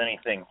has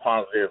anything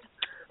positive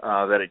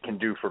that it can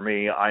do for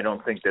me. I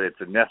don't think that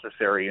it's a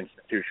necessary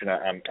institution.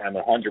 I'm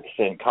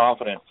 100%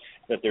 confident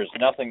that there's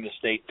nothing the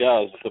state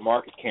does that the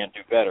market can't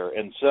do better.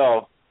 And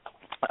so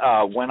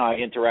when I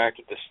interact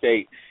with the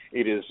state,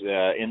 it is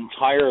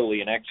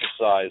entirely an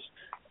exercise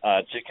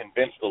to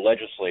convince the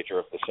legislature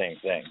of the same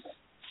thing.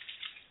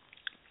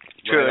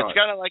 True. Right, it's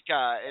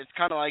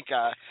kind of like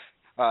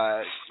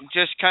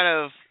just kind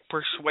of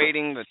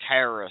persuading the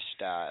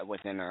terrorist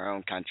within our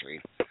own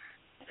country.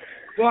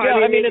 Well,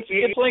 yeah, I mean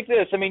it's like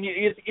this. I mean,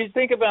 you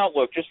think about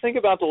just think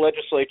about the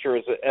legislature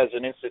as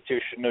an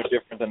institution no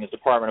different than the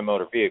Department of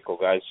Motor Vehicle,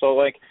 guys. So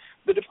like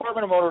the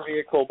Department of Motor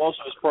Vehicle, most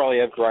of us probably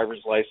have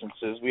driver's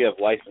licenses. We have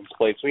license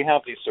plates. We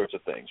have these sorts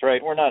of things,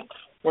 right? We're not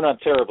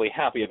terribly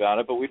happy about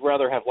it, but we'd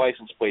rather have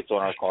license plates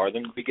on our car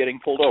than be getting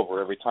pulled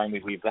over every time we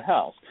leave the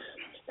house.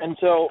 And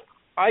so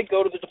I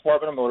go to the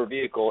Department of Motor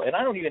Vehicle, and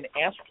I don't even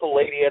ask the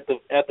lady at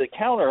the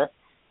counter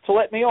to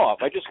let me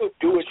off. I just go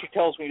do what she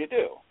tells me to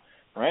do,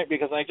 right?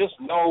 Because I just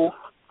know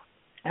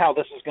how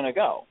this is going to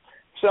go.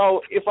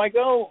 So if I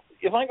go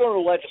to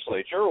the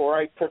legislature or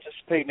I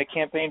participate in a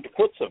campaign to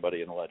put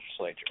somebody in the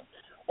legislature,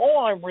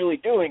 all I'm really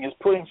doing is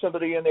putting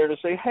somebody in there to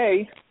say,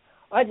 hey,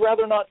 I'd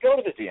rather not go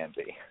to the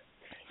DMV.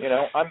 You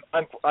know,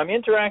 I'm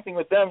interacting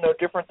with them no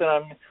different than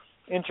I'm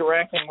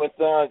interacting with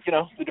the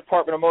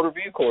Department of Motor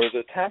Vehicle or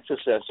the tax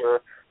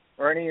assessor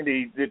or any of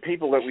the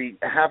people that we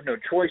have no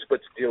choice but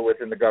to deal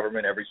with in the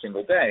government every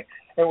single day.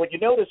 And what you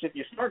notice, if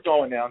you start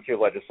going down to your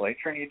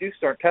legislature and you do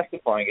start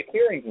testifying at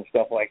hearings and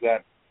stuff like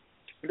that,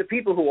 the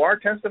people who are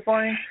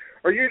testifying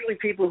are usually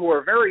people who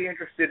are very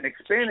interested in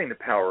expanding the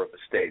power of the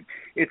state.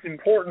 It's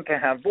important to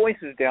have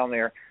voices down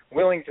there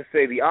willing to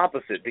say the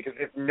opposite, because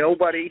if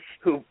nobody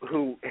who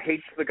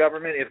hates the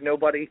government, if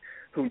nobody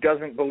who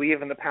doesn't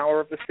believe in the power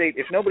of the state,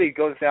 if nobody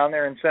goes down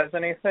there and says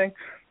anything,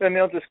 then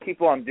they'll just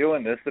keep on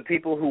doing this. The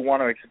people who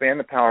want to expand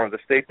the power of the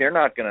state, they're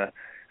not going to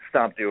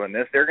stop doing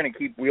this. They're going to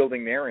keep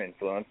wielding their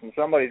influence, and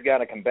somebody's got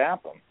to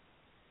combat them.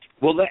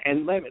 Well,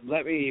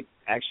 let me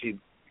actually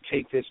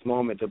take this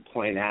moment to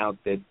point out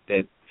that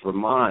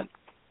Vermont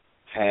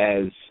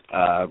has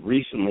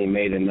recently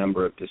made a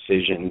number of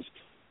decisions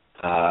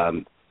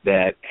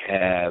that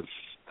have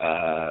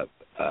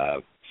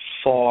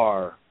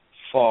far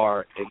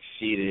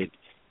exceeded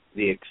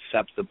the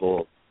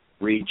acceptable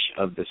reach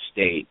of the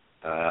state,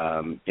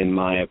 in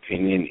my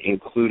opinion,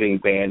 including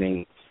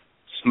banning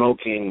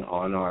smoking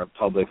on our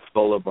public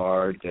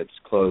boulevard that's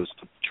closed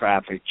to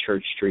traffic,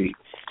 Church Street,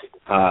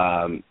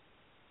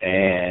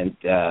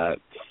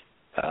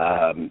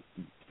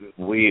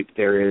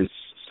 there is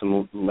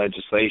some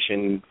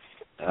legislation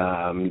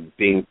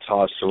being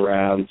tossed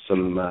around,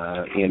 some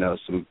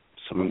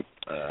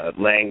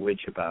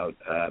language about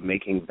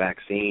making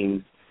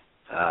vaccines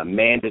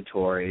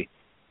mandatory.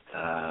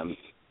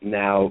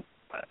 Now,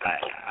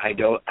 I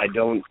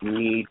don't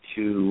need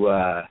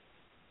to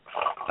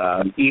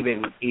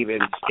even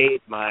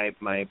state my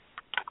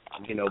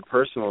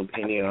personal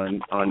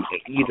opinion on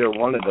either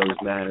one of those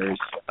matters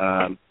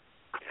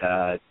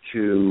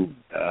to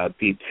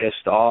be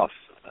pissed off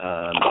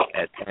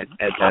at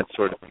that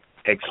sort of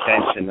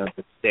extension of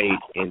the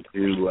state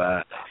into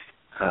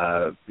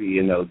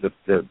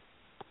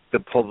the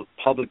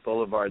public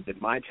boulevard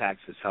that my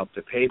taxes help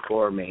to pay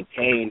for,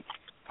 maintain,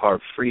 our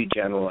free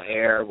general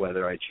air,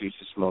 whether I choose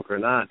to smoke or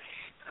not,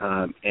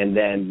 and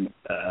then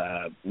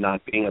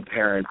not being a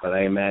parent, but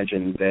I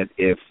imagine that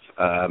if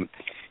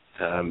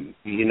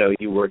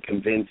you were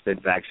convinced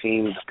that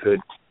vaccines could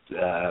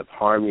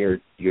harm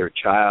your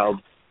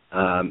child,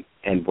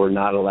 and were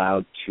not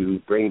allowed to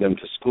bring them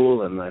to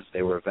school unless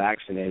they were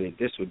vaccinated,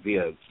 this would be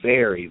a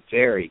very,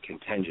 very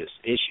contentious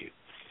issue.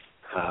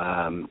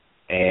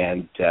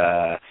 And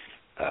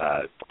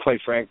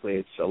quite frankly,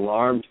 it's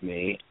alarmed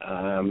me.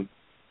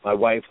 My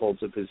wife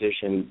holds a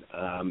position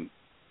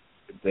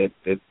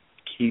that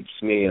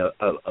keeps me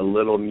a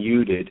little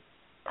muted,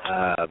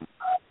 and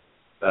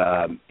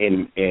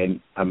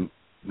I'm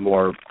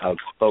more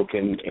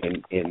outspoken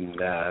in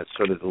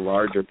sort of the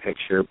larger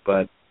picture,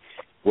 but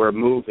we're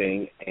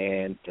moving,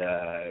 and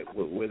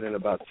within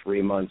about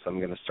 3 months, I'm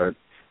going to start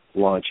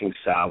launching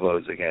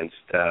salvos against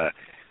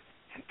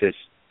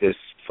this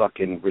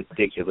fucking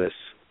ridiculous,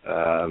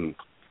 and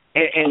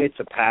it's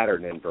a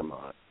pattern in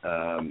Vermont,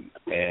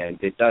 and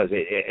it does.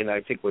 And I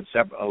think a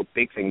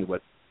big thing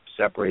what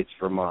separates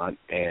Vermont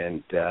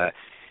and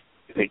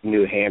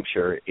New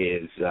Hampshire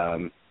is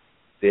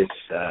this,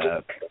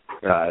 the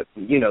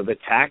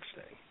tax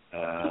thing.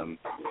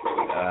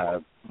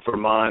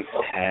 Vermont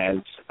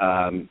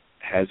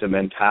has a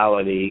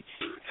mentality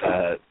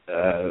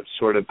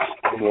sort of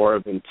more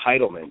of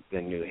entitlement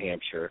than New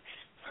Hampshire,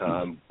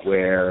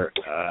 where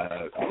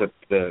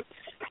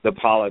the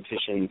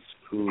politicians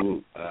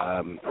who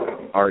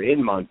are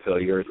in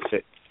Montpelier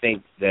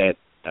think that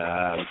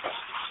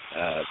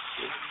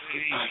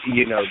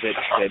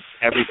that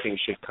everything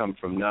should come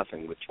from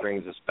nothing, which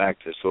brings us back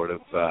to sort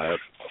of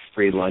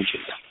free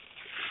lunches.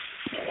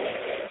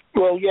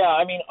 Well, yeah,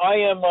 I mean,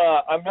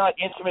 I'm not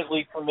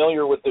intimately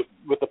familiar with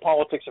the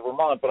politics of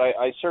Vermont, but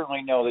I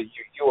certainly know that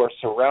you are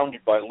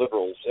surrounded by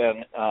liberals,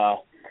 and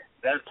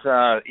that's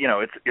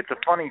it's a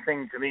funny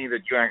thing to me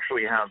that you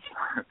actually have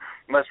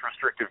less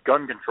restrictive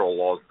gun control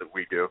laws that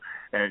we do,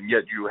 and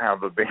yet you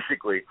have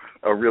basically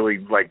a really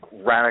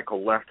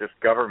radical leftist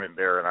government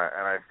there, and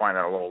I find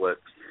that a little bit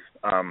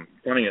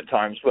funny at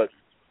times. But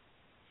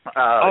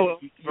Vermont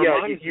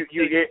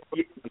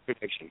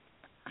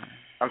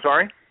I'm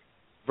sorry.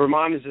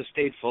 Vermont is a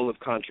state full of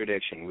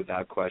contradiction,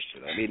 without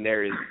question. I mean,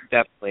 there is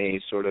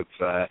definitely sort of,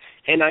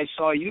 and I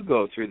saw you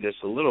go through this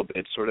a little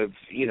bit, sort of,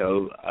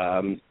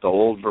 the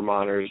old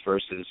Vermonters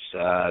versus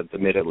the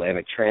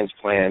Mid-Atlantic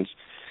transplants,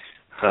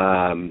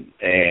 and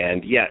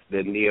the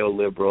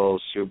neoliberal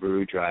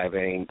Subaru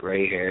driving,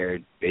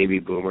 gray-haired, baby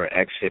boomer,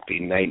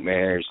 ex-hippie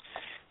nightmares,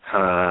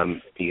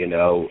 versus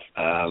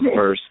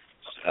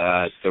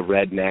the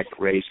redneck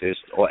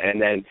racist,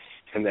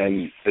 and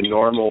then the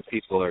normal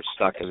people are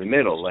stuck in the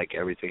middle, like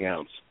everything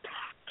else.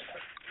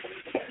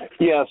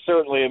 Yeah,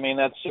 certainly. I mean,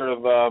 that's sort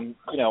of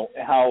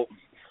how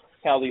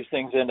these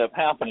things end up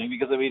happening.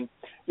 Because I mean,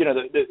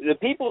 the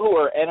people who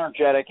are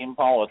energetic in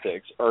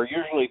politics are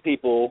usually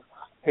people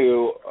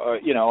who are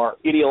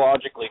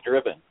ideologically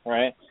driven,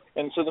 right?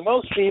 And so the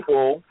most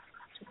people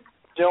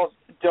don't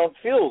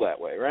feel that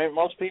way, right?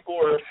 Most people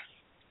are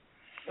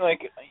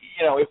like,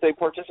 if they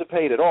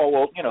participate at all,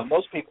 well,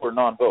 most people are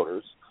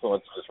non-voters. So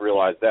let's just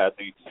realize that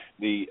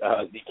the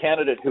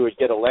candidate who would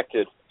get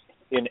elected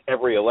in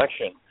every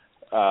election,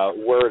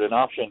 were it an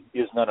option,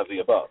 is none of the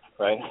above,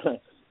 right?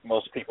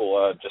 Most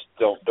people just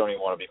don't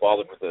even want to be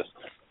bothered with this,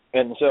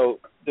 and so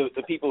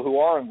the people who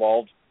are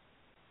involved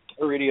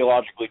are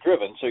ideologically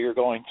driven. So you're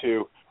going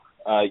to,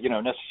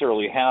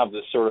 necessarily have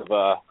this sort of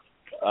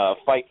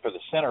fight for the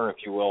center, if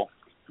you will.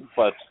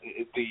 But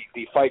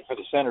the fight for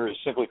the center is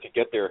simply to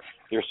get their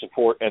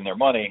support and their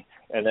money,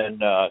 and then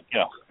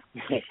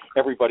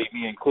everybody,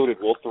 me included,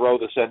 will throw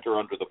the center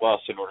under the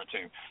bus in order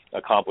to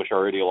accomplish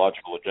our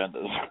ideological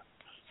agendas.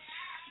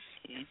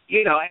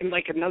 And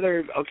like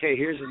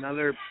here's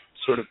another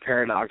sort of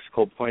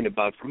paradoxical point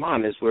about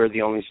Vermont is we're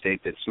the only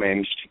state that's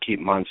managed to keep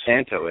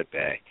Monsanto at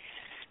bay.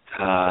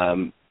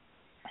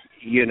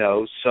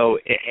 So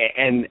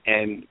and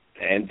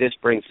this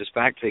brings us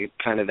back to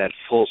kind of that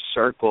full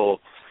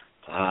circle,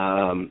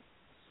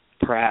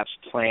 perhaps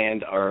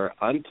planned or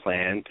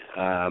unplanned.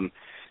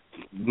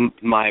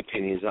 My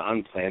opinion is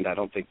unplanned. I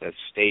don't think the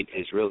state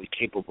is really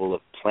capable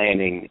of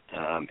planning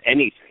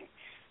anything.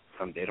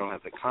 They don't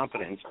have the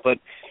competence. But,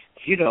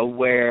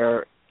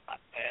 where,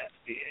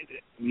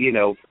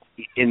 in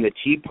the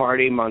Tea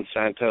Party,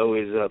 Monsanto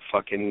is a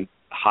fucking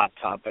hot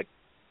topic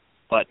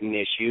button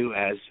issue,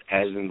 as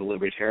in the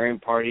Libertarian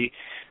Party,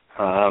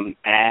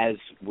 as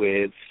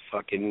with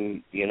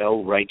fucking,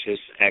 righteous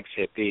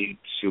ex-hippie,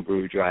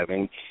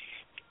 Subaru-driving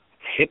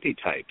hippie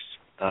types.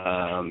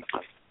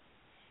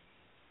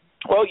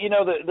 Well,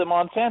 the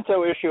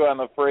Monsanto issue,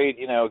 I'm afraid,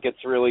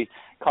 gets really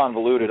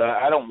convoluted.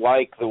 I don't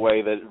like the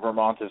way that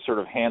Vermont has sort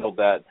of handled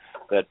that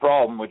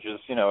problem, which is,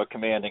 a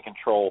command and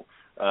control,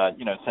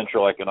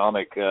 central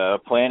economic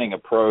planning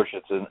approach.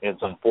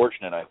 It's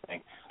unfortunate, I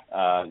think.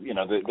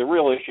 The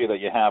real issue that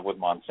you have with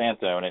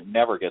Monsanto, and it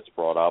never gets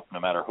brought up, no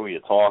matter who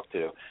you talk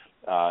to,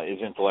 is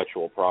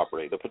intellectual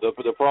property. The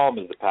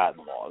problem is the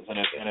patent laws, and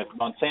if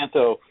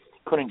Monsanto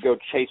couldn't go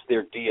chase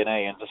their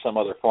DNA into some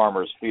other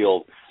farmer's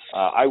field,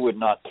 I would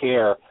not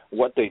care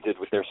what they did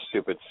with their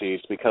stupid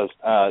seeds, because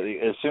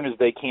as soon as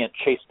they can't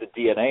chase the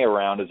DNA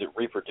around as it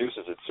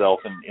reproduces itself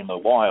in the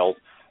wild,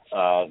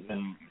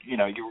 then you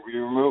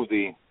remove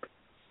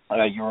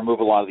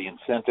a lot of the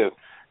incentive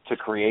to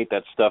create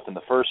that stuff in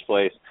the first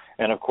place.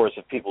 And of course,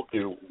 if people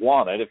do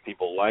want it, if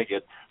people like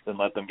it, then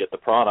let them get the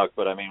product.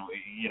 But I mean,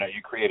 you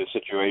create a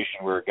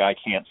situation where a guy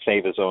can't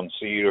save his own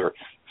seed or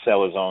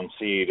sell his own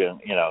seed,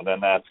 and then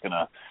that's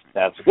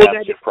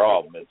your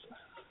problem.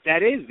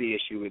 That is the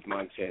issue with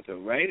Monsanto,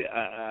 right?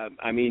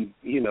 I mean,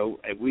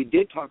 we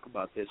did talk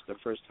about this the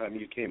first time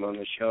you came on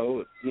the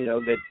show,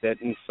 that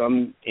in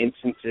some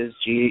instances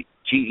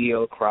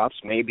GEO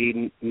crops may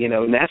be,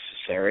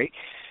 necessary.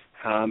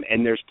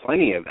 And there's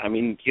plenty of,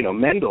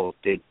 Mendel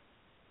did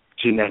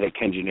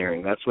genetic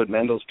engineering. That's what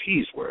Mendel's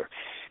peas were.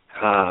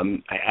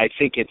 I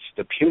think it's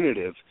the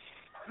punitive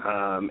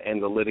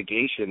and the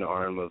litigation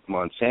arm of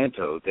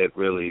Monsanto that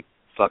really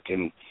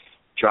fucking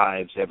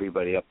drives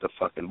everybody up the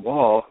fucking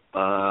wall,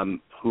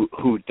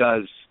 who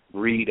does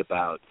read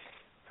about,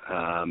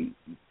 the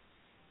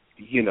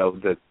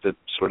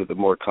sort of the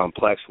more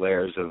complex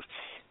layers of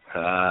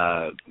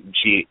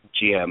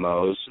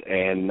GMOs,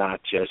 and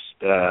not just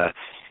the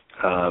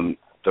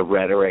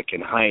rhetoric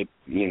and hype,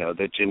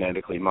 that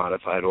genetically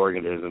modified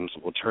organisms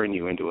will turn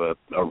you into a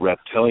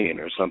reptilian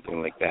or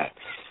something like that.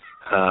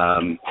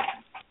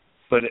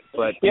 But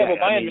my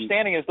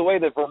understanding is the way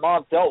that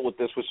Vermont dealt with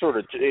this was sort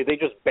of, they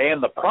just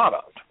banned the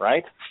product,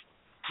 right?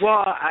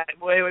 Well,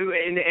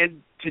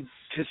 and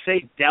to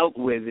say dealt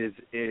with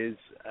is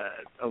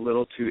a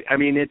little too.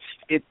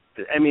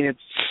 It's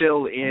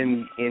still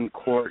in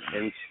court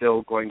and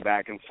still going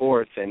back and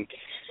forth, and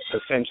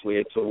essentially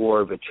it's a war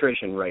of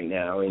attrition right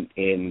now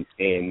in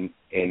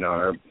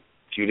our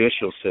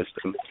judicial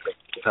system.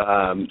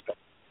 But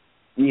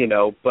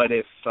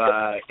if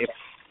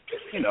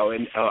and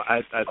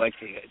I'd like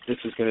to. This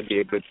is going to be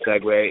a good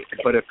segue.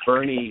 But if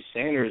Bernie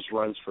Sanders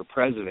runs for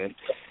president,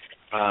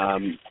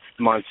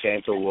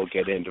 Monsanto will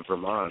get into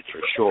Vermont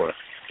for sure.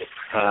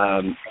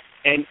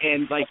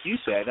 And like you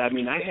said, I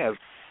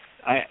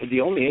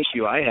the only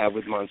issue I have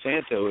with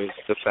Monsanto is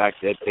the fact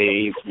that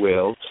they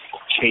will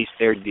chase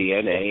their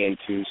DNA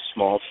into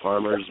small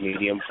farmers,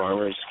 medium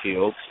farmers'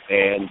 fields,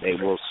 and they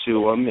will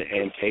sue them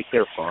and take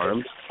their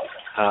farms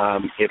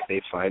if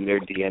they find their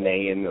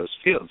DNA in those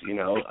fields.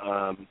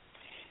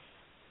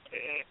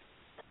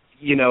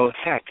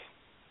 Heck,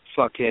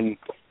 fucking,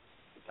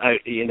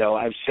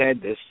 I've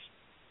said this.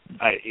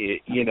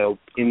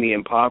 In the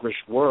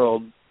impoverished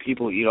world,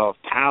 people eat off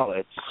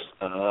pallets,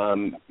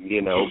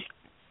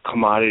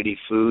 commodity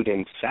food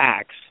in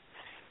sacks.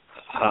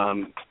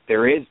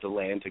 There is the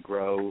land to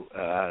grow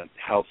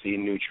healthy,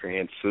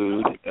 nutrient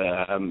food,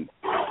 and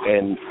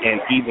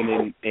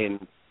even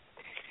in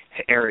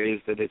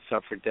areas that had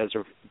suffered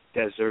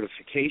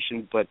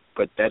desertification, but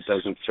that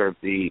doesn't serve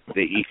the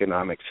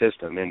economic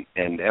system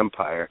and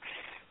empire,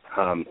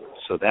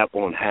 so that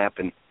won't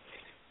happen.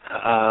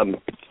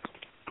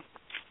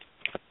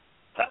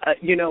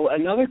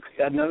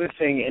 Another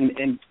thing,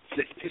 and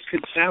this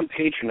could sound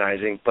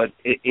patronizing, but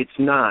it's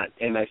not,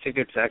 and I think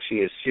it's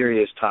actually a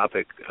serious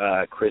topic,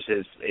 Chris,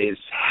 is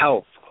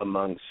health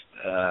amongst,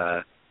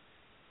 I'm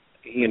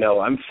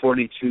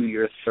 42,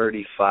 you're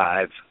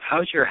 35.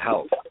 How's your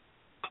health?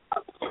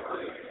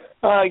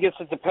 I guess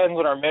it depends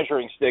on our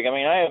measuring stick. I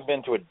mean, I haven't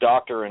been to a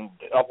doctor in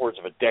upwards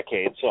of a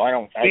decade, so I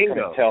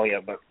couldn't tell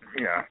you, but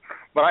yeah.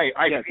 But I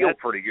feel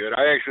pretty good.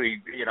 I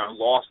actually,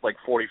 lost like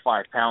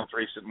 45 pounds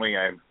recently.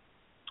 I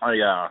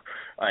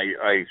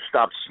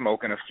stopped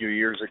smoking a few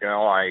years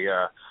ago.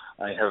 I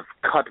have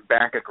cut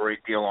back a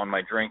great deal on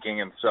my drinking,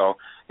 and so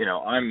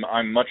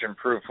I'm much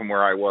improved from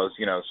where I was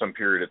some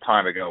period of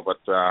time ago. But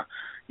for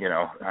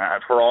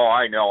all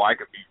I know, I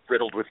could be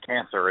riddled with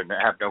cancer and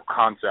have no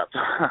concept.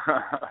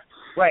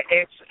 Right,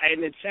 it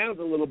sounds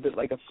a little bit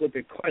like a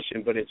flippant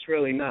question, but it's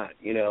really not.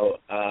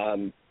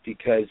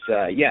 Because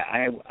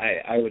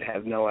I would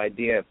have no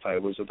idea if I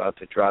was about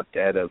to drop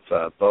dead of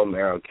bone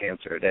marrow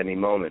cancer at any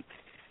moment.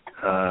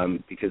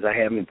 Because I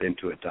haven't been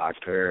to a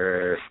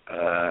doctor,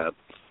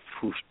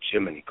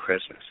 Jiminy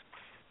Christmas,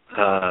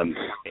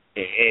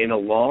 in a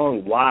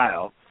long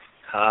while,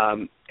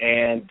 and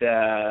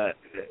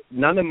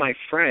none of my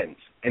friends.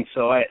 And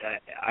so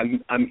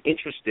I'm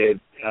interested.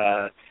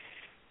 I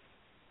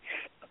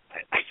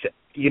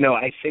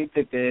think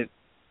that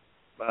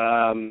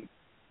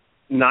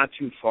not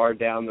too far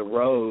down the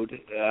road,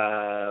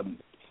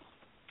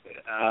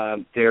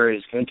 there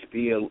is going to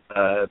be a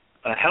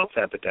health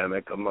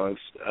epidemic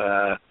amongst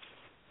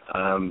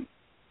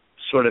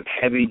sort of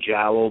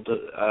heavy-jowled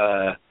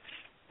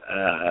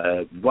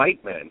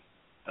white men,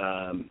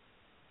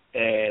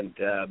 and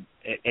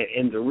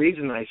the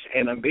reason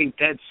I'm being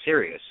dead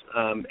serious,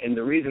 and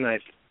the reason I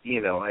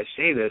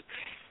say this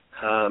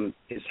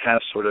is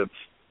half sort of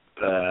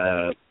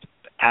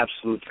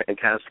absolute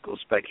fantastical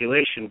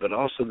speculation, but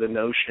also the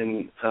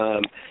notion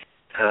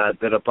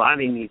that a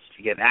body needs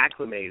to get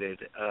acclimated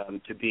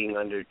to being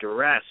under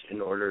duress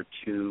in order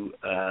to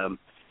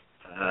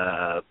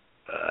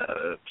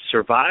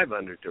survive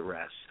under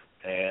duress.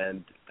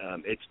 And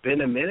it's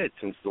been a minute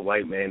since the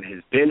white man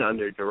has been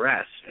under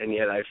duress, and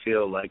yet I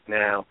feel like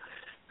now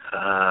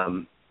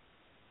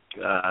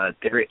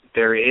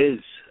there is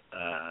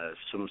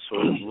some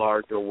sort of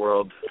larger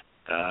world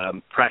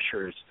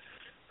pressures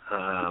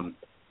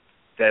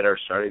that are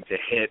starting to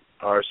hit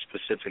our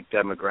specific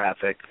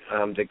demographic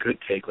that could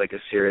take like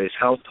a serious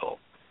health toll.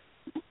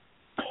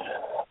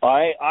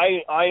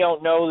 I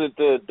don't know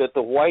that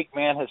the white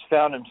man has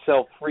found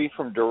himself free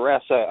from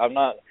duress. I'm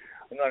not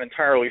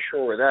entirely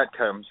sure where that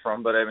comes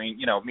from, but I mean,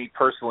 me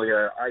personally,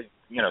 I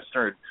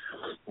started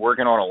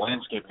working on a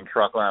landscaping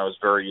truck when I was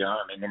very young.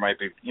 I mean, there might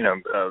be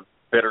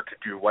better to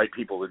do white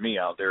people than me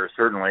out there,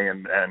 certainly,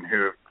 and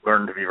who have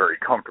learned to be very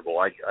comfortable.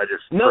 I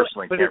just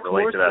personally can't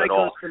relate to that at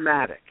all.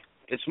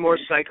 It's more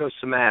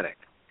psychosomatic.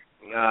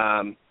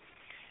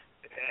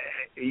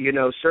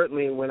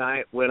 Certainly when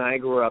I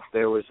grew up,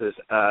 there was this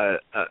a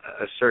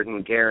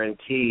certain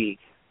guarantee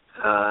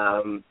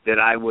that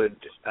I would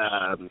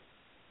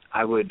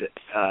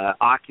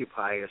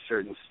occupy a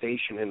certain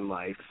station in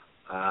life,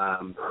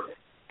 and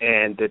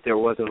that there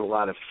wasn't a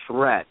lot of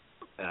threat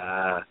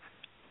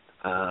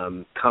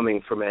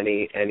coming from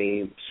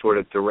any sort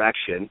of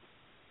direction.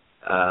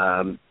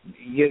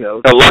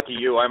 Lucky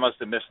you! I must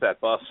have missed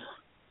that bus.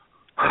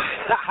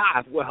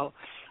 Well,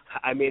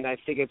 I mean, I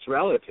think it's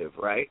relative,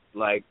 right?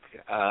 Like,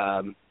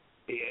 I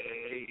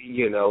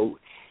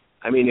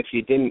mean, if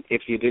you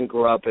didn't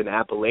grow up in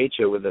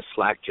Appalachia with a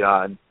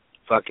slack-jawed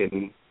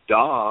fucking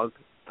dog,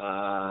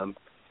 and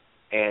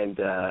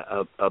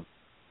a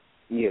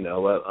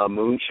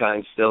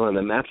moonshine still in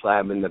a meth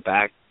lab in the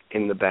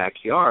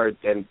backyard,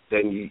 then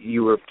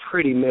you were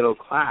pretty middle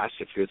class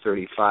if you're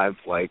 35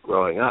 white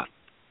growing up.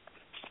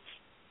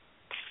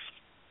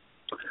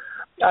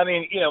 I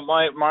mean,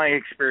 my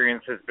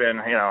experience has been,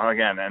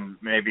 again, and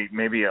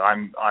maybe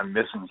I'm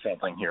missing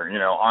something here.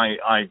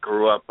 I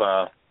grew up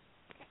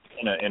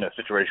in a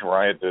situation where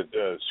I had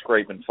to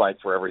scrape and fight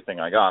for everything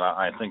I got.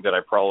 I think that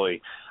I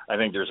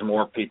think there's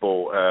more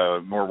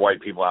white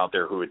people out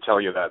there who would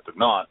tell you that than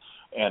not.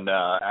 And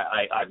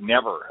I've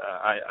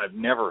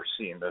never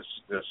seen this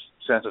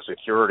sense of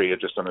security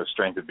just on the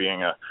strength of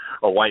being a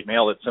white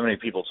male that so many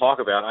people talk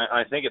about.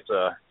 I think it's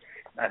a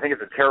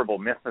terrible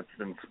myth that's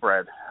been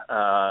spread,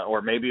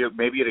 or maybe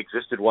it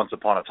existed once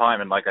upon a time,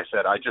 and like I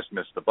said, I just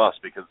missed the bus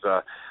because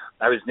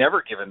I was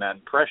never given that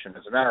impression.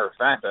 As a matter of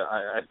fact,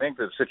 I think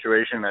the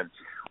situation that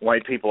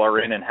white people are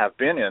in and have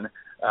been in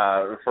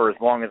for as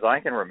long as I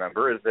can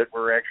remember is that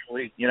we're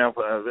actually,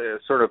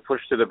 sort of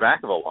pushed to the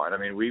back of a line. I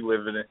mean, we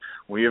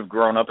have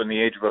grown up in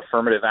the age of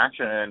affirmative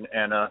action and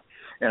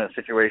in a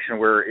situation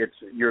where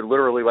you're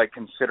literally like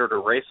considered a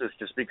racist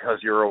just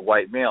because you're a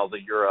white male,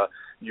 that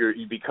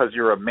because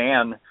you're a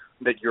man,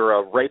 that you're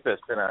a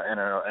rapist and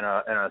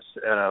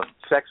a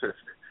sexist.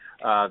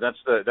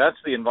 That's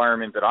the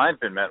environment that I've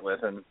been met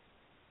with, and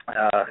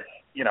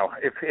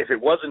if it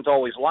wasn't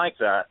always like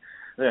that,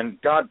 then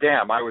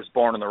goddamn, I was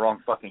born in the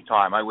wrong fucking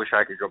time. I wish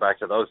I could go back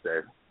to those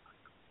days.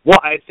 Well,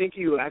 I think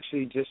you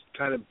actually just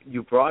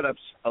you brought up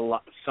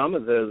some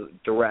of the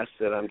duress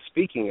that I'm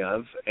speaking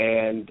of,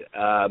 and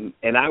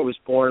I was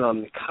born on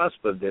the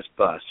cusp of this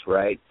bus,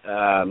 right?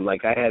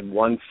 Like I had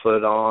 1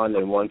 foot on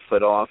and 1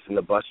 foot off, and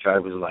the bus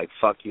driver was like,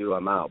 "Fuck you,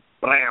 I'm out."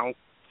 Blam.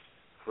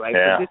 Right?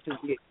 Yeah. So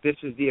this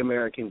is the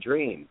American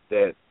dream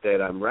that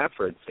I'm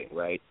referencing,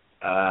 right?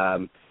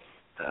 And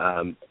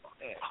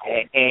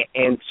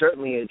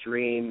certainly a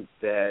dream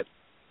that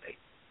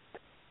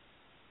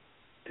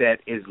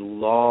is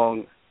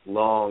long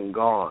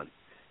gone.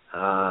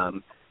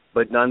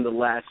 But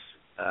nonetheless,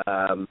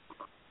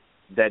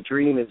 that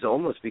dream has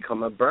almost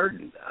become a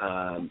burden.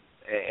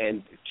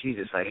 And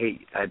Jesus, I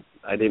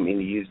didn't mean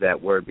to use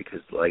that word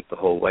because like the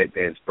whole white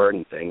man's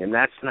burden thing, and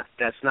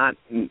that's not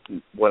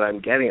what I'm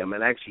getting. I'm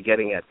actually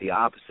getting at the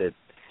opposite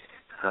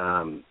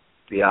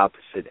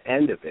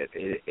end of it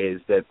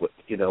is that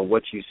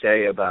what you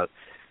say about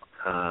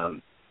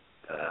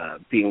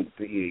being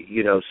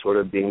sort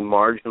of being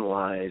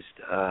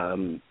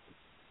marginalized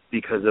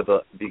because of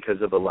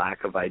a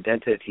lack of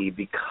identity,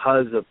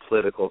 because of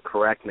political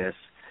correctness,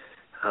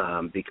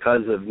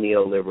 because of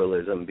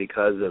neoliberalism,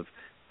 because of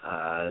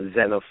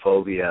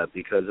xenophobia,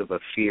 because of a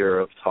fear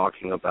of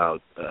talking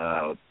about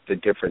the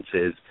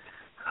differences,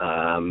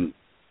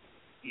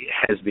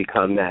 has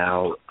become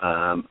now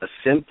a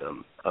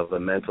symptom of a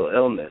mental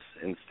illness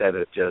instead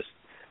of just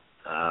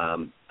a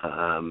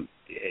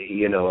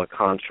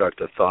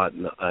construct of thought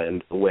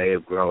and a way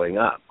of growing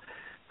up.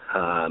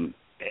 And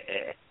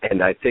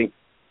I think,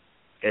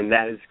 and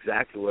that is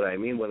exactly what I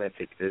mean when I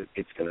think that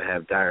it's going to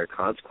have dire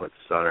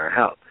consequences on our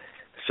health.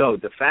 So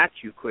the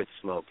fact you quit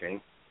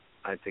smoking,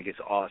 I think is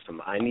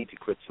awesome. I need to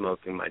quit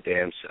smoking my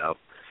damn self.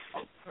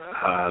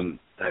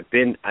 I've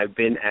been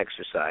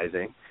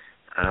exercising,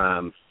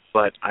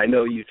 but I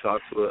know you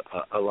talk to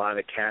a lot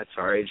of cats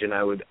our age, and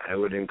I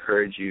would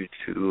encourage you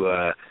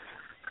to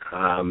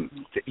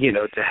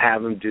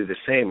have them do the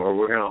same, or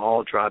we're going to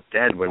all drop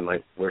dead when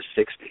we're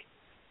 60.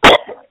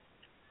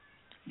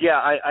 Yeah,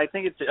 I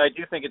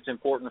do think it's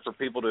important for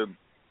people to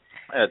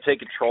take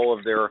control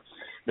of their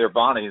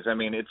bodies. I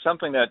mean, it's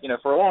something that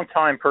for a long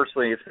time,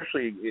 personally,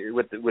 especially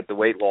with the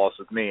weight loss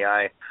with me,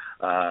 I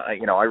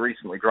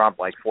recently dropped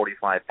like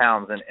 45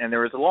 pounds, and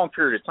there was a long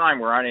period of time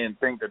where I didn't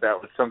think that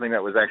was something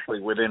that was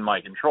actually within my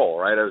control.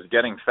 Right, I was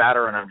getting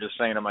fatter, and I'm just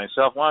saying to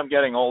myself, well, I'm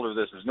getting older.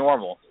 This is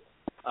normal.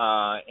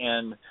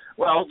 And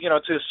well,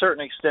 to a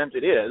certain extent,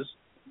 it is,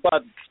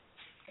 but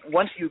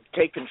once you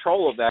take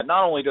control of that,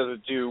 not only does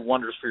it do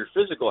wonders for your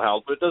physical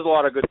health, but it does a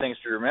lot of good things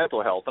for your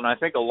mental health. And I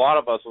think a lot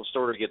of us will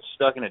sort of get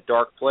stuck in a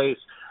dark place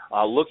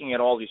looking at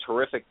all these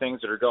horrific things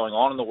that are going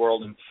on in the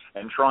world and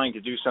trying to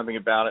do something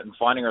about it and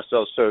finding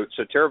ourselves so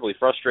terribly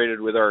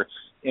frustrated with our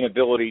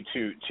inability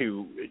to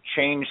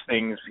change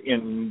things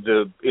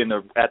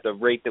at the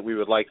rate that we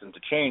would like them to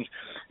change.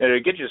 And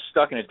it gets you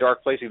stuck in a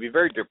dark place. It would be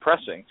very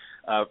depressing.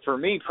 For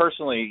me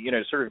personally,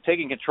 sort of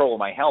taking control of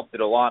my health did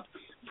a lot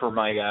for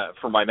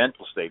my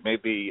mental state.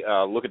 Maybe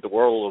look at the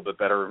world a little bit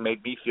better. It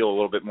made me feel a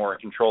little bit more in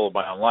control of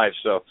my own life.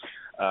 So,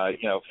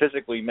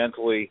 physically,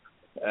 mentally,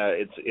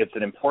 it's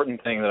an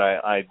important thing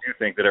that I do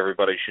think that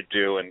everybody should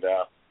do. And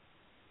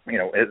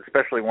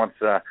especially once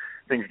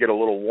things get a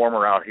little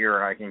warmer out here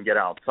and I can get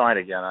outside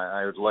again,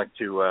 I would like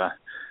to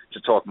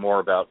talk more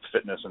about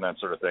fitness and that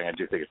sort of thing. I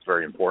do think it's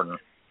very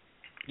important.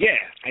 Yeah,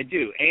 I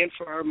do, and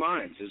for our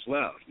minds as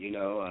well.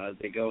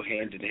 They go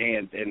hand in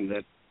hand,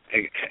 and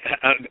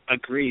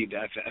agreed.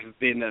 I've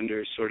been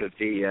under sort of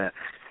the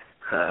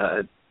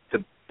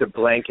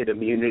blanket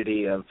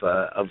immunity of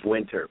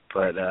winter,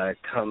 but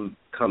come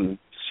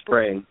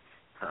spring,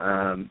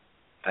 I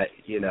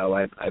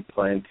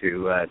plan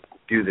to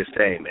do the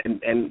same.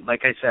 And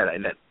like I said,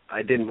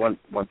 I didn't want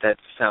that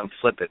to sound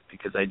flippant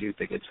because I do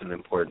think it's an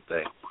important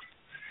thing.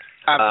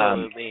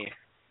 Absolutely.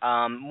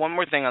 One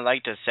more thing I'd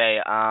like to say,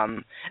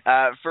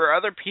 for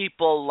other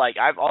people, like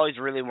I've always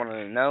really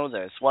wanted to know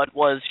this. What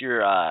was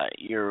your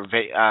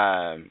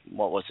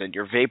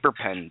vapor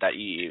pen that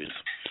you use,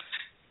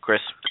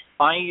 Chris?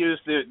 I use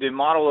the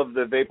model of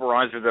the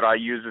vaporizer that I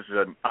use is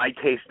an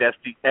iTaste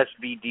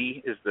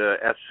SVD, is the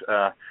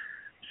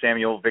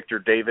Samuel Victor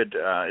David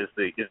is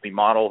the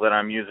model that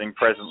I'm using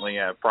presently.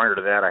 Prior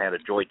to that, I had a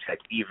Joytech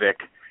Evic.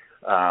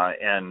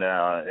 And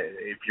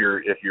if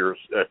you're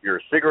a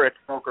cigarette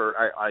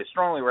smoker, I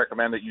strongly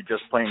recommend that you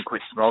just plain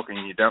quit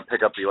smoking. You don't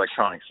pick up the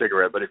electronic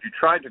cigarette. But if you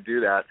tried to do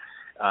that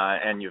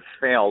and you've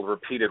failed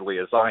repeatedly,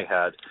 as I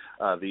had,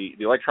 the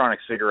electronic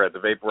cigarette, the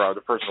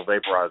personal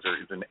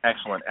vaporizer, is an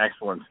excellent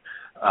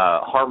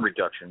harm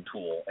reduction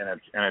tool, and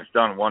it's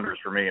done wonders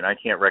for me. And I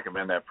can't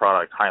recommend that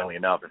product highly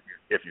enough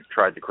if you've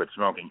tried to quit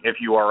smoking.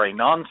 If you are a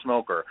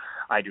non-smoker,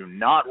 I do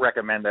not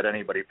recommend that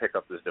anybody pick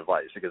up this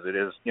device, because it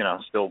is,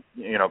 still,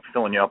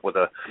 filling you up with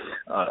an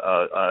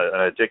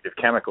addictive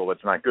chemical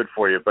that's not good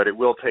for you. But it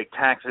will take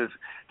taxes,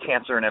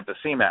 cancer, and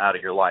emphysema out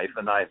of your life,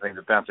 and I think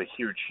that's a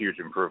huge, huge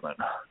improvement.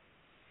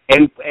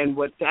 And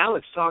what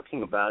Alec's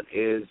talking about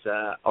is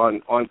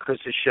on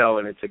Chris's show,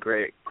 and it's a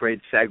great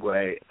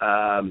segue.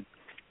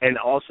 And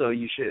also,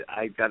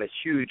 I got a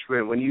huge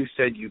grin. When you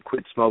said you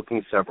quit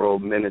smoking several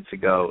minutes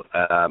ago,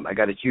 I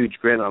got a huge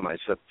grin on my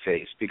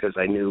face because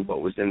I knew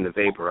what was in the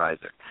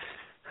vaporizer,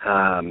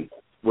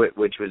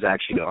 which was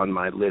actually on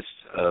my list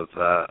of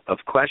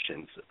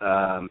questions.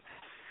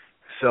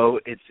 So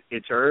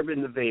it's herb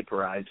in the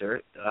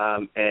vaporizer,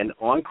 and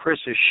on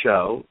Chris's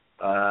show,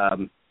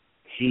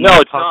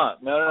 No, it's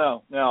not.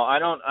 No.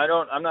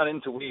 I'm not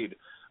into weed.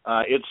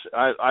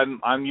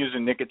 I'm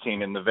using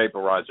nicotine in the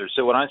vaporizer.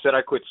 So when I said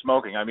I quit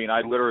smoking, I mean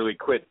I literally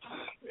quit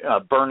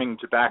burning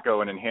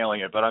tobacco and inhaling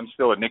it. But I'm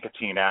still a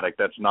nicotine addict.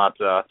 That's not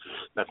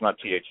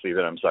THC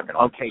that I'm sucking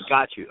on. Okay,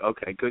 got you.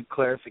 Okay, good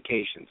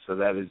clarification. So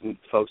that is,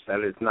 folks, that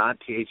is not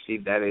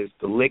THC. That is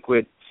the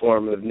liquid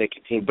form of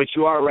nicotine. But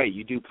you are right.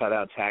 You do cut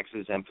out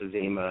taxes,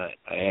 emphysema,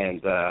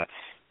 and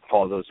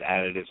all those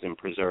additives and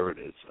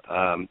preservatives.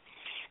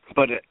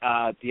 But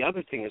the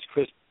other thing is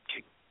Chris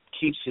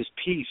keeps his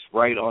piece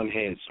right on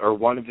his, or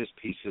one of his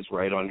pieces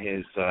right on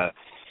his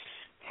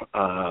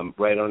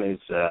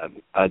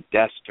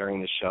desk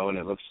during the show, and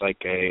it looks like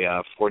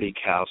a 40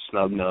 cal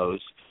snub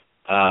nose.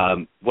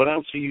 What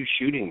else are you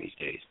shooting these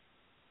days?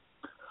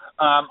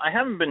 I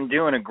haven't been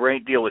doing a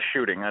great deal of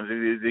shooting.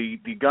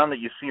 The gun that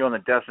you see on the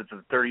desk, it's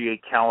a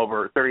 38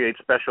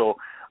 special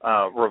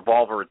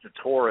revolver. It's a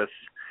Taurus.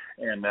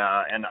 And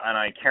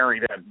I carry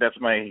that. That's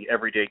my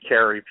everyday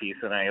carry piece,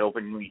 and I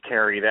openly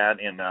carry that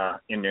in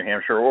New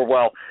Hampshire. Or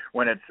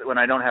when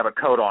I don't have a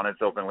coat on,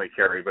 it's openly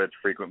carried, but it's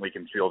frequently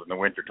concealed in the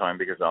wintertime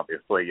because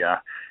obviously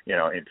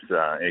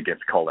it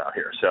gets cold out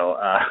here. So,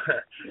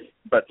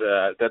 but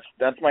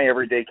that's my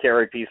everyday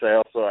carry piece.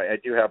 I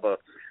do have a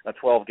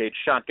 12 gauge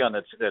shotgun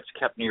that's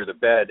kept near the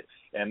bed,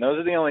 and those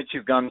are the only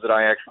two guns that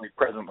I actually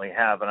presently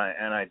have, and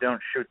I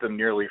don't shoot them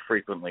nearly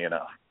frequently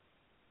enough.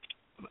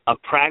 A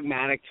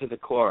pragmatic to the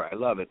core. I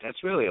love it.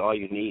 That's really all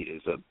you need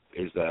is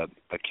a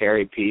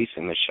carry piece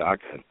and a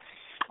shotgun.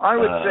 I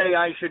would say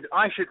I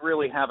should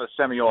really have a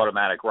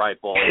semi-automatic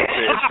rifle.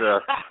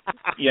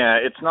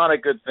 It's not a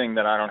good thing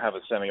that I don't have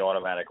a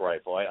semi-automatic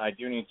rifle. I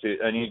do need to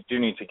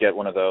get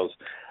one of those.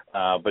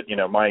 But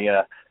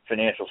my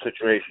financial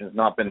situation has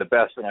not been the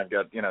best, and I've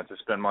got to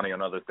spend money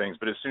on other things.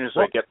 But as soon as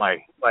I get my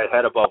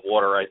head above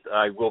water,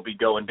 I will be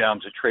going down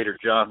to Trader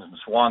John's in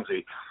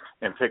Swansea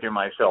and picking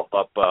myself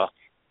up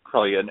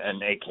probably an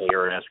AK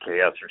or an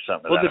SKS or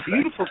something. Well, the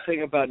beautiful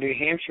thing about New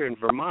Hampshire and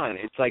Vermont,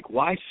 it's like,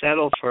 why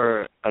settle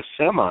for a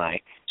semi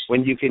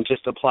when you can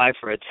just apply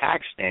for a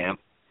tax stamp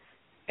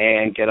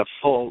and get a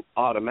full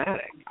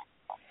automatic?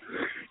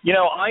 I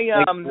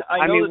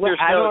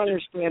don't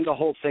understand the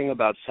whole thing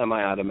about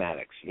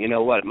semi-automatics. You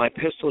know what? My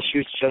pistol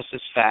shoots just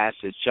as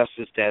fast. It's just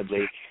as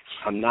deadly.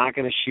 I'm not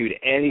going to shoot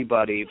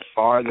anybody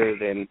farther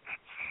than,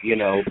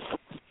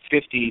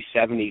 50,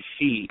 70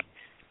 feet.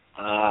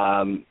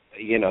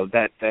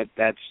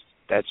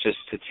 That's just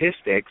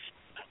statistics,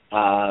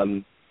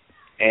 so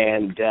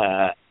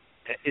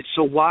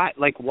why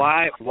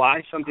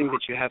something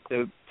that you have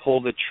to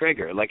pull the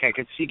trigger? Like, I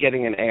could see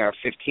getting an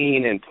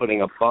AR-15 and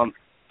putting a bump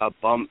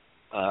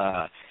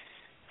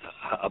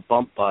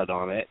butt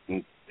on it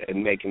and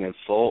making it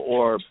full,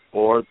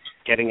 or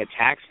getting a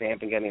tax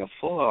stamp and getting a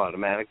full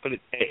automatic. But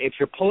if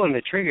you're pulling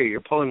the trigger,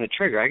 you're pulling the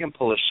trigger. I can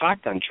pull a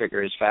shotgun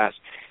trigger as fast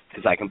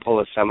as I can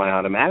pull a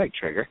semi-automatic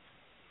trigger.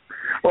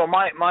 Well,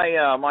 my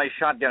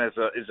shotgun is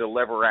a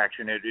lever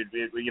action.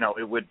 There's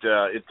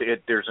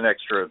an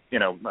extra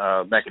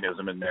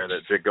mechanism in there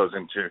that goes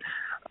into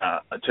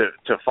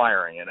to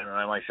firing it, and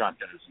my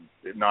shotgun is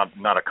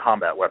not a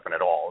combat weapon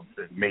at all.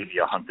 It may be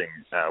a hunting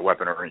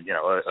weapon or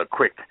a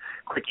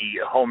quickie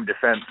home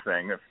defense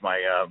thing. If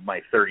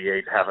my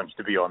 38 happens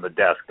to be on the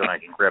desk, then I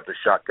can grab the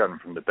shotgun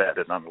from the bed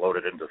and unload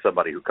it into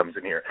somebody who comes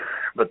in here.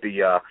 But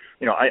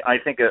I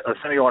think a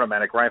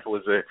semi-automatic rifle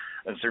is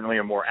certainly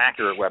a more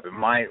accurate weapon.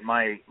 My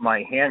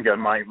handgun,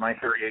 my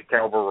 38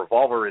 caliber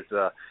revolver is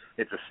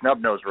it's a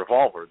snub-nosed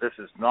revolver. This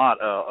is not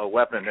a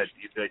weapon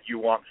that you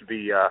want to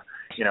be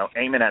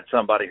aiming at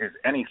somebody who's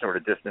any sort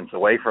of distance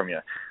away from you.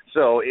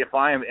 So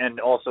and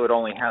also it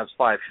only has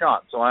 5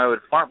 shots. So I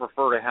would far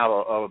prefer to have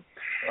a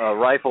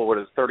rifle with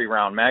a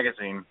 30-round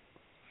magazine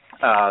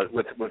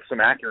with some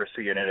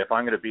accuracy in it if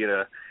I'm going to be in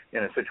a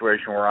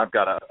situation where I've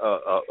got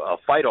a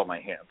fight on my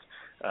hands.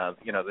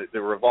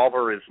 The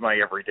revolver is my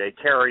everyday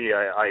carry.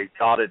 I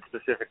got it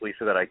specifically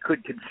so that I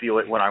could conceal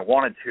it when I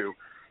wanted to.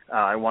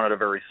 I wanted a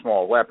very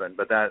small weapon,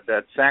 but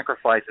that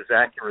sacrifices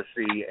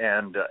accuracy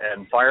and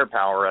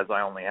firepower, as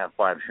I only have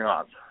 5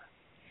 shots.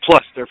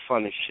 Plus, they're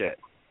fun as shit.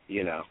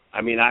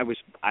 I mean, I was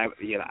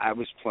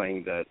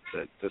playing the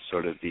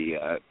sort of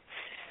the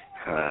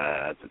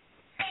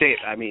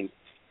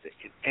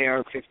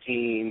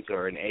AR-15s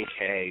or an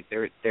AK.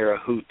 They're a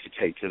hoot to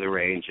take to the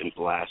range and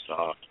blast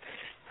off.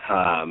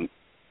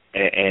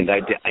 And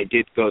I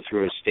did go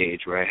through a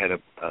stage where I had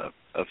a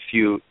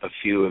few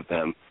of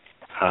them.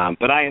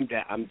 But I'm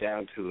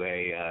down to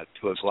a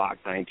Glock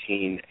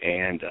 19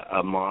 and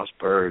a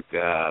Mossberg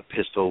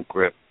pistol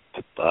grip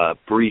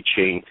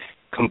breaching,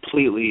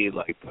 completely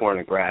like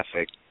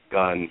pornographic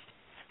gun,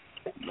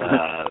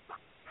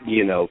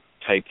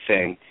 type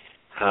thing.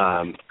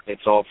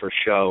 It's all for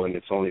show, and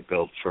it's only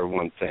built for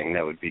one thing,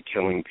 that would be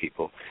killing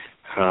people.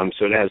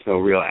 So it has no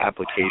real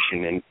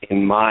application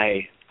in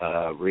my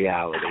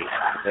reality.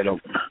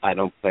 I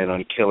don't plan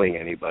on killing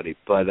anybody,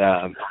 but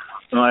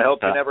well, I hope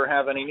you never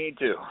have any need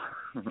to.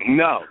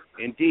 No,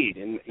 indeed,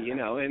 and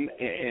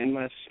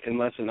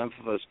unless enough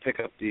of us pick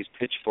up these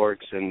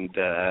pitchforks and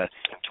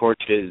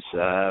torches,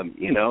 and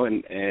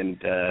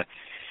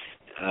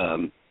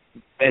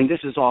this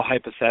is all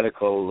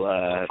hypothetical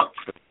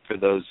for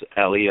those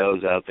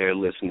LEOs out there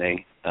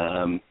listening,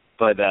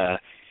 but that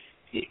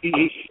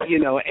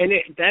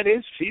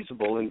is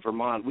feasible in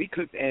Vermont. We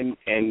could, and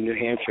New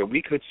Hampshire,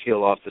 we could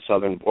seal off the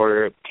southern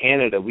border.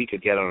 Canada, we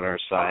could get on our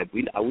side.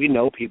 We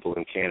know people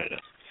in Canada.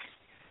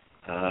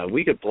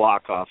 We could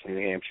block off New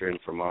Hampshire and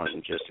Vermont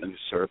and just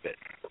usurp it.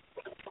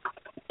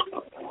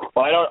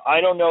 Well,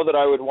 I don't know that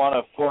I would want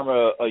to form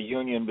a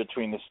union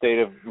between the state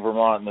of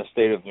Vermont and the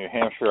state of New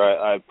Hampshire.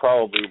 I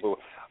probably will.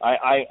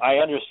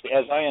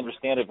 As I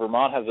understand it,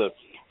 Vermont has a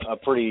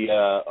pretty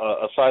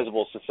a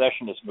sizable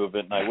secessionist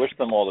movement, and I wish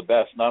them all the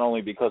best. Not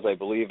only because I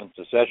believe in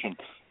secession,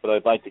 but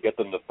I'd like to get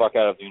them the fuck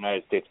out of the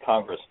United States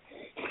Congress.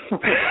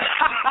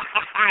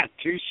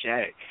 Touche.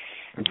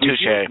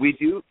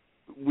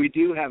 We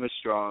do have a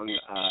strong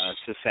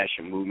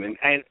secession movement,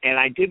 and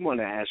I did want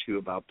to ask you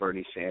about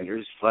Bernie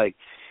Sanders. Like,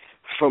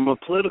 from a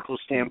political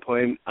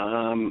standpoint,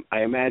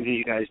 I imagine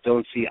you guys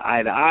don't see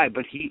eye to eye,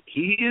 but he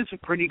is a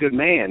pretty good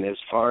man as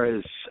far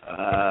as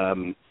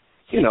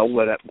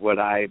what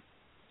I,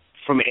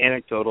 from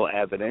anecdotal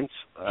evidence,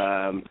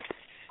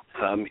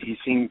 he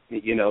seems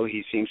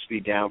to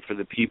be down for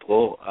the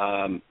people.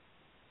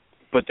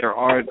 But there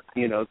are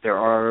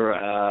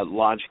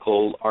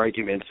logical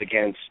arguments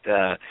against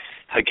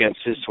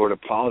his sort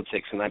of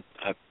politics, and I'd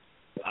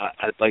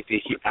like to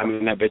hear. I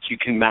mean, I bet you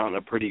can mount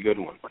a pretty good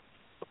one.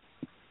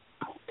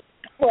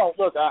 Well,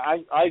 look,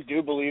 I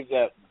do believe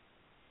that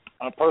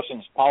a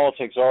person's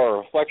politics are a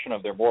reflection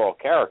of their moral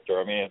character.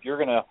 I mean, if you're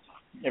gonna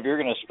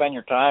spend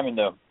your time in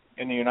the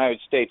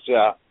United States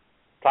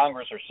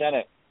Congress or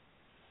Senate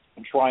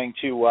and trying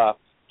to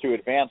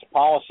advance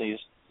policies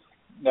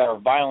that are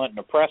violent and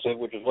oppressive,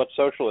 which is what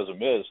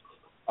socialism is,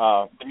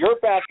 you're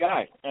a bad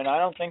guy. And I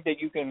don't think that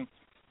you can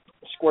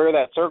square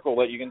that circle,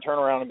 that you can turn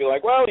around and be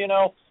like, well,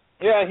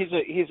 yeah, he's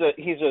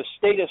a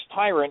statist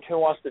tyrant who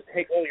wants to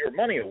take all your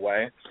money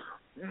away,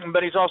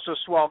 but he's also a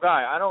swell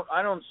guy. I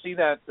don't see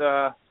that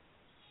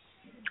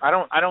I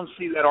don't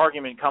see that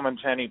argument coming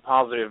to any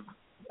positive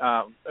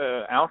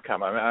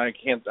outcome. I mean,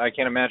 I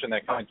can't imagine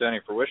that coming to any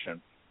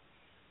fruition.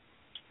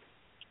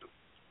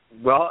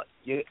 Well,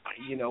 you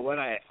know what,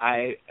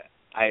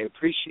 I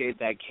appreciate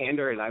that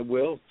candor, and I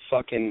will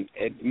fucking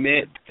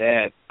admit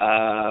that,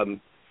 that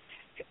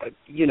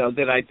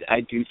I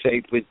do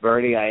think with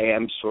Bernie I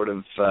am sort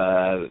of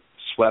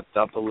swept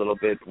up a little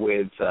bit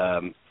with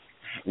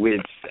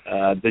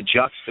the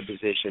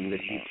juxtaposition that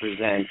he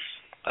presents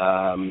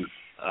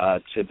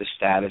to the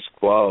status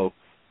quo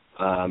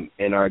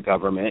in our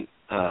government,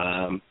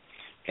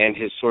 and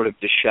his sort of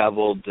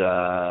disheveled,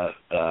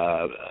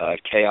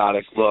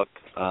 chaotic look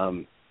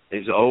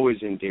is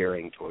always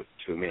endearing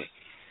to me.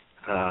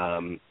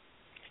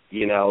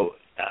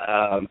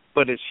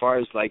 But as far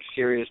as like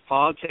serious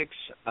politics,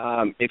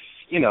 if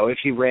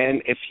he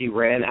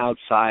ran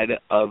outside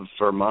of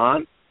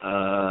Vermont,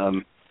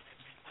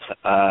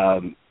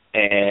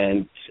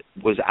 and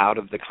was out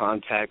of the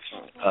context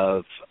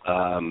of,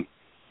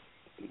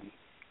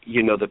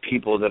 the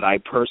people that I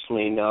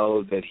personally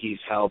know that he's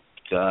helped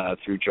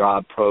through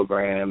job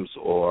programs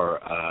or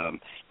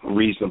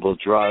reasonable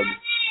drug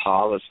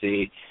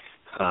policy,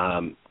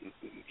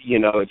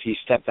 if he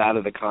stepped out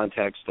of the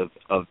context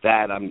of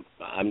that, I'm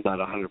not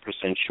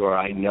 100% sure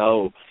I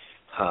know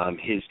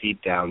his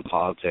deep down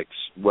politics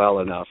well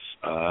enough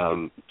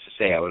to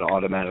say I would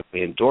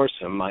automatically endorse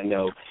him. I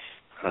know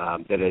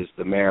that as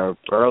the mayor of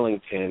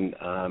Burlington,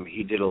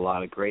 he did a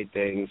lot of great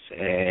things,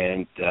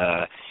 and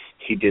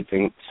he did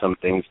some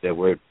things that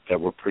were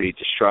pretty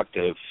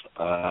destructive,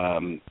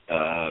 and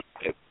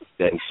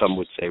some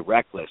would say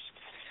reckless.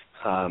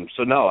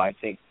 So no, I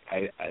think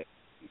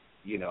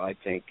I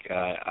think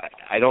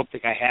I don't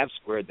think I have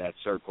squared that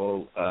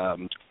circle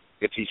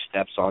if he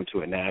steps onto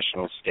a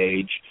national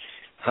stage.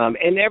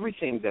 And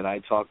everything that I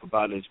talk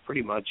about is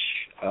pretty much,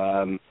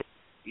 from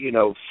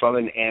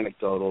an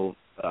anecdotal,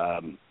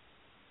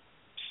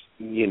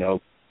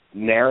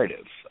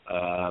 narrative.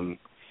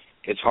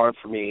 It's hard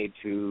for me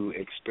to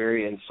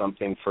experience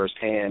something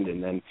firsthand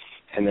and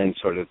then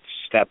sort of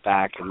step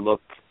back and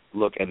look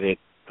at it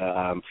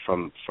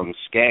from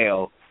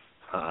scale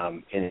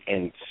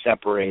and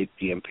separate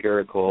the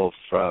empirical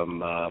from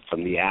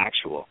the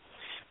actual.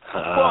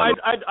 Well,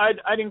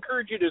 I'd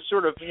encourage you to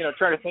sort of,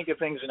 try to think of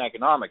things in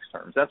economics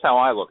terms. That's how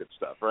I look at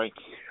stuff, right?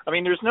 I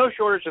mean, there's no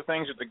shortage of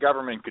things that the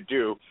government could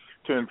do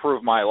to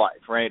improve my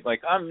life, right?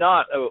 Like, I'm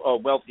not a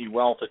wealthy,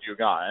 well-to-do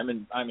guy. I'm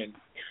in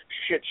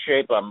shit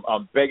shape.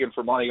 I'm begging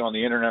for money on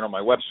the internet on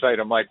my website.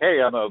 I'm like, hey,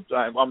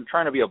 I'm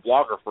trying to be a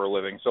blogger for a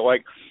living. So,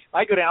 like,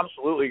 I could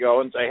absolutely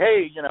go and say,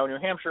 hey, New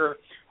Hampshire,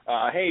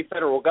 hey,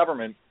 federal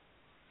government,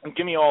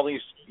 give me all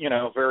these,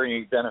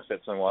 varying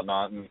benefits and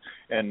whatnot,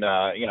 and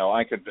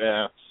I could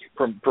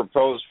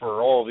propose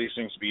for all of these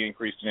things to be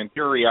increased. And in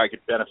theory, I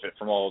could benefit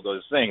from all of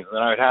those things.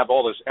 And I'd have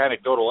all this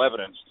anecdotal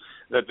evidence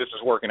that this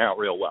is working out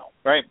real well,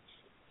 right?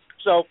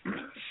 So,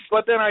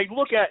 but then I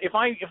look at if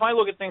I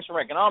look at things from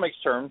economics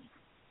terms,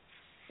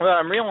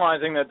 I'm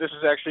realizing that this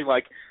is actually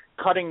like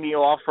cutting me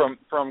off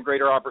from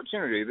greater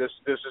opportunity. This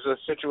is a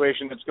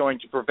situation that's going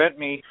to prevent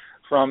me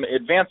from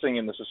advancing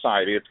in the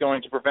society. It's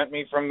going to prevent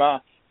me from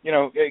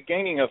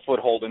gaining a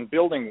foothold and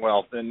building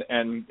wealth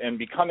and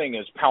becoming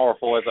as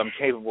powerful as I'm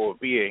capable of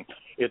being.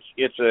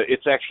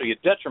 It's actually a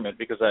detriment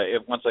because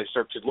once I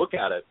start to look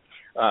at it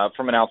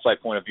from an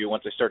outside point of view,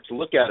 once I start to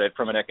look at it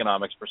from an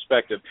economics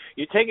perspective,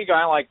 you take a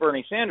guy like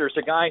Bernie Sanders,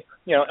 a guy,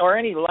 or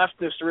any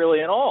leftist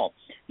really at all,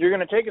 you're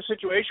going to take a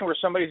situation where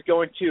somebody's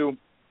going to,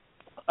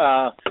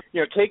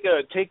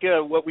 take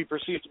what we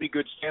perceive to be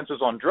good stances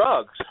on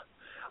drugs,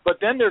 but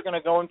then they're going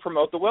to go and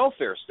promote the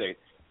welfare state.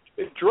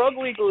 Drug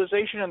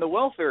legalization in the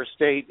welfare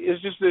state is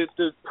just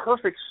the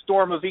perfect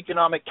storm of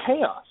economic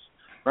chaos,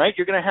 right?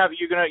 You're going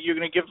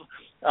to give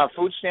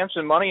food stamps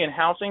and money and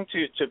housing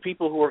to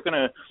people who are going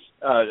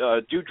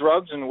to do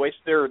drugs and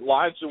waste their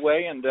lives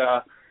away, and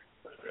I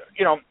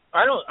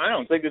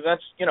don't think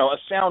that's a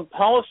sound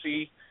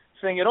policy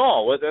thing at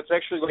all. That's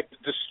actually like the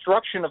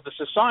destruction of the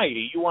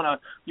society. You want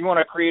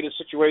to create a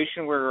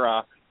situation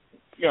where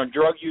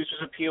drug use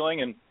is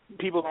appealing and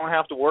people don't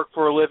have to work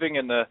for a living,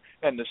 and the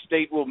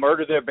state will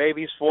murder their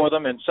babies for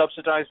them and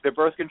subsidize their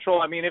birth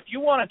control. I mean, if you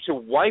wanted to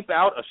wipe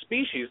out a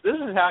species, this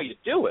is how you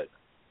do it.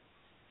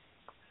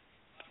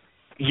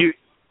 You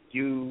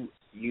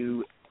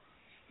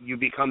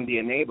become the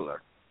enabler.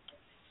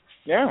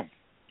 Yeah.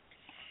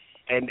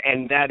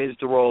 And that is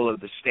the role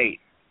of the state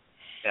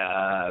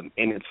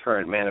in its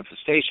current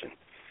manifestation,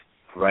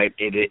 right?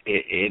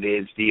 It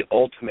is the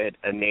ultimate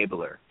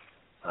enabler.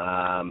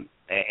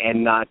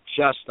 And not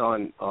just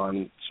on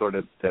sort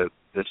of the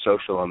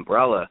social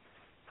umbrella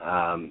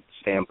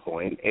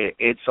standpoint.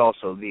 It's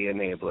also the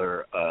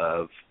enabler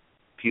of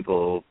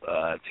people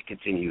to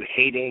continue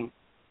hating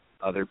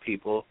other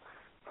people.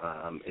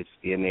 It's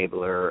the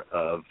enabler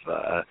of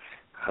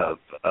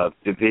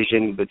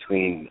division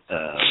between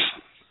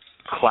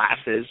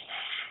classes.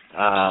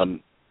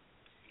 And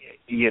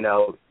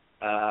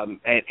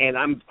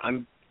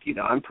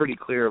I'm pretty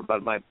clear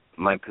about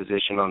my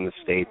position on the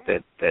state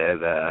that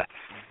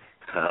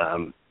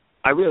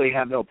I really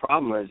have no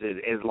problem as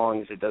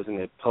long as it doesn't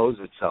impose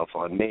itself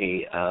on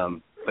me.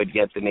 But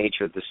yet the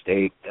nature of the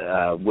state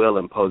will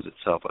impose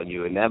itself on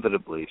you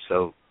inevitably.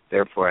 So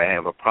therefore, I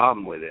have a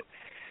problem with it.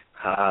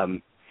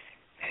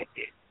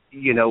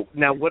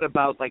 Now what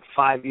about like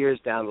 5 years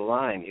down the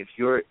line? If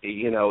you're,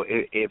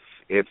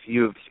 if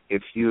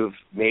you've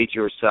made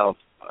yourself,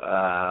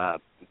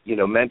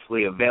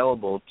 mentally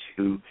available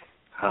to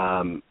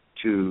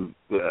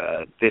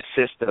this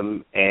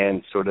system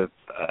and sort of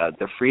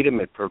the freedom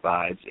it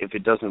provides, if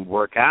it doesn't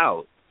work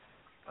out,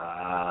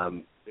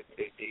 do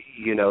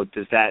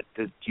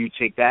you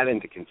take that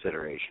into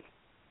consideration?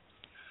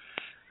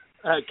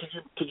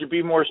 Could you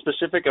be more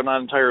specific? I'm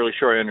not entirely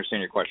sure I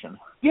understand your question.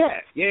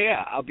 Yeah.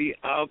 I'll be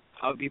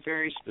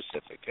very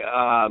specific.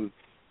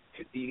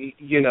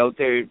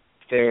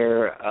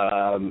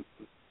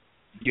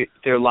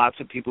 There are lots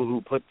of people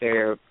who put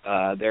their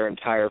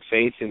entire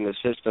faith in the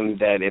system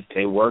that if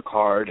they work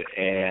hard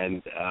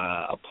and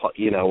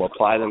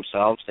apply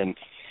themselves and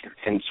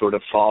sort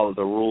of follow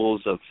the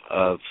rules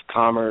of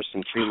commerce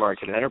and free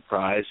market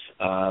enterprise,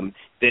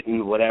 that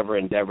in whatever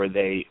endeavor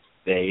they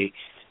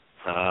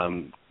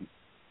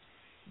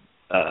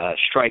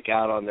strike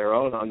out on their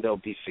own, they'll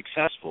be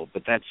successful.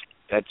 But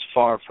that's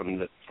far from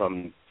the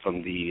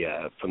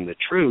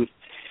truth.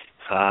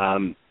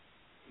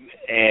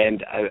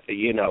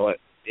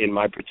 In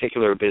my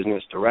particular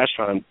business, the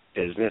restaurant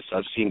business,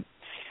 I've seen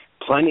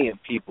plenty of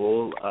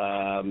people,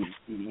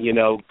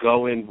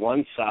 go in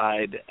one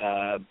side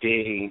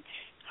being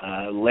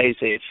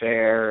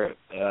laissez-faire,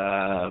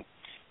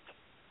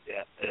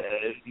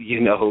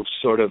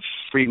 sort of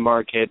free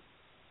market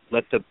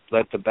let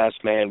the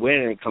best man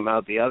win and come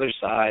out the other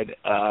side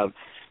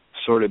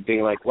sort of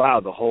being like, wow,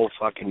 the whole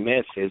fucking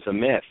myth is a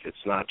myth.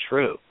 It's not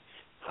true.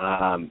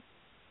 So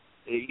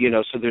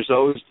there's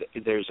always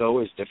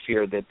the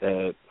fear that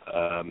the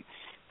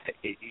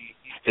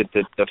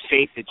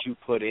faith that you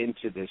put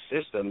into this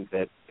system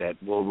that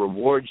will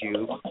reward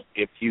you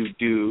if you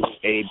do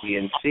A, B,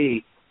 and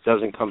C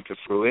doesn't come to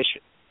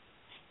fruition.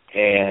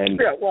 And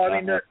yeah, well,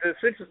 I mean, the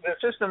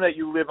system that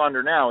you live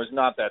under now is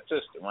not that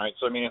system, right?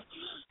 So, I mean,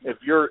 if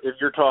you're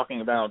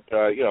talking about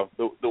the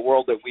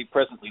world that we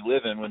presently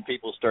live in, when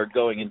people start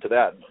going into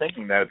that and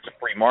thinking that it's a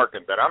free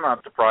market, that I'm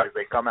not surprised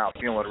they come out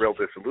feeling real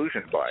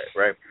disillusioned by it,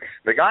 right?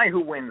 The guy who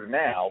wins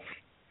now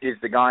is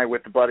the guy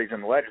with the buddies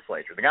in the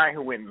legislature. The guy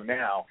who wins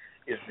now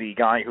is the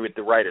guy who is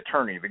the right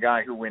attorney. The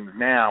guy who wins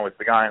now is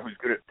the guy who's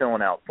good at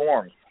filling out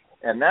forms.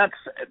 And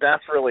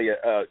that's really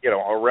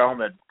a realm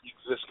that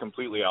exists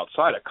completely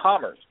outside of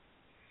commerce.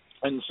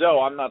 And so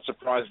I'm not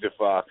surprised if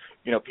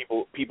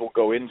people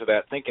go into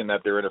that thinking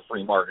that they're in a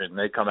free market and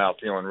they come out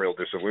feeling real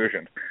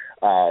disillusioned.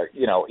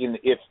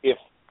 If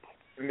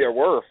there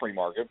were a free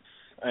market,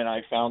 and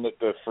I found that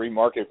the free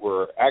market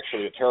were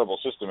actually a terrible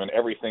system, and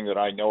everything that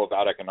I know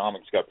about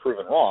economics got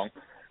proven wrong,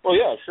 well,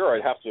 yeah, sure,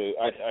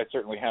 I'd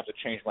certainly have to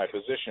change my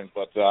position,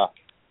 but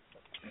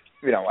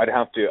I'd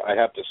have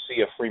to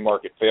see a free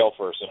market fail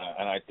first,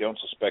 and I don't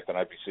suspect that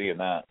I'd be seeing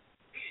that.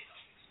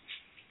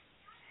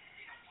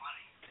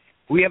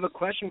 We have a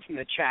question from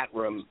the chat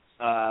room.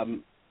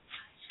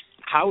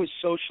 How is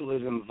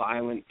socialism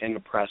violent and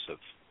oppressive?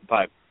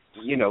 By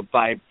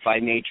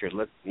nature,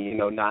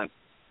 not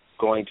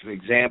going to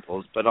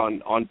examples, but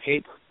on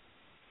paper.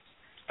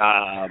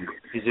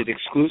 Is it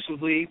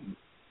exclusively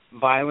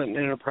violent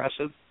and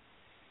oppressive?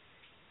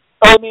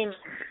 I mean,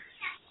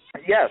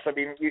 yes. I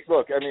mean,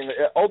 look,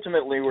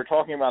 ultimately we're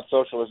talking about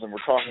socialism.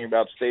 We're talking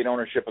about state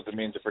ownership of the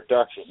means of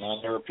production. Now,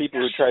 there are people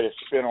who try to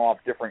spin off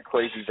different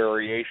crazy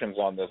variations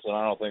on this, and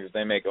I don't think that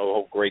they make a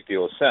whole great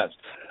deal of sense.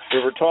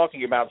 If we're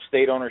talking about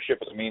state ownership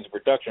of the means of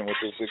production, which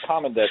is the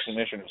common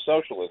definition of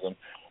socialism,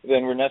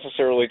 then we're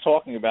necessarily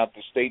talking about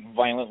the state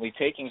violently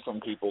taking from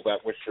people that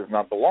which does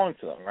not belong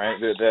to them, right?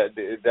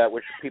 That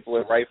which people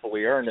have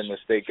rightfully earned, and the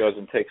state goes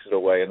and takes it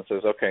away and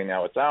says, okay,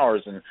 now it's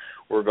ours, and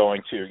we're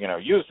going to,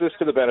 use this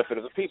to the benefit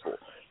of the people.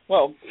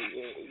 Well,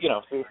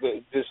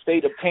 the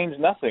state obtains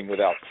nothing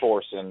without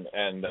force and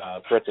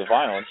threats of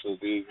violence.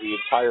 The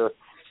entire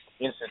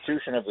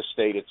institution of the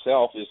state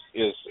itself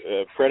is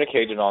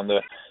predicated on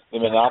the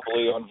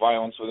monopoly on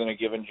violence within a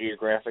given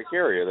geographic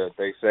area. That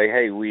they say,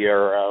 hey, we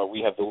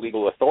have the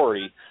legal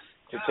authority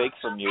to take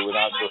from you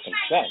without your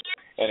consent,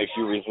 and if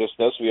you resist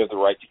us, we have the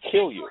right to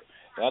kill you.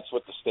 That's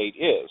what the state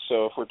is.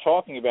 So if we're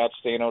talking about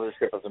state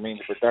ownership of the means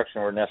of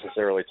production, we're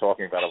necessarily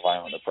talking about a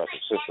violent,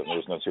 oppressive system.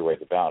 There's no two ways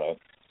about it.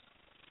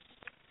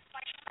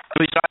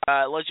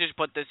 Let's just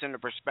put this into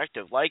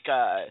perspective. Like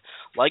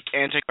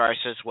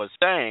Antichrist was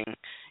saying,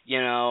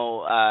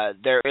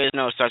 there is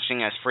no such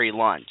thing as free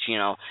lunch.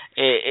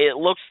 It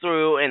looks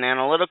through an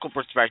analytical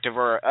perspective,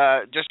 or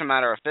just a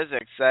matter of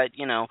physics, that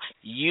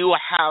you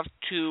have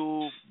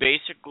to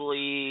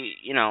basically,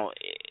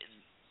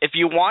 if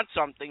you want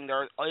something,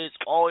 there is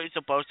always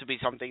supposed to be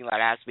something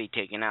that has to be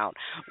taken out,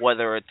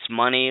 whether it's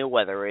money,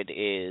 whether it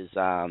is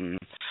time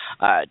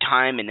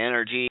and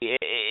energy.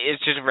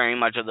 It's just very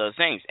much of those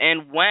things.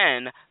 And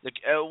when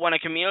a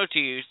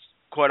community,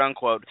 quote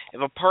unquote,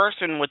 if a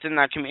person within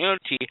that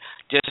community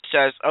just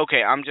says,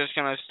 okay, I'm just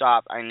going to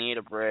stop, I need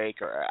a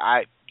break, or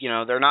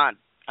they're not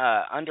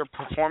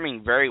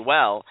underperforming very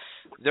well,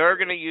 they're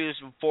going to use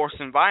force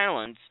and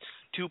violence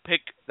to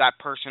pick that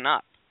person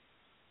up.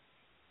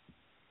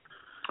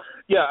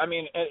 Yeah, I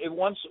mean,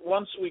 once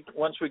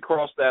we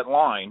cross that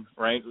line,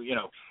 right?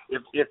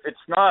 If it's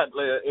not,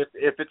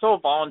 if it's all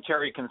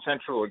voluntary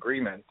consensual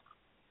agreement,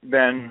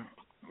 then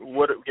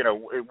you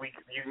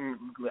can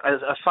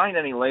assign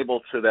any label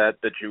to that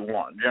you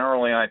want.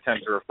 Generally, I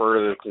tend to refer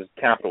to this as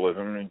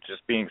capitalism and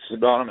just being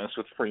synonymous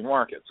with free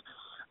markets.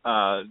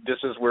 This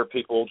is where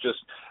people just,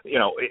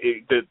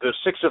 the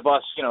six of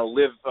us,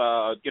 live,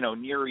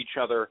 near each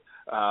other,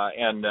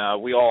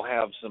 and we all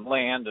have some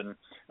land, and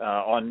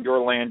on your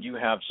land you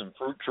have some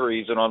fruit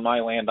trees, and on my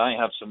land I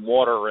have some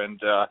water,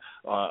 and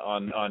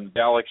on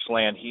Dalek's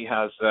land he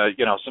has,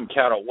 some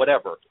cattle,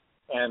 whatever.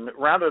 And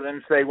rather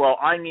than say, well,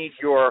 I need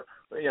your,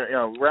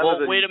 rather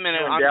than wait a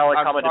minute,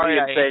 Dalek coming to me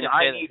and saying,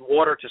 I need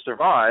water to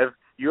survive,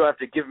 you have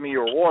to give me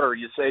your water.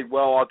 You say,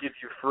 well, I'll give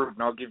you fruit,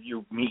 and I'll give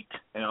you meat,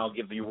 and I'll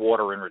give you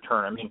water in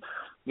return. I mean,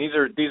 these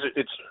are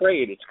it's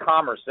trade, it's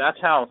commerce. That's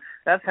how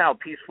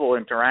peaceful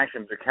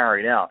interactions are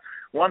carried out.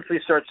 Once we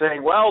start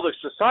saying, well, the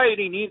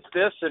society needs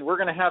this, and we're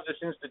going to have this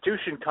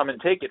institution come and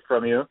take it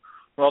from you,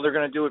 well, they're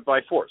going to do it by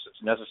force.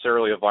 It's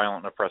necessarily a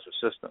violent and oppressive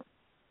system.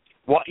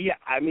 Well, yeah,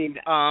 I mean,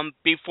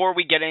 before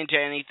we get into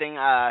anything,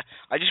 I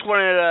just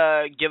wanted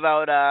to give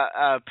out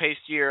paste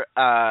your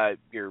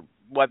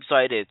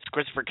website. It's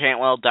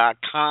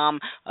ChristopherCantwell.com.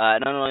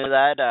 Not only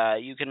that,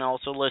 you can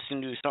also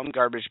listen to Some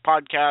Garbage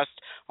Podcast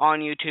on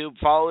YouTube.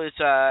 Follow his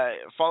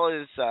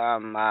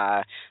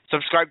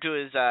subscribe to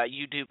his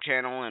YouTube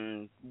channel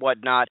and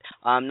whatnot.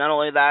 Not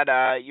only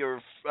that,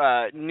 your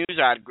news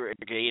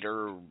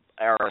aggregator,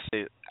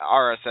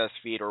 RSS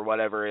feed or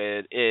whatever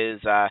it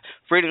is,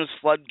 Freedom's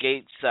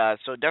Floodgates.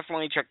 So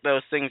definitely check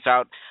those things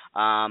out.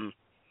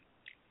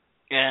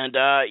 And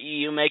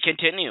you may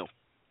continue.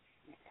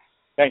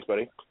 Thanks,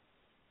 buddy.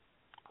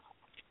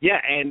 Yeah,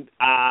 and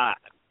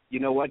you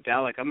know what,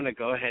 Dalek, I'm going to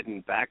go ahead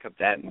and back up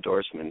that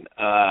endorsement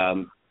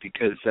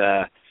because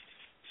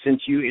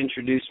since you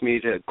introduced me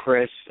to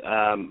Chris,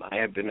 I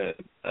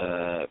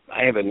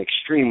have an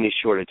extremely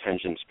short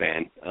attention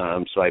span,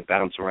 so I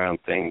bounce around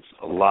things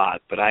a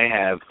lot. But I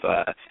have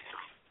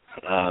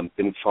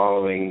been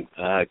following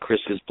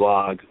Chris's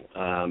blog,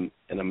 and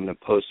I'm going to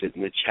post it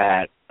in the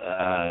chat.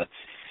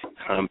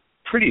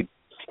 Pretty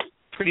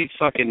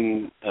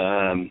fucking.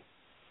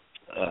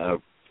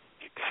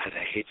 God,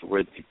 I hate to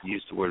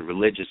use the word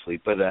religiously,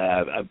 but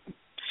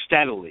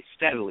steadily.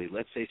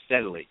 Let's say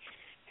steadily,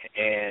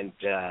 and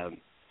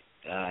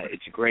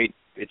it's a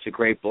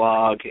great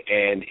blog,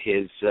 and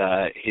his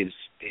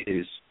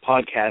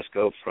podcasts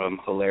go from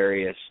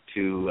hilarious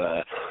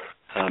to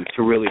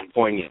really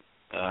poignant,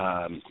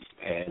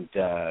 and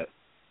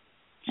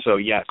so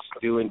yes,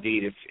 do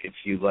indeed if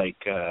you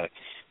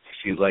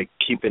like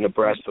keeping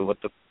abreast of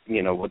what the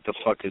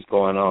fuck is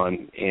going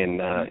on in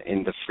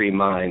the free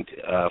mind.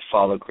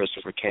 Follow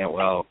Christopher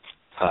Cantwell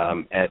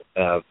at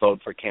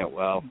Vote for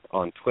Cantwell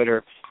on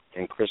Twitter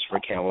and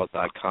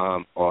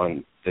ChristopherCantwell.com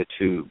on the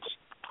tubes.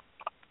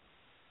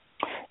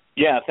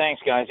 Yeah, thanks,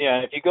 guys.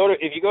 Yeah, if you go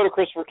to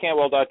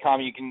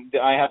ChristopherCantwell.com,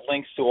 I have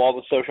links to all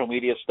the social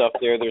media stuff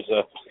there.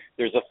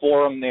 There's a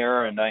forum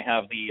there, and I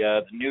have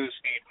the news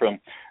feed from,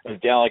 as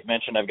Dalek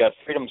mentioned, I've got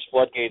Freedom's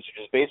Floodgates,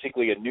 which is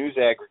basically a news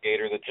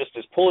aggregator that just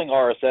is pulling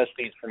RSS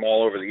feeds from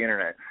all over the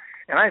internet.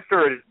 And I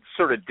sort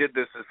of did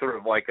this as sort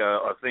of like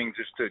a thing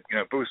just to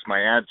boost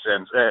my ad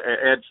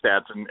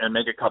stats and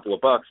make a couple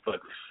of bucks. But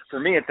for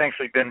me, it's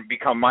actually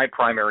become my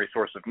primary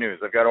source of news.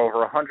 I've got over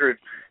 100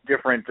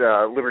 different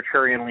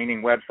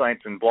libertarian-leaning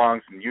websites and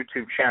blogs and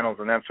YouTube channels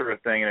and that sort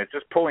of thing, and it's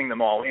just pulling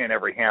them all in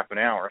every half an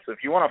hour. So if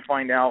you want to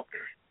find out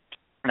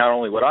not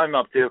only what I'm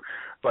up to,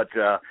 but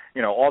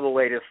all the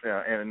latest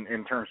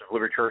in terms of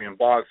libertarian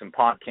blogs and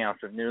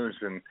podcasts and news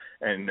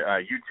and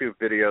YouTube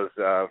videos,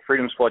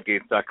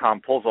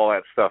 freedomsfloodgates.com pulls all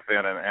that stuff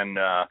in, and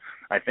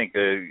I think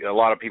a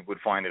lot of people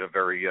would find it a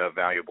very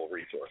valuable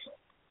resource.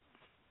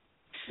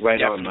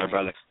 Right on, my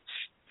brother.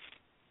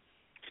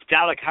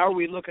 Dalek, how are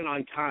we looking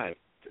on time?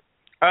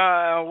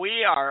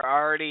 We are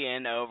already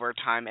in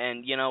overtime,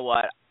 and you know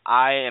what?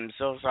 I am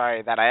so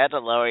sorry that I had to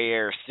lower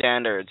your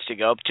standards to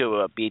go up to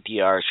a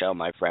BTR show,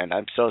 my friend.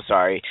 I'm so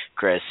sorry,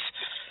 Chris.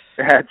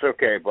 That's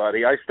okay,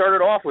 buddy. I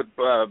started off with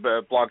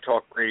Blog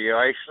Talk Radio.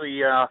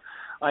 Actually,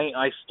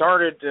 I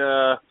started,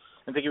 I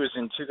think it was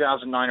in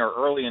 2009 or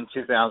early in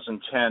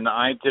 2010.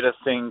 I did a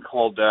thing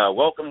called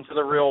Welcome to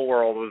the Real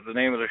World was the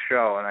name of the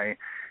show,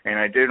 and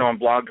I did it on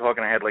Blog Talk,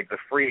 and I had like the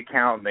free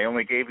account, and they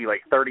only gave me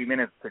like 30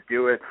 minutes to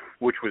do it,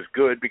 which was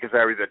good because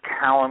I was a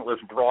talentless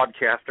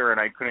broadcaster, and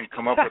I couldn't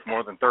come up with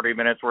more than 30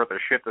 minutes worth of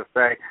shit to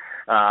say.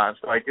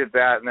 So I did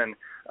that, and then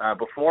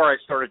before I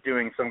started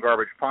doing Some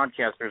Garbage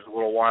Podcast, there's a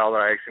little while that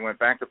I actually went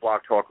back to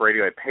Blog Talk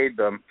Radio. I paid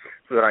them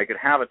so that I could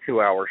have a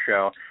 2-hour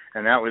show,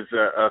 and that was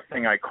a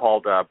thing I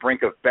called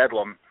Brink of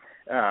Bedlam.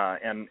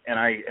 And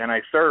I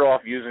started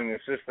off using the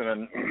system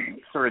and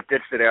sort of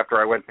ditched it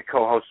after I went to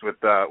co-host with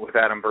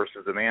Adam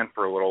versus the Man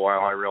for a little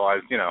while. I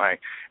realized, if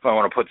I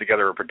want to put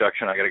together a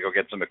production, I got to go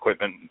get some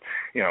equipment,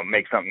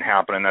 make something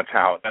happen, and that's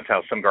how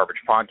Some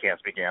Garbage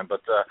Podcast began.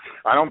 But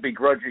I don't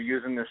begrudge you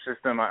using this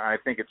system. I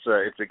think it's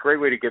a great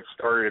way to get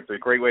started. It's a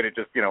great way to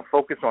just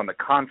focus on the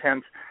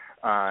content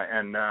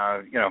and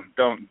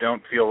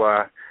don't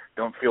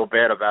feel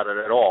bad about it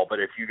at all. But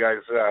if you guys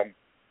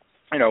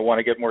want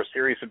to get more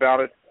serious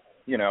about it,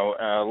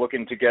 look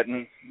into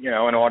getting,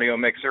 an audio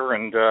mixer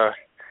and,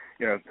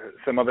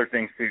 some other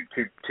things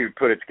to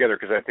put it together,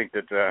 because I think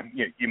that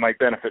you might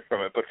benefit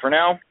from it. But for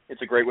now,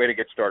 it's a great way to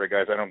get started,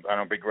 guys. I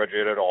don't begrudge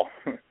it at all.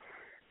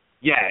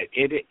 Yeah,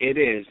 it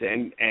is,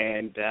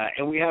 and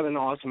we have an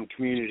awesome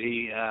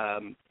community,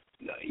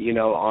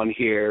 on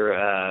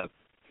here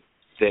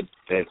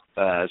that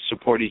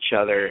support each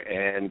other,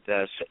 and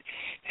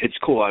it's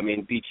cool. I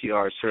mean,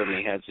 BTR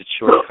certainly has its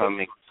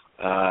shortcomings.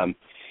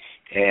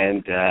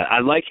 And I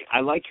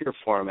like your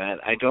format.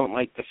 I don't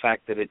like the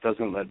fact that it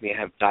doesn't let me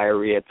have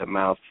diarrhea at the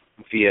mouth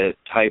via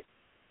type.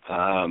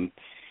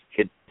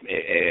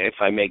 If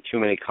I make too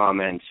many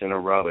comments in a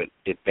row,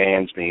 it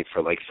bans me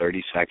for like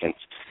 30 seconds.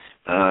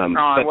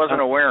 I wasn't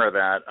aware of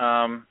that.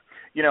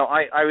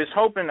 I was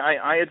hoping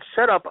I had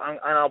set up, and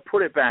I'll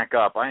put it back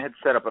up. I had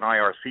set up an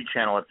IRC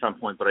channel at some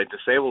point, but I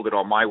disabled it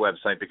on my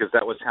website because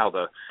that was how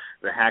the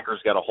hackers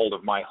got a hold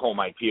of my home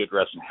IP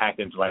address and hacked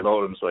into my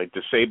modem. So I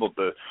disabled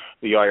the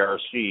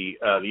IRC,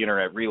 the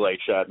Internet Relay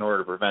Chat, in order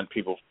to prevent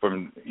people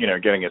from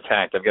getting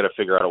attacked. I've got to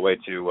figure out a way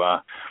to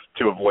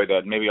avoid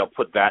that. Maybe I'll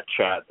put that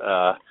chat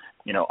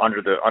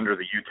under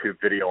the YouTube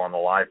video on the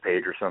live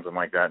page or something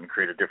like that, and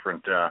create a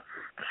different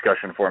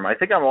discussion forum. I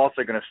think I'm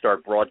also going to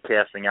start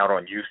broadcasting out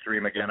on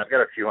Ustream again. I've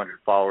got a few hundred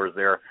followers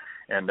there,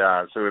 and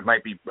so it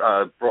might be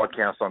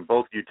broadcast on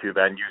both YouTube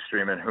and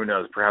Ustream, and who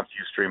knows, perhaps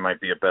Ustream might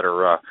be a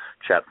better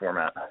chat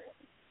format.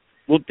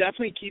 We'll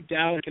definitely keep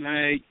Dalek and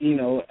I,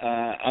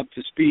 up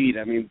to speed.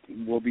 I mean,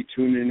 we'll be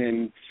tuning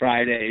in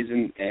Fridays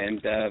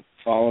and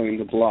following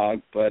the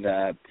blog, but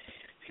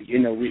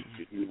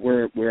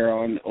we're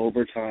on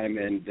overtime,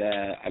 and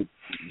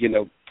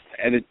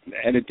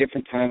at a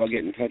different time I'll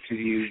get in touch with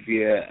you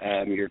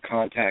via your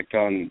contact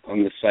on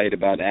the site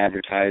about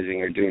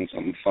advertising or doing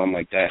something fun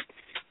like that.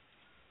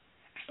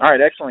 All right,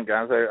 excellent,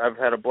 guys. I've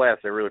had a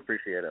blast. I really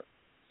appreciate it.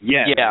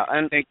 Yeah,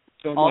 and thank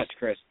you so much,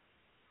 Chris.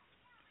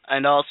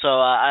 And also,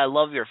 I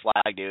love your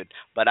flag, dude,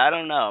 but I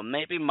don't know.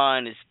 Maybe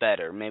mine is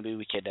better. Maybe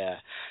we could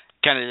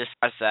kind of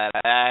discuss that.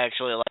 I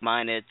actually like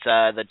mine. It's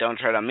the Don't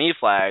Tread on Me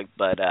flag,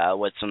 but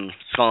with some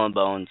skull and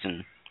bones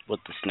and with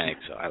the snake,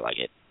 so I like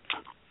it.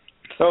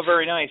 Oh,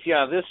 very nice.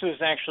 Yeah, this was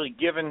actually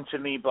given to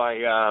me by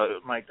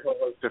my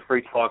co-host of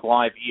Free Talk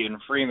Live, Ian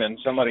Freeman.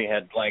 Somebody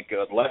had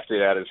left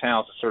it at his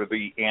house, sort of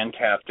the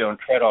ANCAP Don't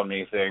Tread on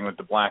Me thing with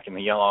the black and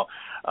the yellow,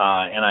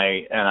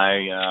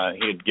 and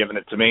he had given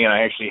it to me, and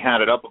I actually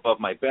had it up above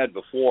my bed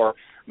before.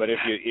 But if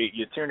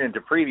you tune into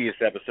previous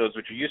episodes,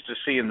 what you used to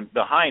see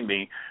behind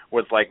me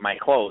was like my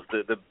clothes.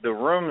 The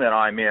room that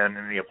I'm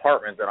in the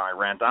apartment that I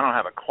rent, I don't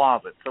have a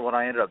closet. So what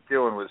I ended up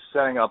doing was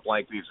setting up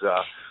like these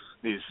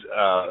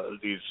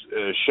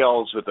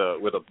shelves with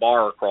a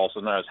bar across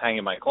them that I was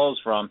hanging my clothes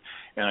from,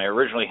 and I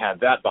originally had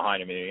that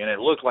behind me, and it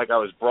looked like I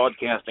was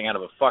broadcasting out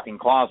of a fucking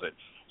closet.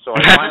 So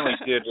I finally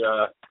did.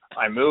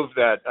 I moved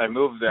that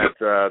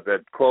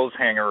clothes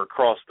hanger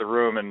across the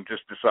room, and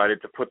just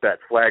decided to put that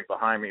flag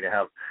behind me to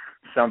have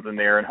something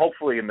there, and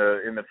hopefully in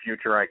the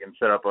future I can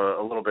set up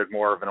a little bit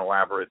more of an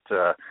elaborate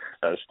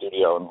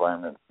studio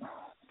environment.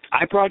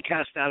 I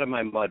broadcast out of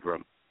my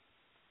mudroom.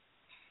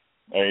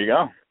 There you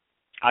go.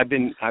 I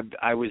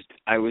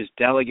was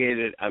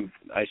delegated.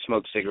 I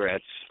smoke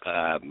cigarettes.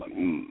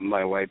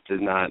 My wife does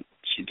not.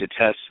 She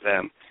detests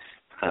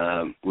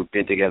them. We've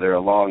been together a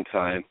long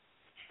time.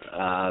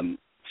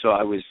 So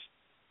I was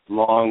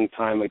long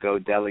time ago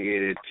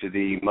delegated to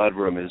the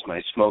mudroom as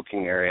my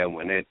smoking area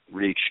when it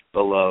reached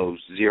below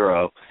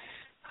zero.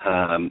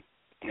 And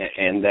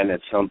then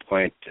at some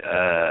point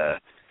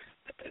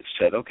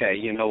said, okay,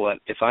 you know what?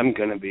 If I'm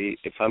going to be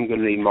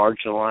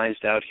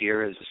marginalized out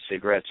here as a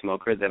cigarette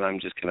smoker, then I'm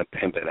just going to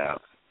pimp it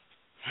out.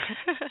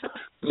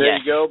 There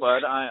you go,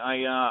 bud.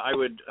 I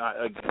would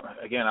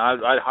again.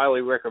 I'd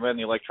highly recommend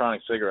the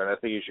electronic cigarette. I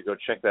think you should go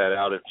check that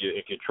out. If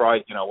you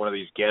tried, one of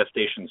these gas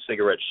station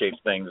cigarette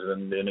shaped things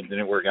and it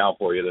didn't work out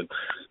for you, then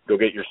go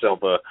get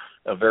yourself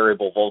a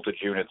variable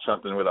voltage unit,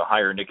 something with a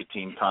higher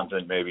nicotine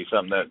content, maybe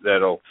something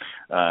that'll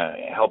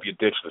help you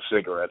ditch the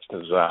cigarettes.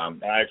 Because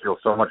I feel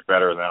so much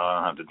better now. I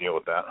don't have to deal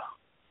with that.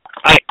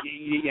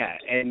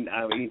 And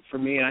I mean, for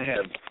me, I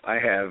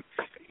have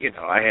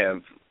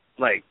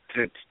like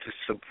to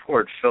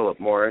support Philip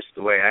Morris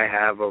the way I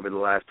have over the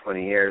last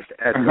 20 years.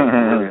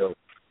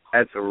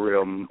 That's a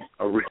real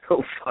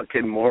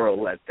fucking moral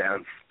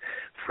letdown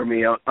for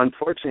me.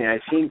 Unfortunately, I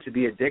seem to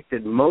be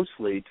addicted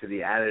mostly to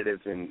the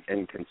additives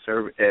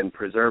and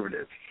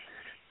preservatives,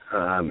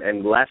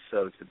 and less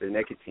so to the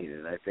nicotine.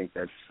 And I think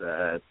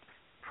that's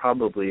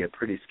probably a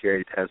pretty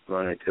scary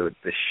testimony to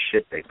the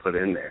shit they put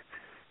in there.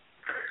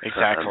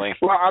 Exactly.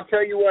 Well, I'll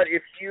tell you what,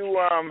 if you're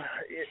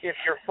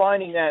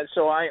finding that,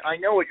 so I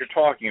know what you're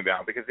talking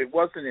about, because it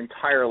wasn't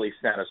entirely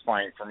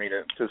satisfying for me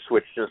to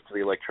switch just to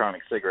the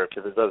electronic cigarette,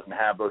 because it doesn't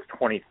have those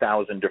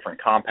 20,000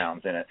 different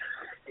compounds in it.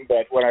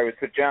 But what I would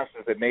suggest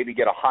is that maybe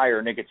get a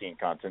higher nicotine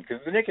content,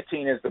 because the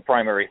nicotine is the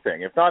primary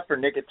thing. If not for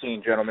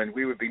nicotine, gentlemen,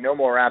 we would be no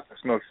more apt to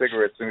smoke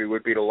cigarettes than we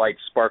would be to light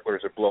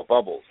sparklers or blow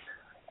bubbles.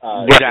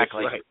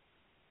 Exactly. Right.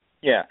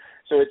 Yeah.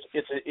 So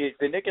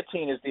the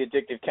nicotine is the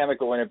addictive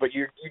chemical in it, but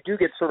you do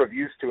get sort of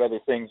used to other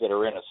things that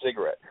are in a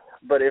cigarette.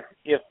 But if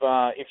you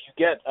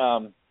get,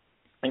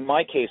 in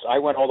my case, I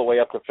went all the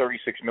way up to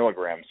 36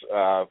 milligrams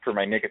for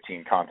my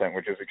nicotine content,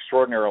 which is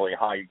extraordinarily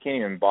high. You can't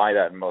even buy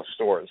that in most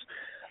stores.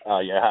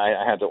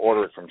 I had to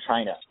order it from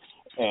China,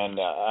 and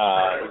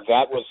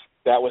that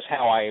was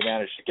how I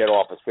managed to get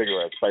off of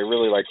cigarettes, by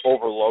really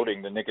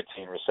overloading the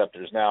nicotine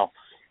receptors. Now,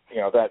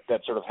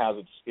 that sort of has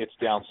its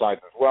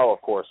downsides as well,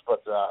 of course,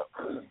 but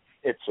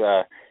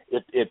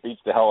it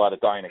beats the hell out of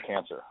dying of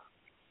cancer.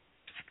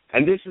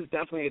 And this is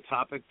definitely a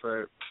topic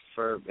for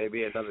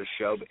maybe another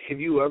show. But have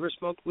you ever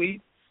smoked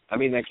weed? I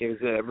mean, that gives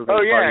everybody.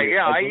 Oh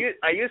yeah.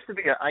 I used to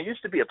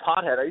be a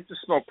pothead. I used to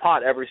smoke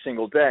pot every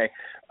single day,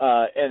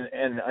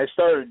 and I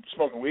started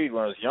smoking weed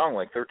when I was young,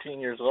 like 13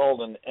 years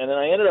old, and then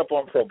I ended up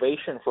on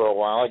probation for a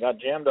while. I got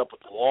jammed up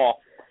with the law,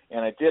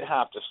 and I did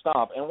have to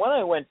stop. And when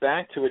I went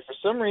back to it, for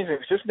some reason, it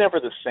was just never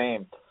the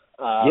same.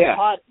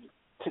 Pot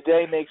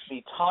today makes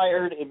me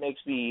tired. It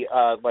makes me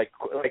like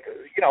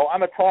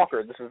I'm a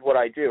talker. This is what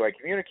I do. I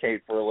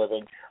communicate for a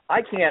living.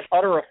 I can't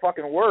utter a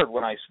fucking word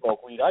when I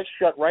smoke weed. I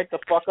shut right the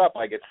fuck up.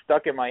 I get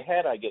stuck in my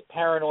head. I get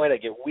paranoid. I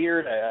get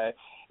weird. I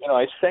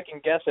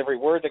second guess every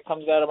word that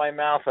comes out of my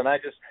mouth, and I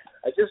just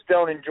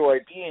don't enjoy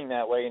being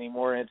that way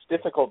anymore. And it's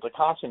difficult to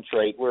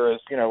concentrate. Whereas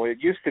it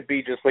used to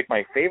be just like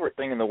my favorite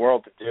thing in the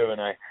world to do,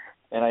 and I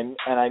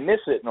miss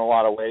it in a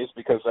lot of ways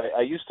because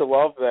I used to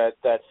love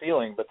that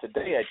feeling, but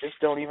today I just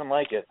don't even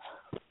like it.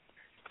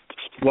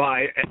 Well,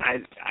 I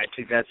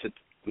think that's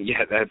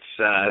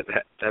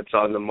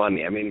on the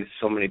money. I mean,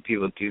 so many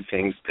people do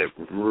things that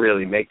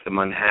really make them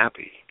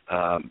unhappy,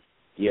 and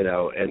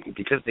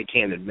because they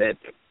can't admit.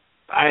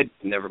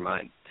 Never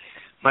mind.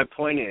 My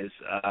point is,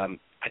 I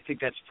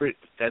think that's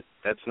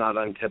not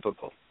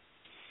untypical.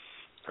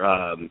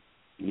 When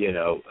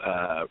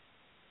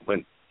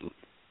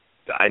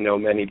I know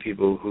many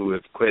people who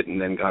have quit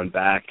and then gone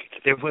back.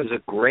 There was a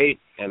great,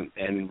 and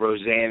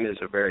Roseanne is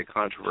a very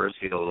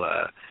controversial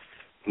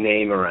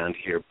name around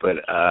here, but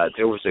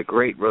there was a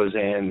great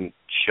Roseanne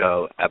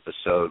show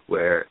episode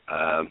where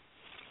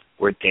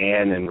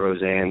Dan and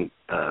Roseanne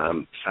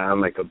found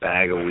like a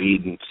bag of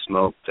weed and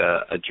smoked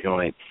a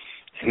joint,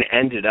 and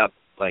ended up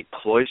like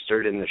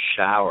cloistered in the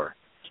shower,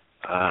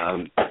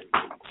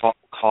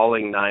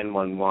 calling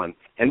 911.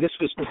 And this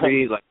was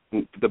pre like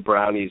the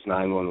Brownies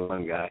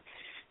 911 guy.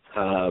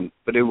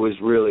 But it was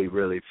really,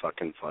 really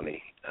fucking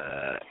funny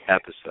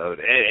episode,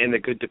 and a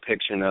good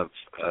depiction of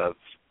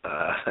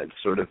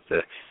sort of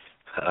the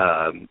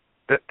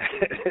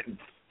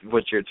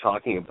what you're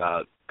talking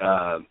about.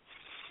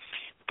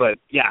 But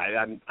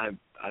yeah,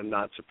 I'm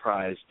not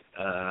surprised.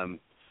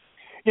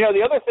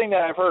 The other thing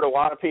that I've heard a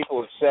lot of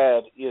people have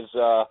said is,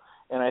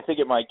 and I think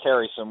it might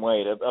carry some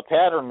weight, a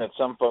pattern that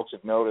some folks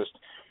have noticed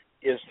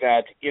is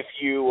that if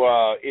you,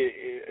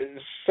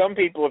 some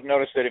people have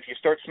noticed that if you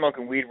start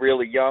smoking weed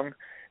really young,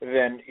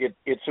 then it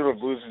sort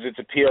of loses its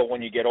appeal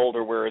when you get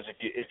older. Whereas if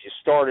you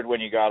started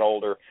when you got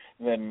older,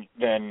 then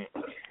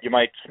you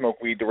might smoke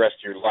weed the rest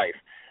of your life.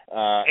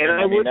 And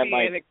I would be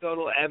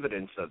anecdotal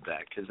evidence of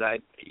that because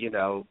I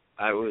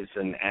was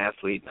an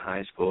athlete in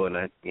high school, and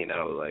I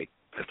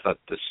thought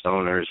the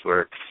stoners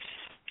were,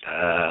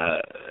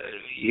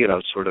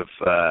 sort of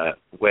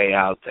way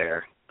out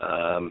there.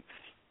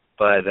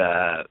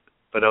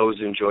 But always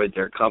enjoyed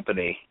their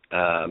company.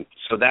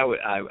 So that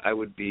I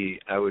would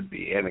be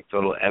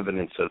anecdotal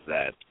evidence of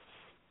that.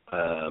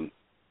 I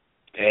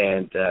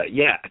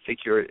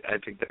think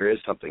there is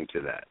something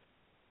to that.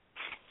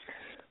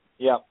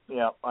 Yeah.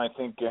 I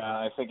think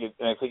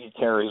it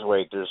carries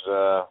weight.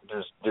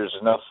 There's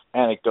enough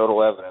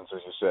anecdotal evidence,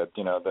 as you said,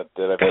 that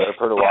I've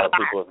heard a lot of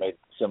people have made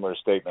similar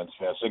statements.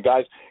 Yeah. So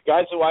guys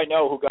who I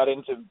know who got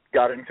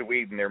into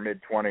weed in their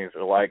mid-20s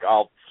are like,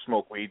 I'll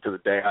smoke weed to the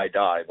day I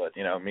die. But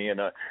me and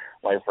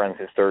my friends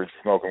who started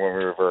smoking when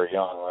we were very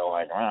young, we're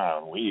like,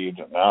 weed?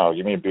 No,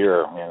 give me a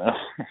beer.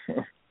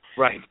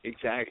 Right,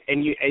 exactly.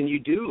 And you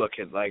do look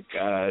at like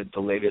the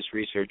latest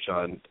research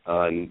on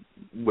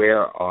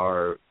where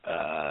our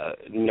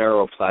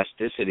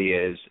neuroplasticity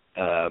is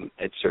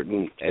at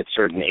certain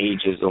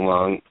ages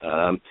along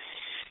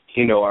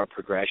our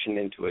progression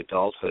into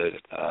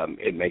adulthood.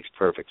 It makes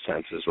perfect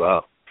sense as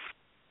well.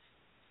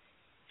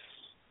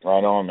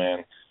 Right on,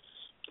 man.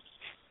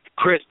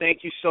 Chris,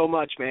 thank you so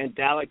much, man.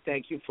 Dalek,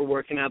 thank you for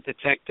working out the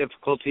tech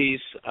difficulties.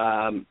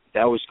 That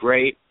was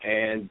great.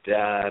 And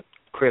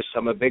Chris,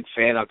 I'm a big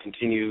fan. I'll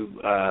continue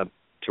to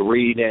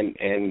read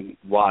and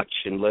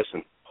watch and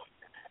listen.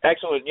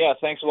 Excellent. Yeah,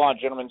 thanks a lot,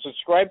 gentlemen.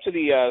 Subscribe to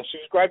the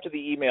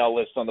email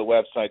list on the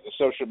website, the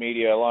social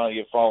media. A lot of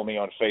you follow me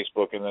on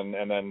Facebook, and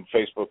then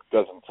Facebook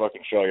doesn't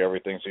fucking show you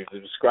everything. So if you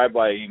subscribe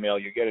by email,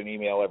 you get an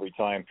email every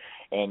time.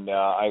 And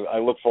I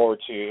look forward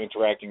to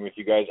interacting with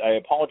you guys. I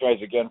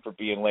apologize again for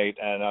being late,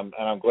 and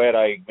I'm glad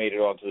I made it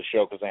onto the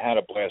show because I had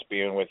a blast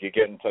being with you.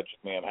 Get in touch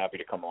with me. I'm happy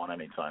to come on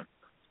anytime.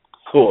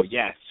 Cool.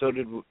 Yeah. So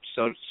did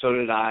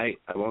I.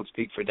 I won't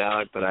speak for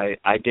Dalek, but I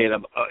did.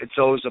 It's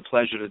always a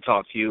pleasure to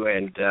talk to you,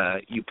 and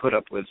you put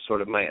up with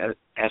sort of my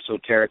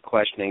esoteric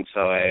questioning,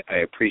 so I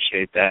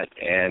appreciate that.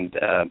 And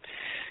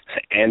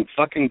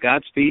fucking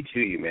Godspeed to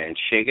you, man.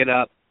 Shake it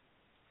up.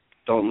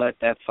 Don't let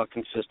that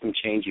fucking system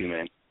change you,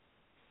 man.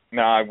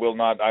 No, I will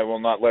not. I will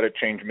not let it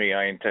change me.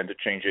 I intend to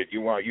change it.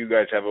 You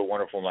guys have a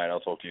wonderful night. I'll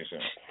talk to you soon.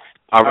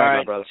 All right,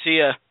 my brother. See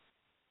ya.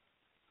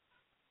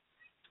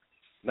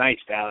 Nice,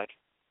 Dalek.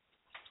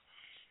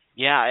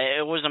 Yeah,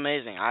 it was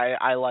amazing.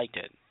 I liked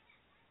it.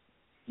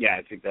 Yeah,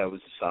 I think that was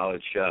a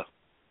solid show.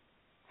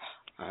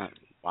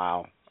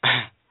 Wow.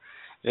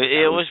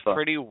 It was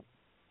pretty.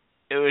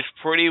 It was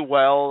pretty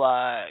well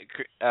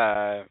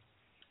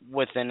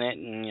within it,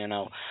 and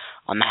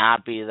I'm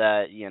happy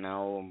that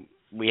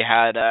we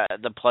had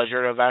the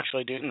pleasure of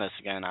actually doing this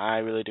again. I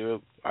really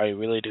do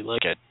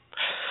like it.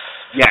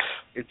 Yeah,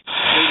 it's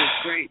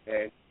great,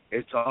 man.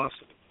 It's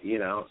awesome,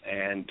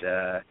 and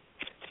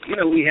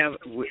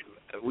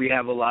we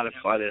have a lot of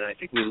fun, and I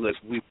think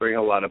we bring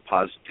a lot of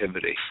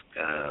positivity,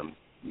 to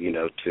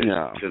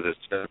the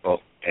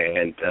circle,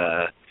 and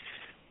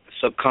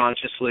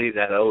subconsciously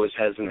that always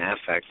has an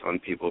effect on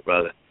people,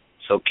 brother.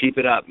 So keep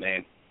it up,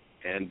 man,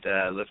 and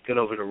let's get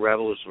over to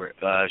Rebel's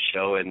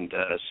show and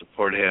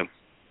support him.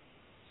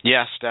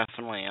 Yes,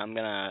 definitely. I'm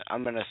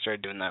gonna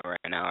start doing that right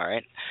now. All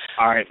right.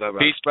 All right, bye, brother.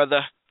 Peace,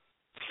 brother.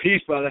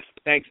 Peace, brother.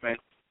 Thanks, man.